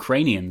with the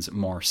Ukrainians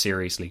more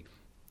seriously.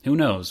 Who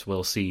knows?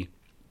 We'll see.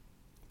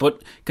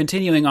 But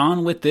continuing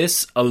on with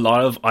this, a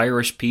lot of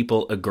Irish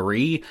people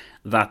agree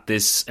that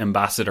this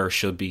ambassador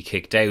should be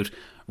kicked out.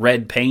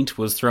 Red paint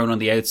was thrown on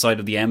the outside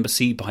of the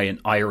embassy by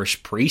an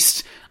Irish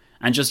priest,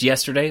 And just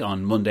yesterday,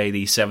 on Monday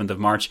the 7th of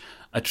March,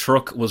 a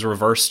truck was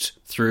reversed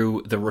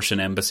through the Russian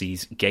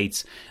embassy's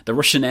gates. The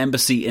Russian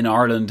embassy in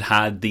Ireland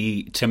had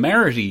the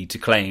temerity to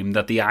claim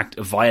that the act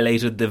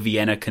violated the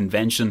Vienna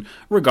Convention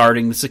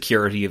regarding the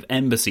security of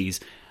embassies,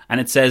 and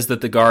it says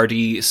that the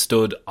Gardaí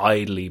stood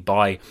idly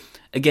by.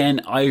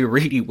 Again, I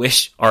really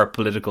wish our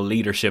political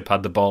leadership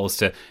had the balls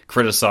to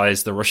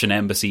criticise the Russian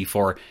embassy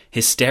for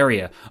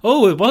hysteria.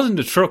 Oh, it wasn't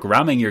a truck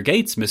ramming your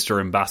gates, Mr.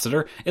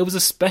 Ambassador. It was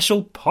a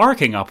special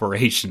parking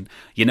operation.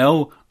 You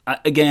know,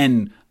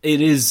 again,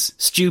 it is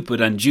stupid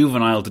and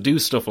juvenile to do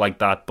stuff like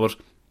that, but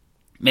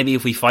maybe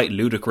if we fight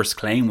ludicrous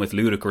claim with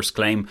ludicrous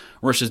claim,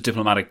 Russia's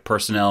diplomatic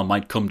personnel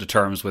might come to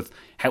terms with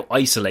how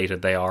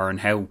isolated they are and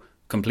how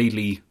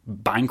completely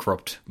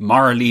bankrupt,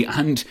 morally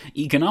and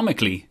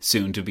economically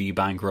soon to be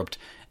bankrupt,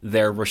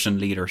 their Russian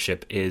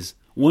leadership is.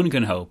 One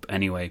can hope,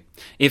 anyway.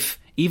 If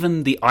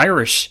even the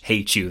Irish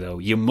hate you, though,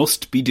 you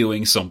must be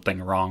doing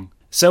something wrong.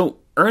 So,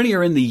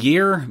 earlier in the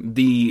year,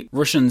 the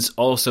Russians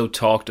also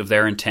talked of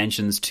their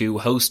intentions to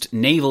host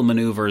naval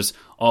manoeuvres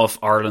off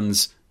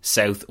Ireland's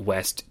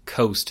southwest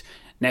coast.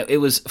 Now, it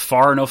was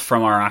far enough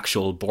from our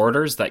actual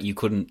borders that you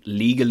couldn't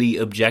legally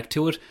object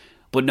to it,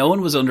 but no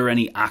one was under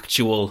any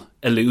actual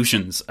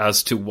illusions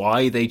as to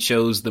why they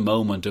chose the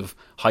moment of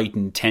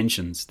heightened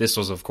tensions. This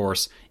was, of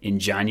course, in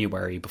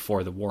January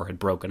before the war had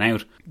broken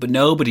out. But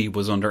nobody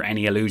was under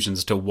any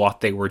illusions to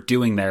what they were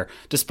doing there,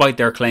 despite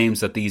their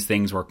claims that these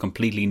things were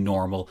completely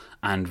normal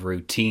and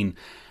routine.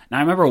 Now,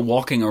 I remember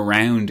walking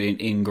around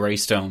in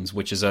Greystones,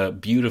 which is a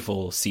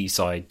beautiful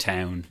seaside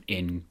town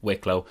in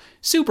Wicklow.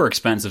 Super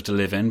expensive to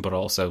live in, but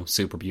also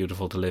super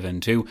beautiful to live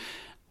in too.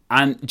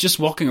 And just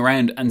walking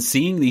around and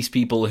seeing these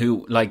people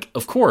who, like,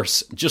 of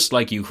course, just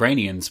like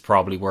Ukrainians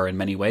probably were in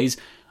many ways,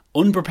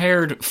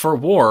 unprepared for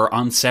war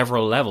on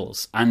several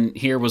levels. And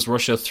here was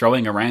Russia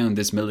throwing around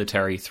this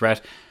military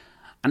threat.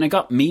 And it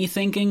got me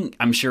thinking,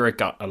 I'm sure it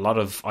got a lot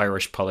of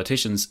Irish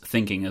politicians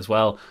thinking as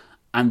well.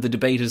 And the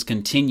debate has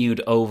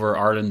continued over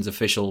Ireland's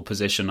official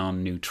position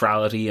on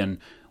neutrality and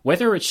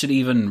whether it should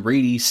even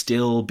really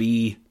still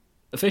be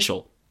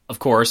official. Of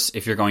course,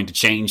 if you're going to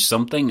change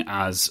something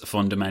as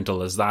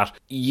fundamental as that,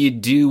 you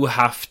do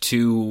have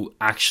to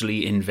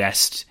actually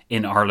invest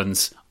in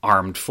Ireland's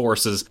armed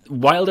forces.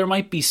 While there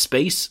might be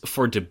space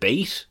for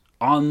debate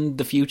on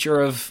the future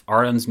of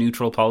Ireland's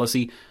neutral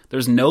policy,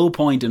 there's no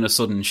point in a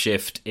sudden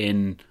shift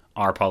in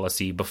our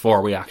policy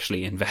before we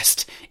actually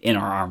invest in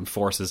our armed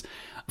forces.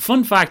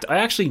 Fun fact, I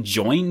actually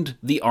joined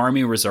the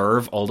Army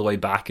Reserve all the way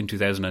back in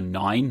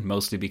 2009,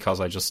 mostly because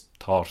I just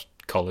thought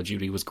Call of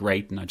Duty was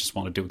great and I just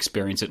wanted to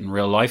experience it in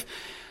real life.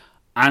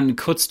 And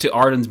cuts to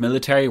Ireland's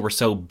military were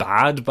so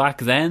bad back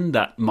then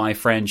that my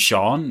friend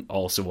Sean,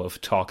 also of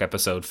Talk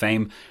Episode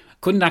fame,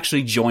 couldn't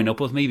actually join up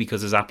with me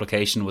because his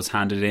application was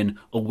handed in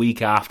a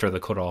week after the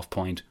cut-off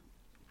point.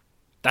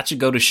 That should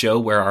go to show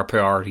where our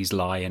priorities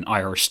lie in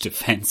Irish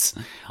defence.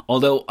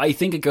 Although I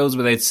think it goes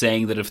without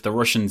saying that if the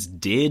Russians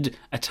did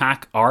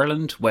attack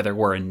Ireland, whether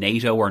we're in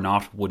NATO or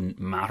not wouldn't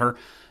matter,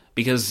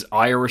 because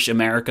Irish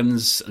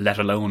Americans, let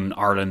alone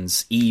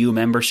Ireland's EU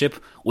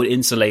membership, would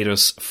insulate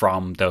us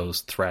from those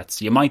threats.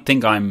 You might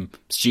think I'm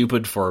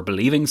stupid for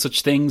believing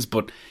such things,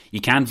 but you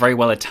can't very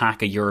well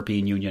attack a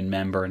European Union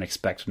member and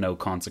expect no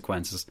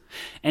consequences.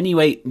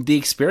 Anyway, the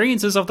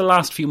experiences of the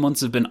last few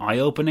months have been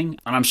eye-opening,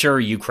 and I'm sure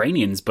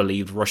Ukrainians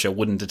believed Russia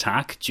wouldn't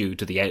attack due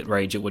to the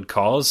outrage it would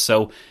cause,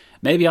 so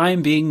maybe I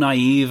am being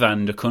naive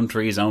and a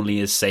country is only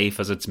as safe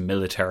as its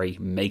military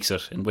makes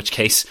it, in which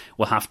case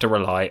we'll have to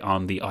rely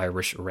on the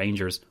Irish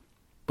Rangers.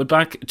 But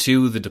back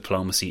to the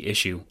diplomacy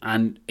issue,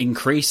 and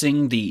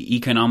increasing the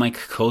economic,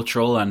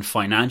 cultural and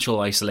financial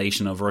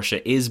isolation of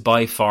Russia is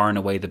by far and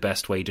away the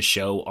best way to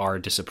show our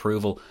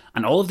disapproval,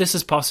 and all of this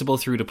is possible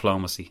through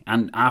diplomacy.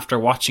 And after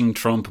watching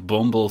Trump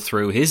bumble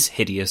through his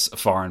hideous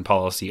foreign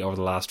policy over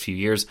the last few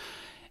years,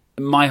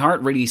 my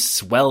heart really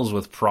swells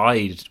with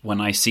pride when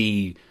I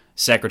see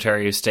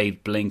Secretary of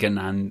State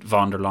Blinken and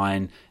von der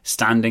Leyen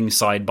standing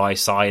side by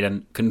side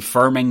and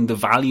confirming the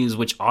values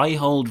which I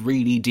hold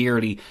really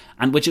dearly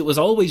and which it was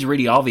always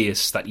really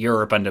obvious that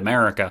Europe and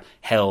America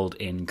held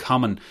in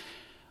common.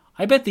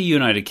 I bet the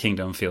United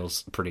Kingdom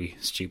feels pretty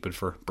stupid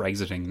for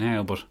Brexiting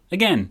now, but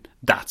again,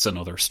 that's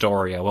another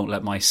story. I won't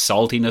let my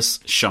saltiness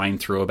shine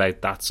through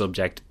about that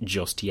subject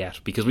just yet,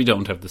 because we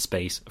don't have the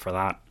space for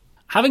that.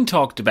 Having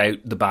talked about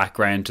the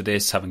background to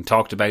this, having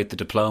talked about the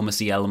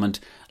diplomacy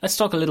element, let's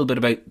talk a little bit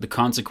about the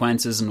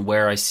consequences and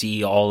where I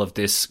see all of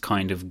this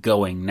kind of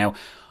going. Now,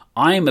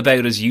 I'm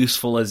about as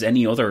useful as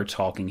any other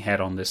talking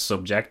head on this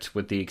subject,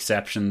 with the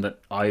exception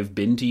that I've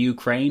been to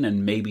Ukraine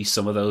and maybe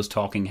some of those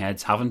talking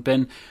heads haven't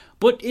been.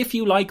 But if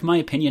you like my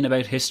opinion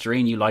about history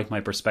and you like my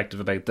perspective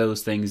about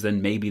those things,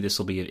 then maybe this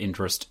will be of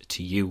interest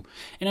to you.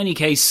 In any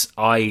case,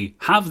 I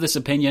have this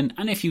opinion,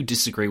 and if you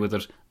disagree with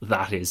it,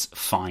 that is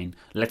fine.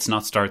 Let's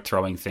not start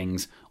throwing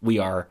things. We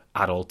are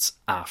adults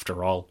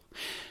after all.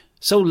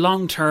 So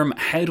long term,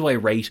 how do I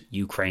rate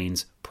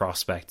Ukraine's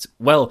prospects?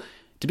 Well,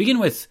 to begin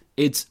with,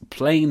 It's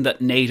plain that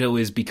NATO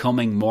is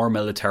becoming more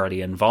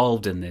militarily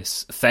involved in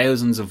this.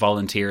 Thousands of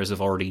volunteers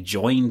have already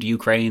joined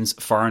Ukraine's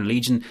Foreign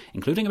Legion,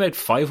 including about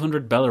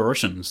 500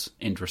 Belarusians,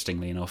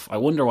 interestingly enough. I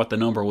wonder what the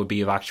number would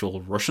be of actual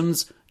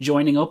Russians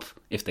joining up,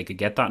 if they could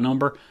get that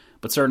number.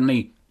 But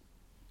certainly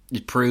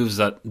it proves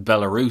that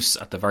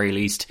Belarus, at the very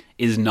least,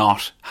 is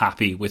not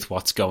happy with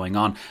what's going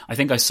on. I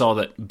think I saw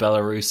that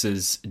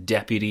Belarus's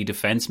deputy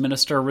defense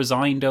minister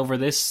resigned over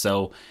this,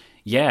 so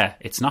yeah,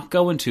 it's not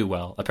going too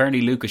well.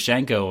 Apparently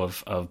Lukashenko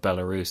of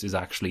Belarus is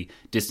actually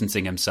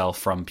distancing himself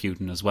from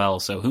Putin as well.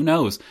 So who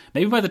knows?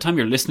 Maybe by the time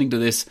you're listening to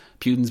this,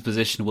 Putin's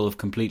position will have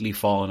completely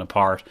fallen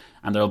apart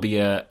and there'll be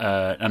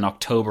an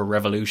October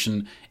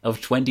revolution of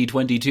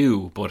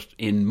 2022. But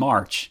in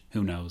March,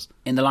 who knows?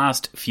 In the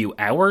last few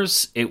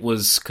hours, it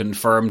was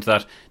confirmed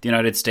that the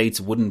United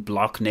States wouldn't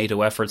block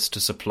NATO efforts to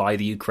supply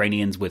the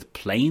Ukrainians with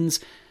planes.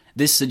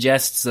 This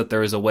suggests that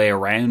there is a way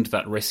around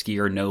that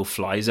riskier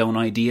no-fly zone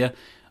idea.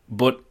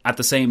 But at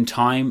the same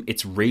time,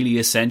 it's really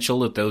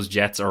essential that those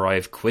jets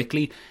arrive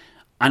quickly.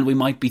 And we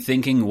might be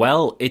thinking,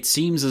 well, it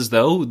seems as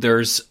though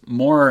there's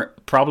more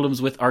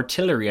problems with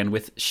artillery and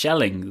with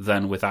shelling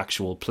than with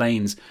actual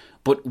planes.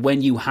 But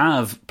when you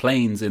have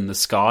planes in the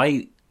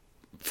sky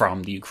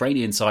from the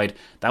Ukrainian side,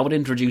 that would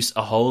introduce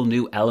a whole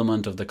new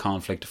element of the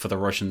conflict for the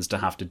Russians to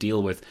have to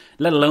deal with,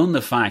 let alone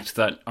the fact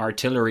that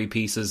artillery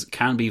pieces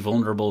can be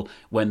vulnerable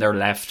when they're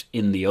left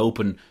in the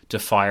open to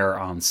fire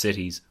on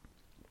cities.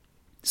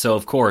 So,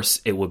 of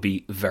course, it would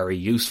be very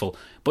useful.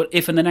 But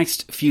if in the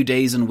next few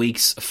days and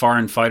weeks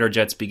foreign fighter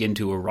jets begin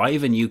to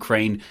arrive in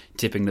Ukraine,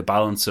 tipping the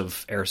balance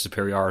of air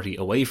superiority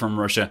away from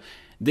Russia,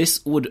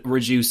 this would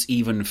reduce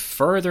even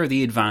further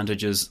the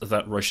advantages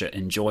that Russia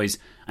enjoys,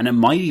 and it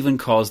might even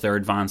cause their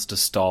advance to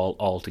stall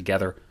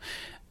altogether.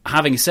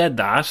 Having said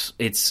that,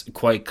 it's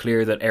quite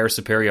clear that air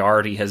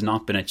superiority has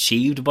not been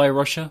achieved by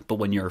Russia, but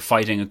when you're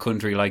fighting a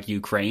country like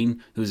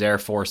Ukraine, whose air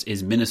force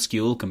is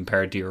minuscule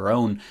compared to your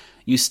own,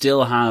 you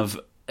still have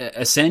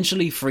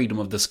essentially freedom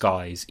of the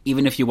skies,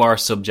 even if you are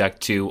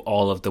subject to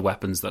all of the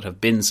weapons that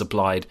have been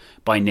supplied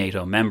by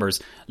NATO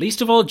members,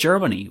 least of all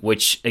Germany,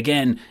 which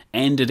again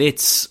ended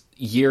its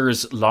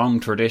years-long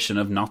tradition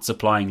of not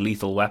supplying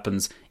lethal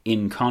weapons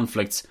in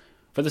conflicts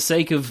for the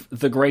sake of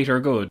the greater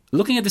good.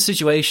 Looking at the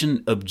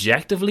situation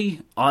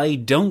objectively, I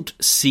don't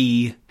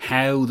see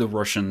how the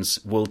Russians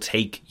will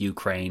take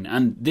Ukraine,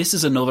 and this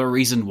is another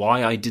reason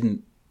why I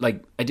didn't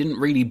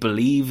really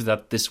believe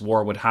that this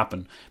war would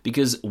happen,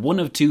 because one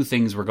of two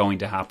things were going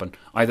to happen.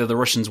 Either the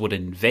Russians would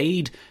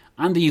invade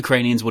and the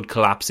Ukrainians would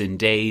collapse in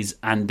days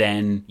and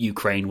then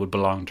Ukraine would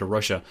belong to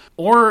Russia.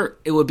 Or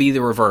it would be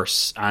the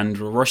reverse and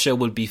Russia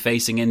would be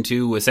facing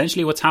into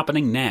essentially what's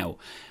happening now.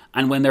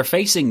 And when they're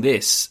facing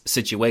this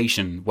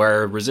situation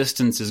where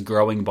resistance is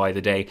growing by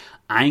the day,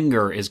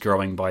 anger is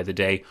growing by the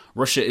day,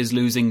 Russia is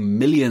losing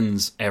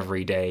millions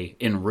every day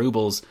in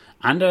rubles,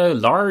 and a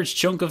large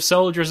chunk of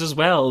soldiers as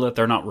well that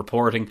they're not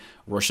reporting.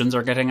 Russians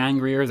are getting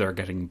angrier, they're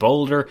getting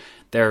bolder,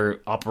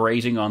 they're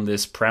operating on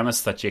this premise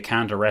that you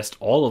can't arrest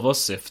all of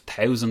us if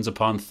thousands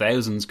upon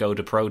thousands go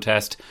to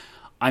protest.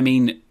 I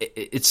mean,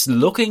 it's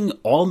looking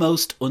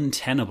almost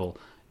untenable,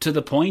 to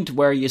the point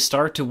where you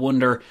start to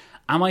wonder,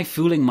 am I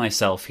fooling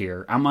myself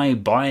here? Am I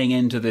buying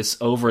into this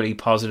overly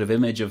positive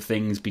image of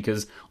things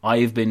because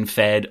I've been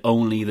fed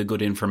only the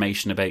good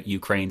information about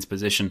Ukraine's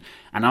position?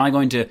 And I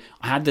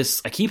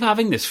keep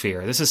having this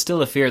fear. This is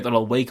still a fear that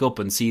I'll wake up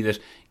and see that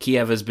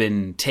Kiev has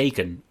been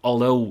taken.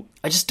 Although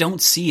I just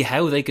don't see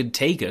how they could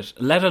take it,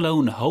 let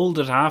alone hold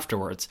it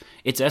afterwards.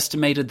 It's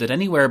estimated that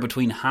anywhere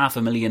between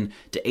 500,000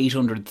 to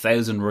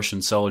 800,000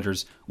 Russian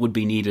soldiers would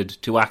be needed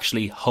to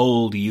actually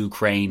hold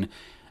Ukraine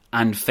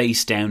and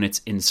face down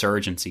its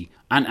insurgency.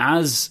 And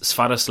as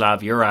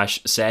Sviatoslav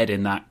Jurash said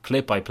in that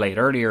clip I played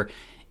earlier,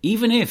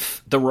 even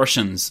if the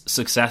Russians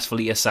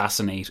successfully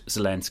assassinate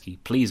Zelensky,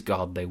 please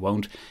God they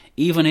won't,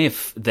 even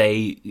if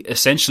they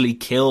essentially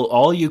kill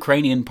all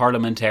Ukrainian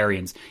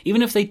parliamentarians,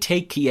 even if they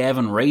take Kiev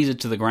and raze it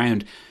to the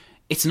ground,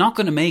 it's not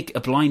going to make a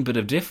blind bit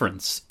of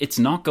difference. It's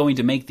not going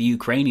to make the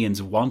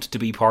Ukrainians want to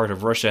be part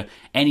of Russia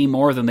any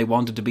more than they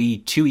wanted to be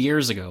 2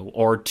 years ago,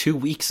 or 2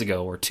 weeks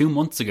ago, or 2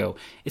 months ago.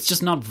 It's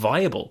just not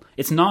viable.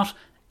 It's not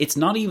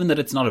even that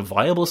it's not a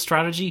viable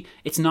strategy,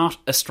 it's not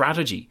a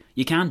strategy.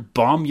 You can't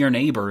bomb your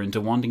neighbour into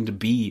wanting to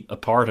be a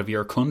part of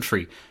your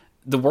country.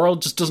 The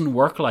world just doesn't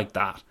work like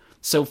that.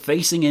 So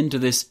facing into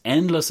this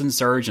endless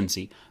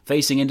insurgency,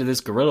 facing into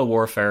this guerrilla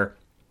warfare,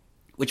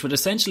 which would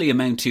essentially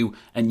amount to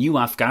a new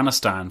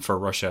Afghanistan for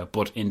Russia,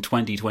 but in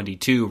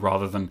 2022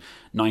 rather than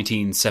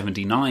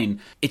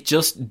 1979. It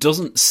just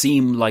doesn't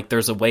seem like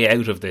there's a way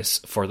out of this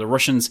for the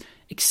Russians,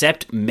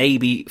 except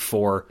maybe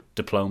for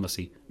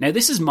diplomacy. Now,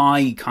 this is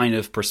my kind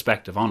of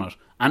perspective on it.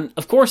 And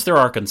of course there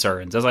are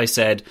concerns. As I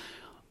said,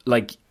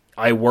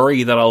 I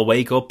worry that I'll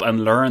wake up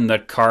and learn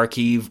that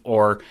Kharkiv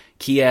or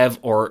Kiev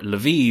or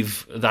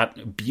Lviv,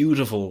 that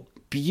beautiful,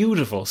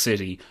 beautiful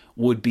city,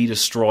 would be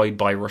destroyed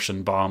by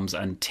Russian bombs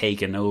and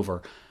taken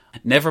over.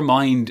 Never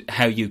mind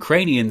how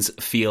Ukrainians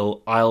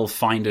feel, I'll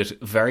find it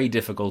very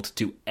difficult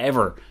to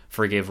ever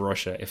forgive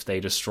Russia if they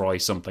destroy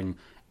something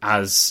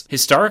as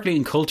historically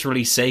and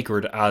culturally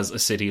sacred as a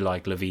city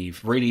like Lviv.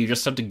 Really, you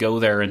just have to go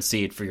there and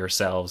see it for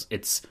yourselves.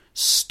 It's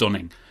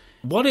stunning.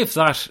 What if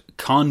that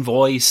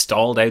convoy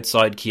stalled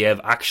outside Kiev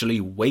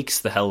actually wakes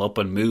the hell up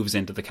and moves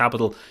into the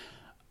capital?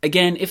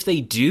 Again, if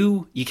they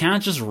do, you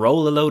can't just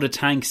roll a load of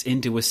tanks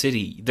into a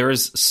city.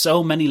 There's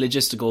so many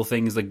logistical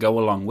things that go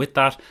along with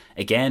that.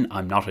 Again,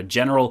 I'm not a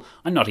general.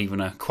 I'm not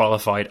even a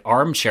qualified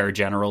armchair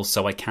general,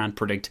 so I can't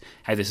predict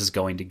how this is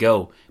going to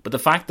go. But the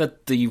fact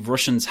that the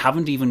Russians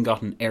haven't even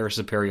gotten air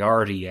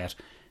superiority yet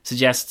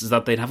suggests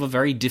that they'd have a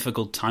very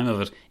difficult time of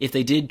it if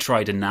they did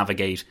try to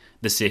navigate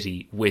the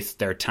city with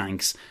their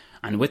tanks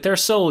and with their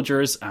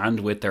soldiers and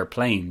with their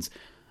planes.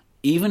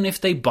 Even if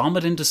they bomb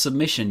it into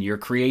submission, you're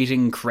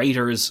creating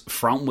craters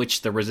from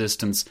which the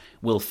resistance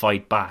will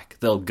fight back.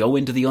 They'll go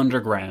into the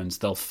undergrounds,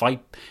 they'll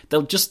fight,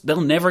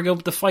 they'll never give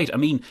up the fight. I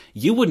mean,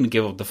 you wouldn't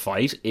give up the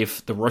fight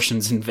if the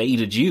Russians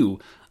invaded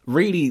you.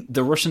 Really,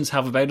 the Russians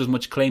have about as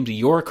much claim to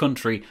your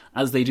country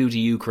as they do to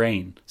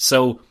Ukraine.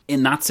 So,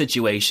 in that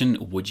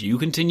situation, would you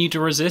continue to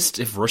resist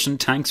if Russian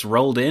tanks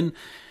rolled in?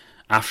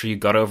 After you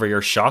got over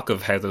your shock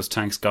of how those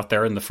tanks got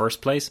there in the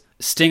first place?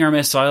 Stinger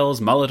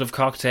missiles, Molotov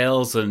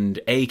cocktails, and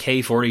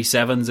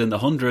AK-47s in the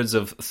hundreds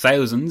of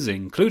thousands,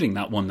 including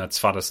that one that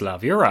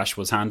Sviatoslav Urash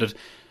was handed.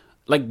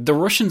 Like, the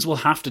Russians will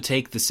have to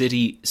take the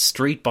city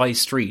street by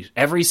street.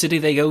 Every city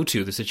they go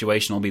to, the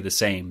situation will be the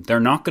same.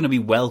 They're not going to be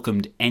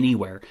welcomed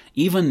anywhere.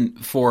 Even,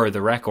 for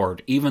the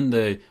record, even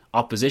the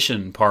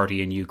opposition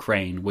party in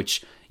Ukraine,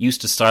 which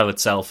used to style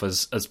itself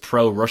as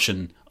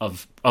pro-Russian,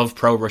 of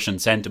pro-Russian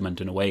sentiment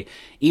in a way,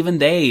 even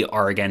they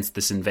are against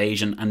this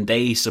invasion and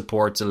they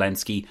support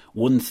Zelensky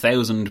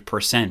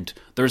 1000%.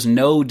 There's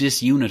no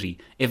disunity.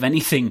 If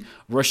anything,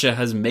 Russia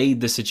has made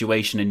the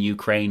situation in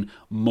Ukraine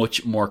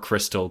much more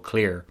crystal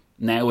clear.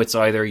 Now it's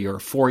either you're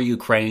for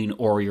Ukraine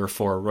or you're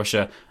for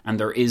Russia, and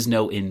there is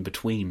no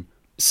in-between.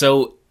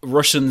 So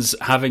Russians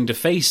having to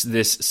face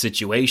this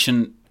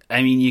situation,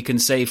 I mean, you can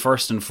say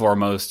first and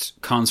foremost,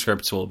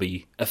 conscripts will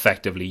be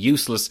effectively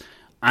useless,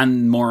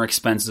 and more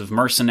expensive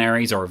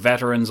mercenaries or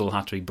veterans will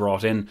have to be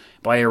brought in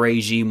by a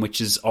regime which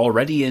is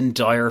already in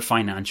dire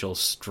financial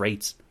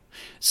straits.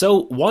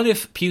 So what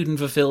if Putin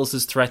fulfills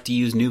his threat to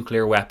use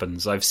nuclear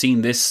weapons? I've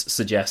seen this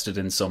suggested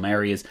in some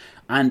areas,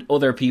 and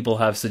other people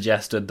have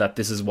suggested that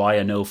this is why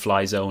a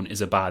no-fly zone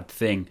is a bad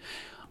thing.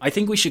 I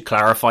think we should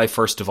clarify,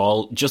 first of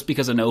all, just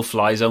because a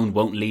no-fly zone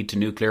won't lead to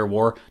nuclear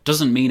war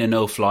doesn't mean a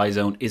no-fly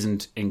zone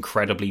isn't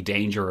incredibly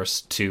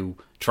dangerous to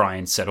try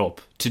and set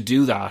up. To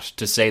do that,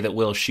 to say that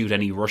we'll shoot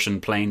any Russian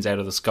planes out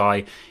of the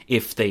sky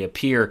if they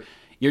appear,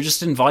 you're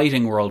just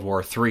inviting World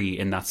War III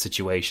in that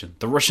situation.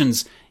 The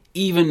Russians,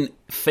 even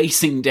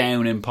facing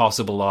down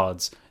impossible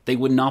odds, they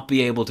would not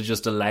be able to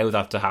just allow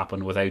that to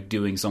happen without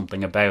doing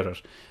something about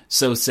it.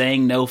 So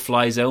saying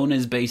no-fly zone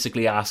is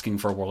basically asking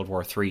for World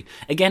War III.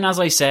 Again, as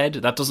I said,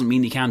 that doesn't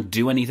mean you can't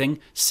do anything.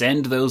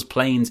 Send those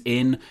planes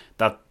in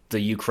that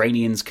the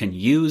Ukrainians can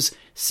use.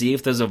 See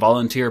if there's a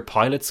volunteer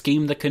pilot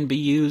scheme that can be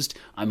used.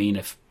 I mean,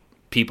 if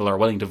people are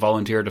willing to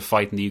volunteer to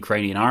fight in the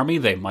Ukrainian army,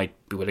 they might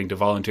be willing to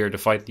volunteer to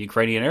fight in the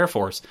Ukrainian Air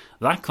Force.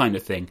 That kind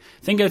of thing.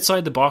 Think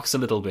outside the box a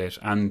little bit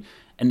and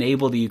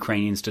enable the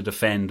Ukrainians to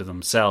defend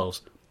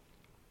themselves.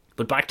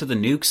 But back to the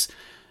nukes.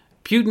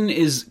 Putin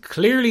is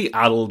clearly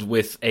addled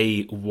with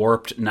a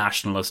warped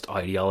nationalist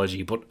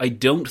ideology, but I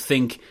don't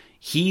think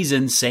he's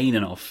insane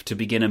enough to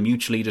begin a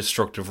mutually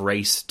destructive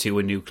race to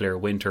a nuclear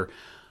winter.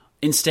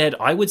 Instead,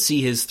 I would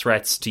see his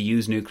threats to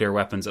use nuclear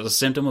weapons as a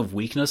symptom of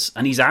weakness,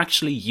 and he's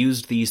actually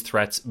used these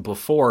threats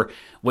before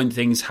when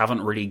things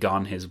haven't really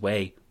gone his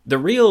way. The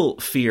real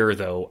fear,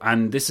 though,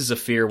 and this is a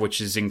fear which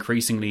is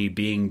increasingly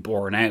being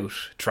borne out,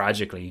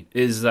 tragically,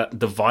 is that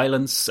the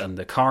violence and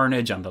the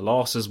carnage and the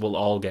losses will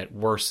all get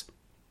worse.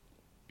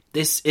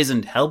 This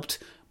isn't helped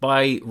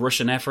by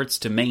Russian efforts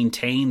to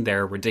maintain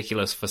their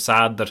ridiculous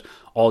facade that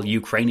all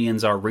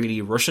Ukrainians are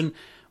really Russian.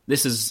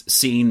 This is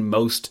seen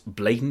most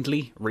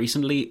blatantly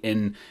recently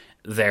in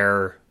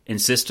their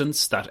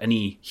insistence that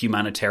any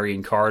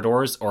humanitarian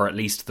corridors, or at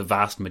least the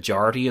vast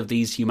majority of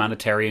these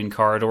humanitarian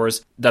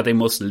corridors, that they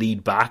must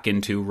lead back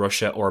into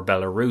Russia or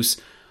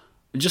Belarus.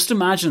 Just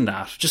imagine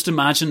that. Just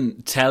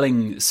imagine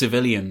telling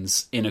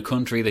civilians in a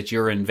country that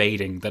you're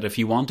invading that if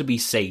you want to be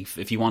safe,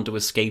 if you want to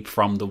escape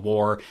from the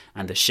war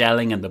and the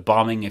shelling and the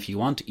bombing, if you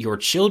want your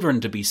children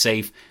to be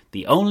safe,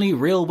 the only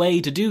real way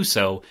to do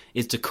so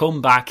is to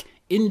come back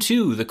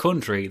into the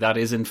country that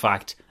is in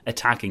fact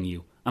attacking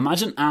you.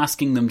 Imagine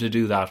asking them to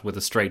do that with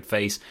a straight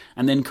face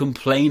and then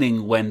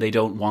complaining when they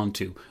don't want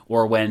to,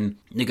 or when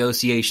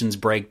negotiations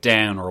break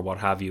down or what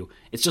have you.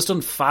 It's just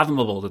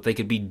unfathomable that they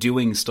could be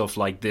doing stuff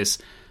like this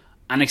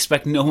and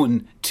expect no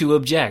one to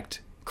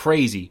object.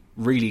 Crazy.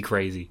 Really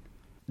crazy.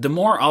 The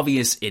more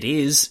obvious it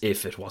is,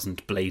 if it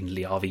wasn't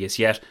blatantly obvious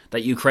yet,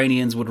 that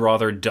Ukrainians would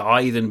rather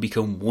die than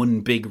become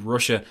one big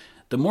Russia,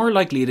 the more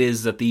likely it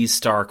is that these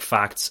stark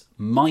facts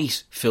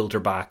might filter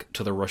back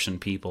to the Russian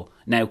people,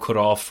 now cut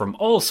off from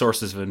all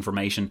sources of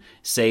information,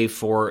 save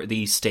for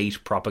the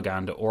state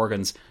propaganda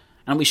organs.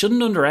 And we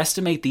shouldn't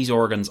underestimate these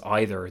organs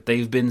either.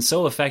 They've been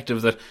so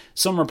effective that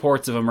some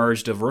reports have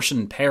emerged of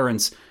Russian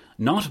parents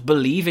not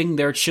believing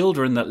their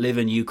children that live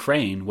in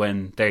Ukraine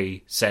when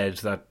they said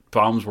that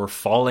bombs were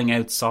falling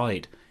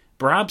outside.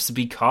 Perhaps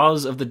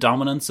because of the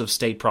dominance of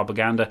state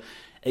propaganda.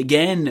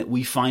 Again,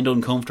 we find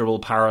uncomfortable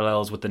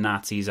parallels with the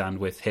Nazis and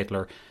with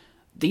Hitler.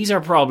 These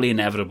are probably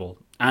inevitable,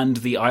 and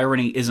the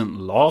irony isn't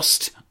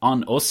lost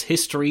on us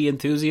history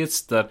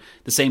enthusiasts that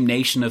the same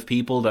nation of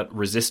people that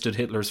resisted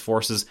Hitler's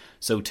forces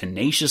so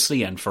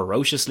tenaciously and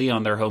ferociously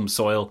on their home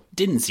soil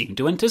didn't seem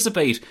to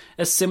anticipate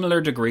a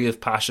similar degree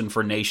of passion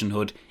for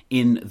nationhood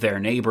in their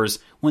neighbours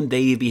when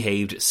they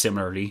behaved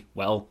similarly,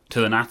 well,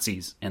 to the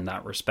Nazis in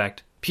that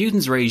respect.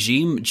 Putin's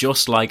regime,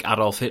 just like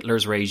Adolf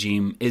Hitler's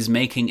regime, is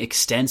making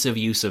extensive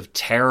use of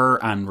terror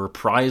and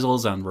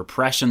reprisals and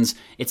repressions.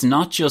 It's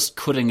not just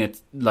cutting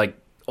it like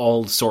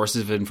all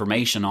sources of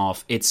information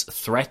off, it's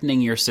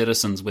threatening your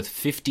citizens with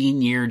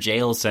 15-year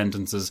jail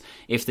sentences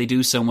if they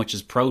do so much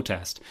as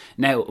protest.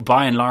 Now,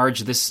 by and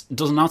large, this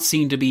does not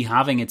seem to be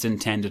having its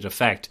intended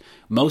effect,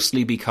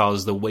 mostly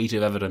because the weight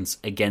of evidence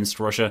against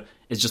Russia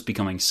is just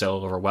becoming so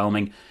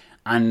overwhelming.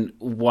 And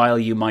while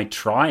you might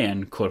try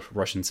and cut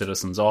Russian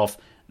citizens off,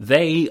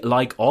 they,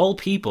 like all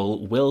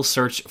people, will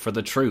search for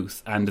the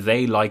truth, and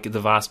they, like the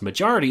vast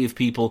majority of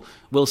people,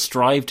 will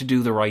strive to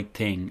do the right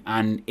thing.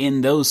 And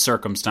in those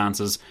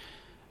circumstances,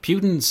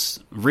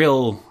 Putin's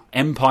real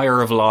empire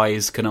of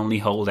lies can only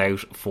hold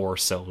out for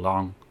so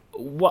long.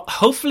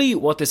 Hopefully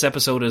what this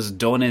episode has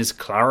done is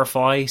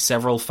clarify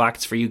several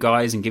facts for you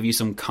guys and give you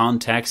some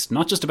context,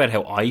 not just about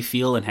how I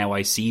feel and how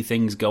I see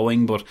things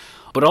going, but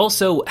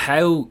also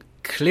how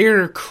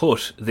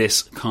clear-cut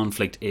this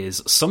conflict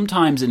is.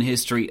 Sometimes in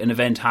history, an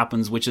event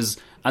happens which is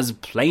as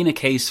plain a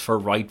case for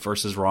right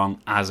versus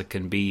wrong as it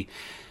can be.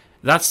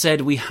 That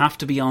said, we have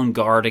to be on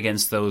guard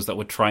against those that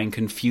would try and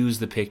confuse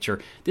the picture.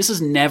 This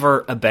is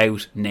never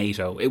about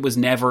NATO. It was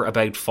never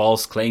about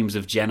false claims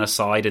of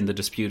genocide in the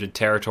disputed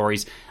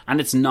territories,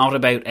 and it's not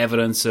about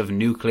evidence of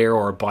nuclear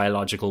or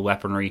biological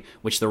weaponry,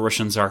 which the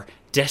Russians are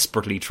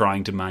desperately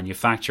trying to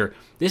manufacture.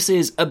 This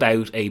is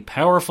about a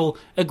powerful,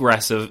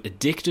 aggressive,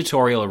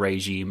 dictatorial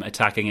regime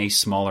attacking a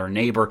smaller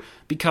neighbour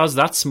because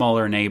that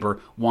smaller neighbour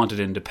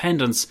wanted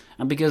independence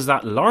and because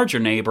that larger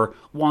neighbour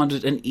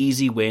wanted an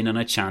easy win and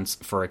a chance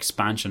for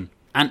expansion.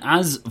 And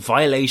as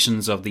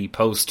violations of the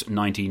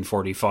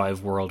post-1945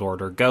 world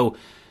order go,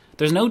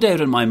 there's no doubt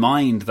in my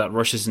mind that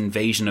Russia's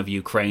invasion of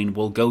Ukraine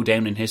will go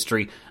down in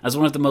history as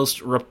one of the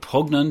most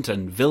repugnant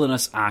and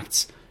villainous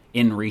acts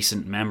in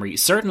recent memory,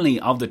 certainly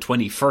of the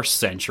 21st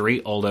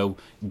century, although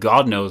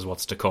God knows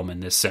what's to come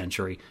in this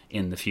century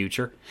in the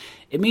future.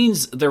 It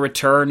means the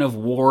return of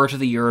war to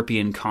the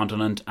European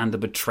continent and the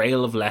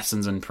betrayal of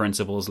lessons and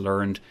principles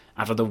learned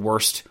after the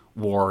worst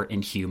war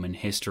in human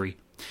history.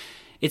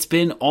 It's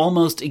been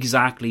almost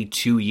exactly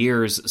 2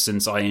 years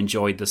since I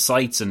enjoyed the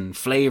sights and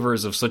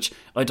flavours of such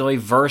a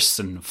diverse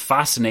and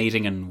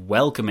fascinating and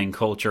welcoming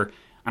culture.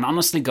 And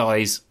honestly,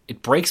 guys,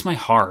 it breaks my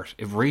heart,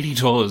 it really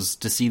does,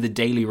 to see the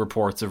daily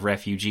reports of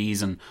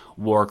refugees and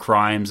war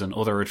crimes and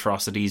other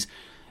atrocities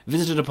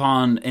visited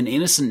upon an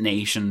innocent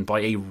nation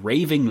by a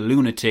raving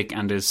lunatic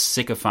and his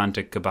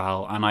sycophantic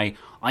cabal. And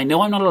I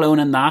know I'm not alone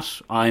in that.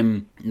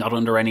 I'm not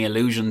under any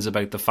illusions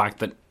about the fact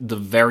that the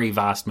very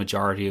vast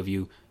majority of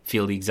you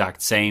feel the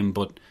exact same,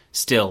 but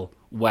still,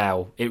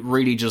 wow, it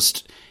really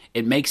just...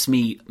 it makes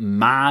me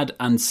mad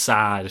and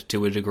sad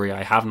to a degree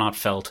I have not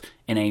felt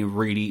in a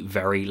really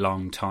very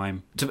long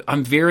time.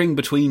 I'm veering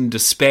between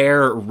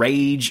despair,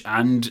 rage,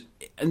 and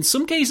in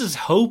some cases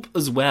hope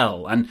as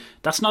well. And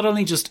that's not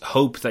only just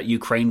hope that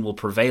Ukraine will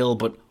prevail,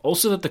 but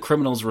also that the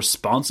criminals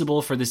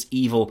responsible for this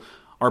evil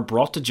are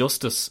brought to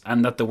justice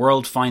and that the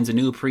world finds a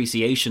new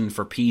appreciation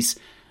for peace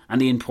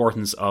and the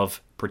importance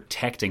of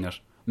protecting it.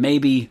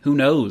 Maybe, who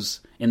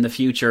knows, in the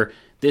future,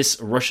 this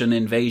Russian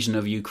invasion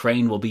of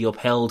Ukraine will be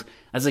upheld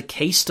as a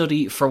case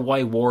study for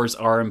why wars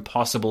are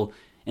impossible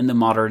in the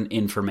modern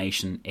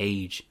information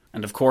age.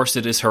 And of course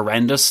it is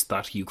horrendous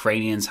that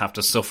Ukrainians have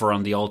to suffer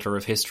on the altar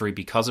of history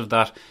because of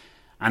that,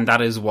 and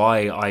that is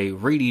why I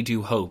really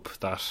do hope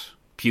that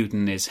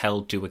Putin is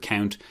held to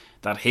account,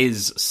 that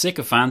his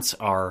sycophants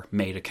are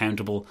made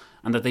accountable,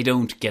 and that they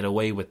don't get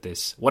away with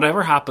this.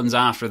 Whatever happens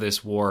after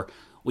this war,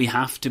 we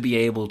have to be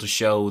able to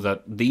show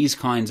that these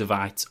kinds of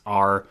acts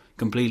are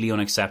completely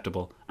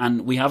unacceptable.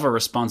 And we have a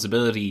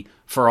responsibility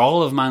for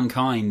all of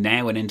mankind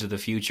now and into the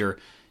future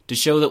to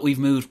show that we've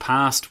moved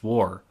past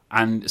war.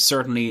 And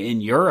certainly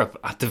in Europe,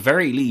 at the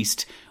very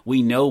least,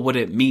 we know what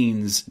it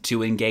means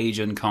to engage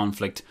in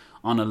conflict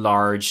on a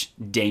large,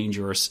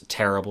 dangerous,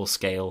 terrible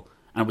scale.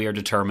 And we are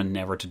determined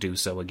never to do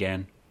so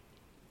again.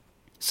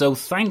 So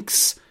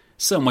thanks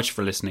so much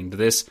for listening to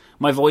this.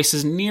 My voice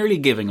is nearly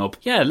giving up.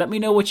 Yeah, let me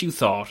know what you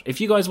thought. If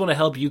you guys want to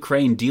help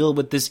Ukraine deal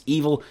with this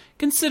evil,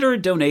 consider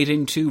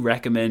donating to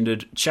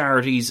recommended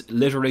charities.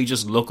 Literally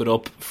just look it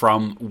up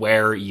from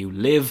where you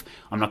live.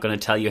 I'm not going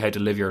to tell you how to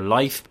live your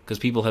life because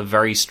people have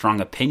very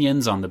strong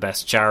opinions on the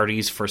best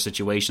charities for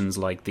situations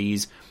like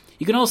these.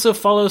 You can also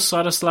follow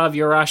Svatoslav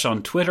Jurash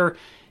on Twitter.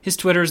 His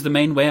Twitter is the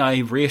main way I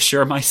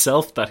reassure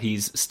myself that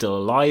he's still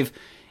alive.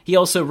 He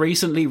also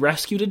recently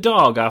rescued a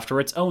dog after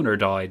its owner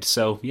died,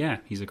 so yeah,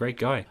 he's a great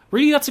guy.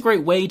 Really, that's a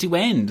great way to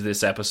end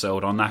this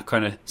episode, on that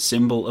kind of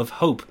symbol of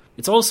hope.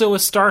 It's also a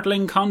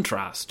startling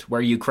contrast.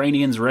 Where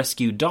Ukrainians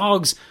rescue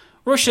dogs,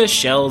 Russia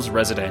shells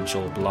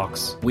residential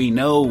blocks. We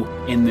know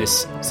in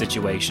this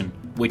situation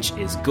which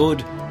is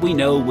good, we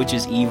know which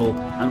is evil,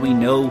 and we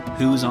know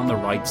who's on the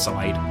right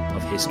side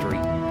of history.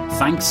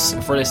 Thanks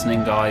for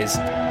listening, guys.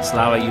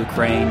 Slava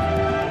Ukraine,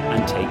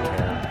 and take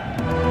care.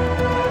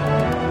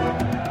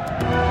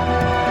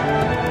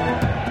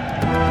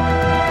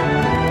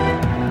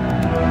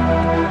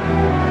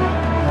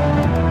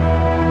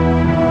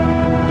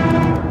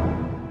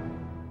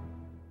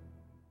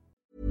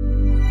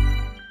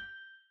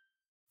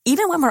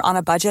 Even when we're on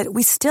a budget,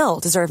 we still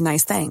deserve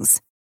nice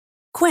things.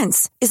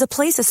 Quince is a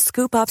place to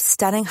scoop up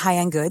stunning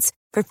high-end goods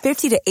for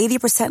 50 to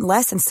 80%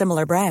 less than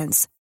similar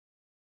brands.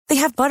 They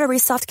have buttery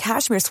soft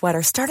cashmere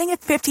sweaters starting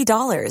at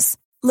 $50,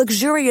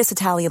 luxurious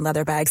Italian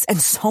leather bags, and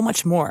so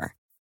much more.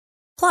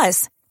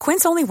 Plus,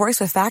 Quince only works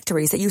with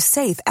factories that use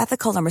safe,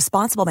 ethical, and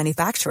responsible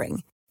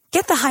manufacturing.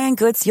 Get the high-end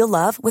goods you'll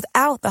love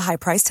without the high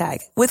price tag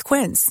with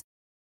Quince.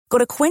 Go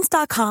to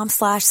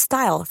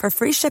quince.com/style for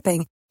free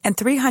shipping and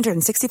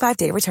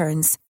 365-day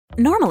returns.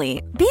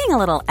 Normally, being a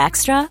little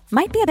extra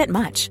might be a bit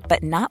much,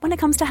 but not when it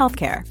comes to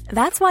healthcare.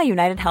 That's why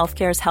United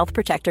Healthcare's Health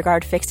Protector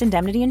Guard fixed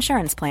indemnity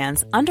insurance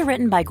plans,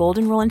 underwritten by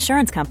Golden Rule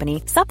Insurance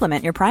Company,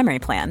 supplement your primary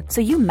plan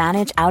so you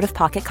manage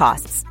out-of-pocket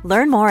costs.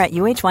 Learn more at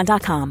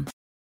uh1.com.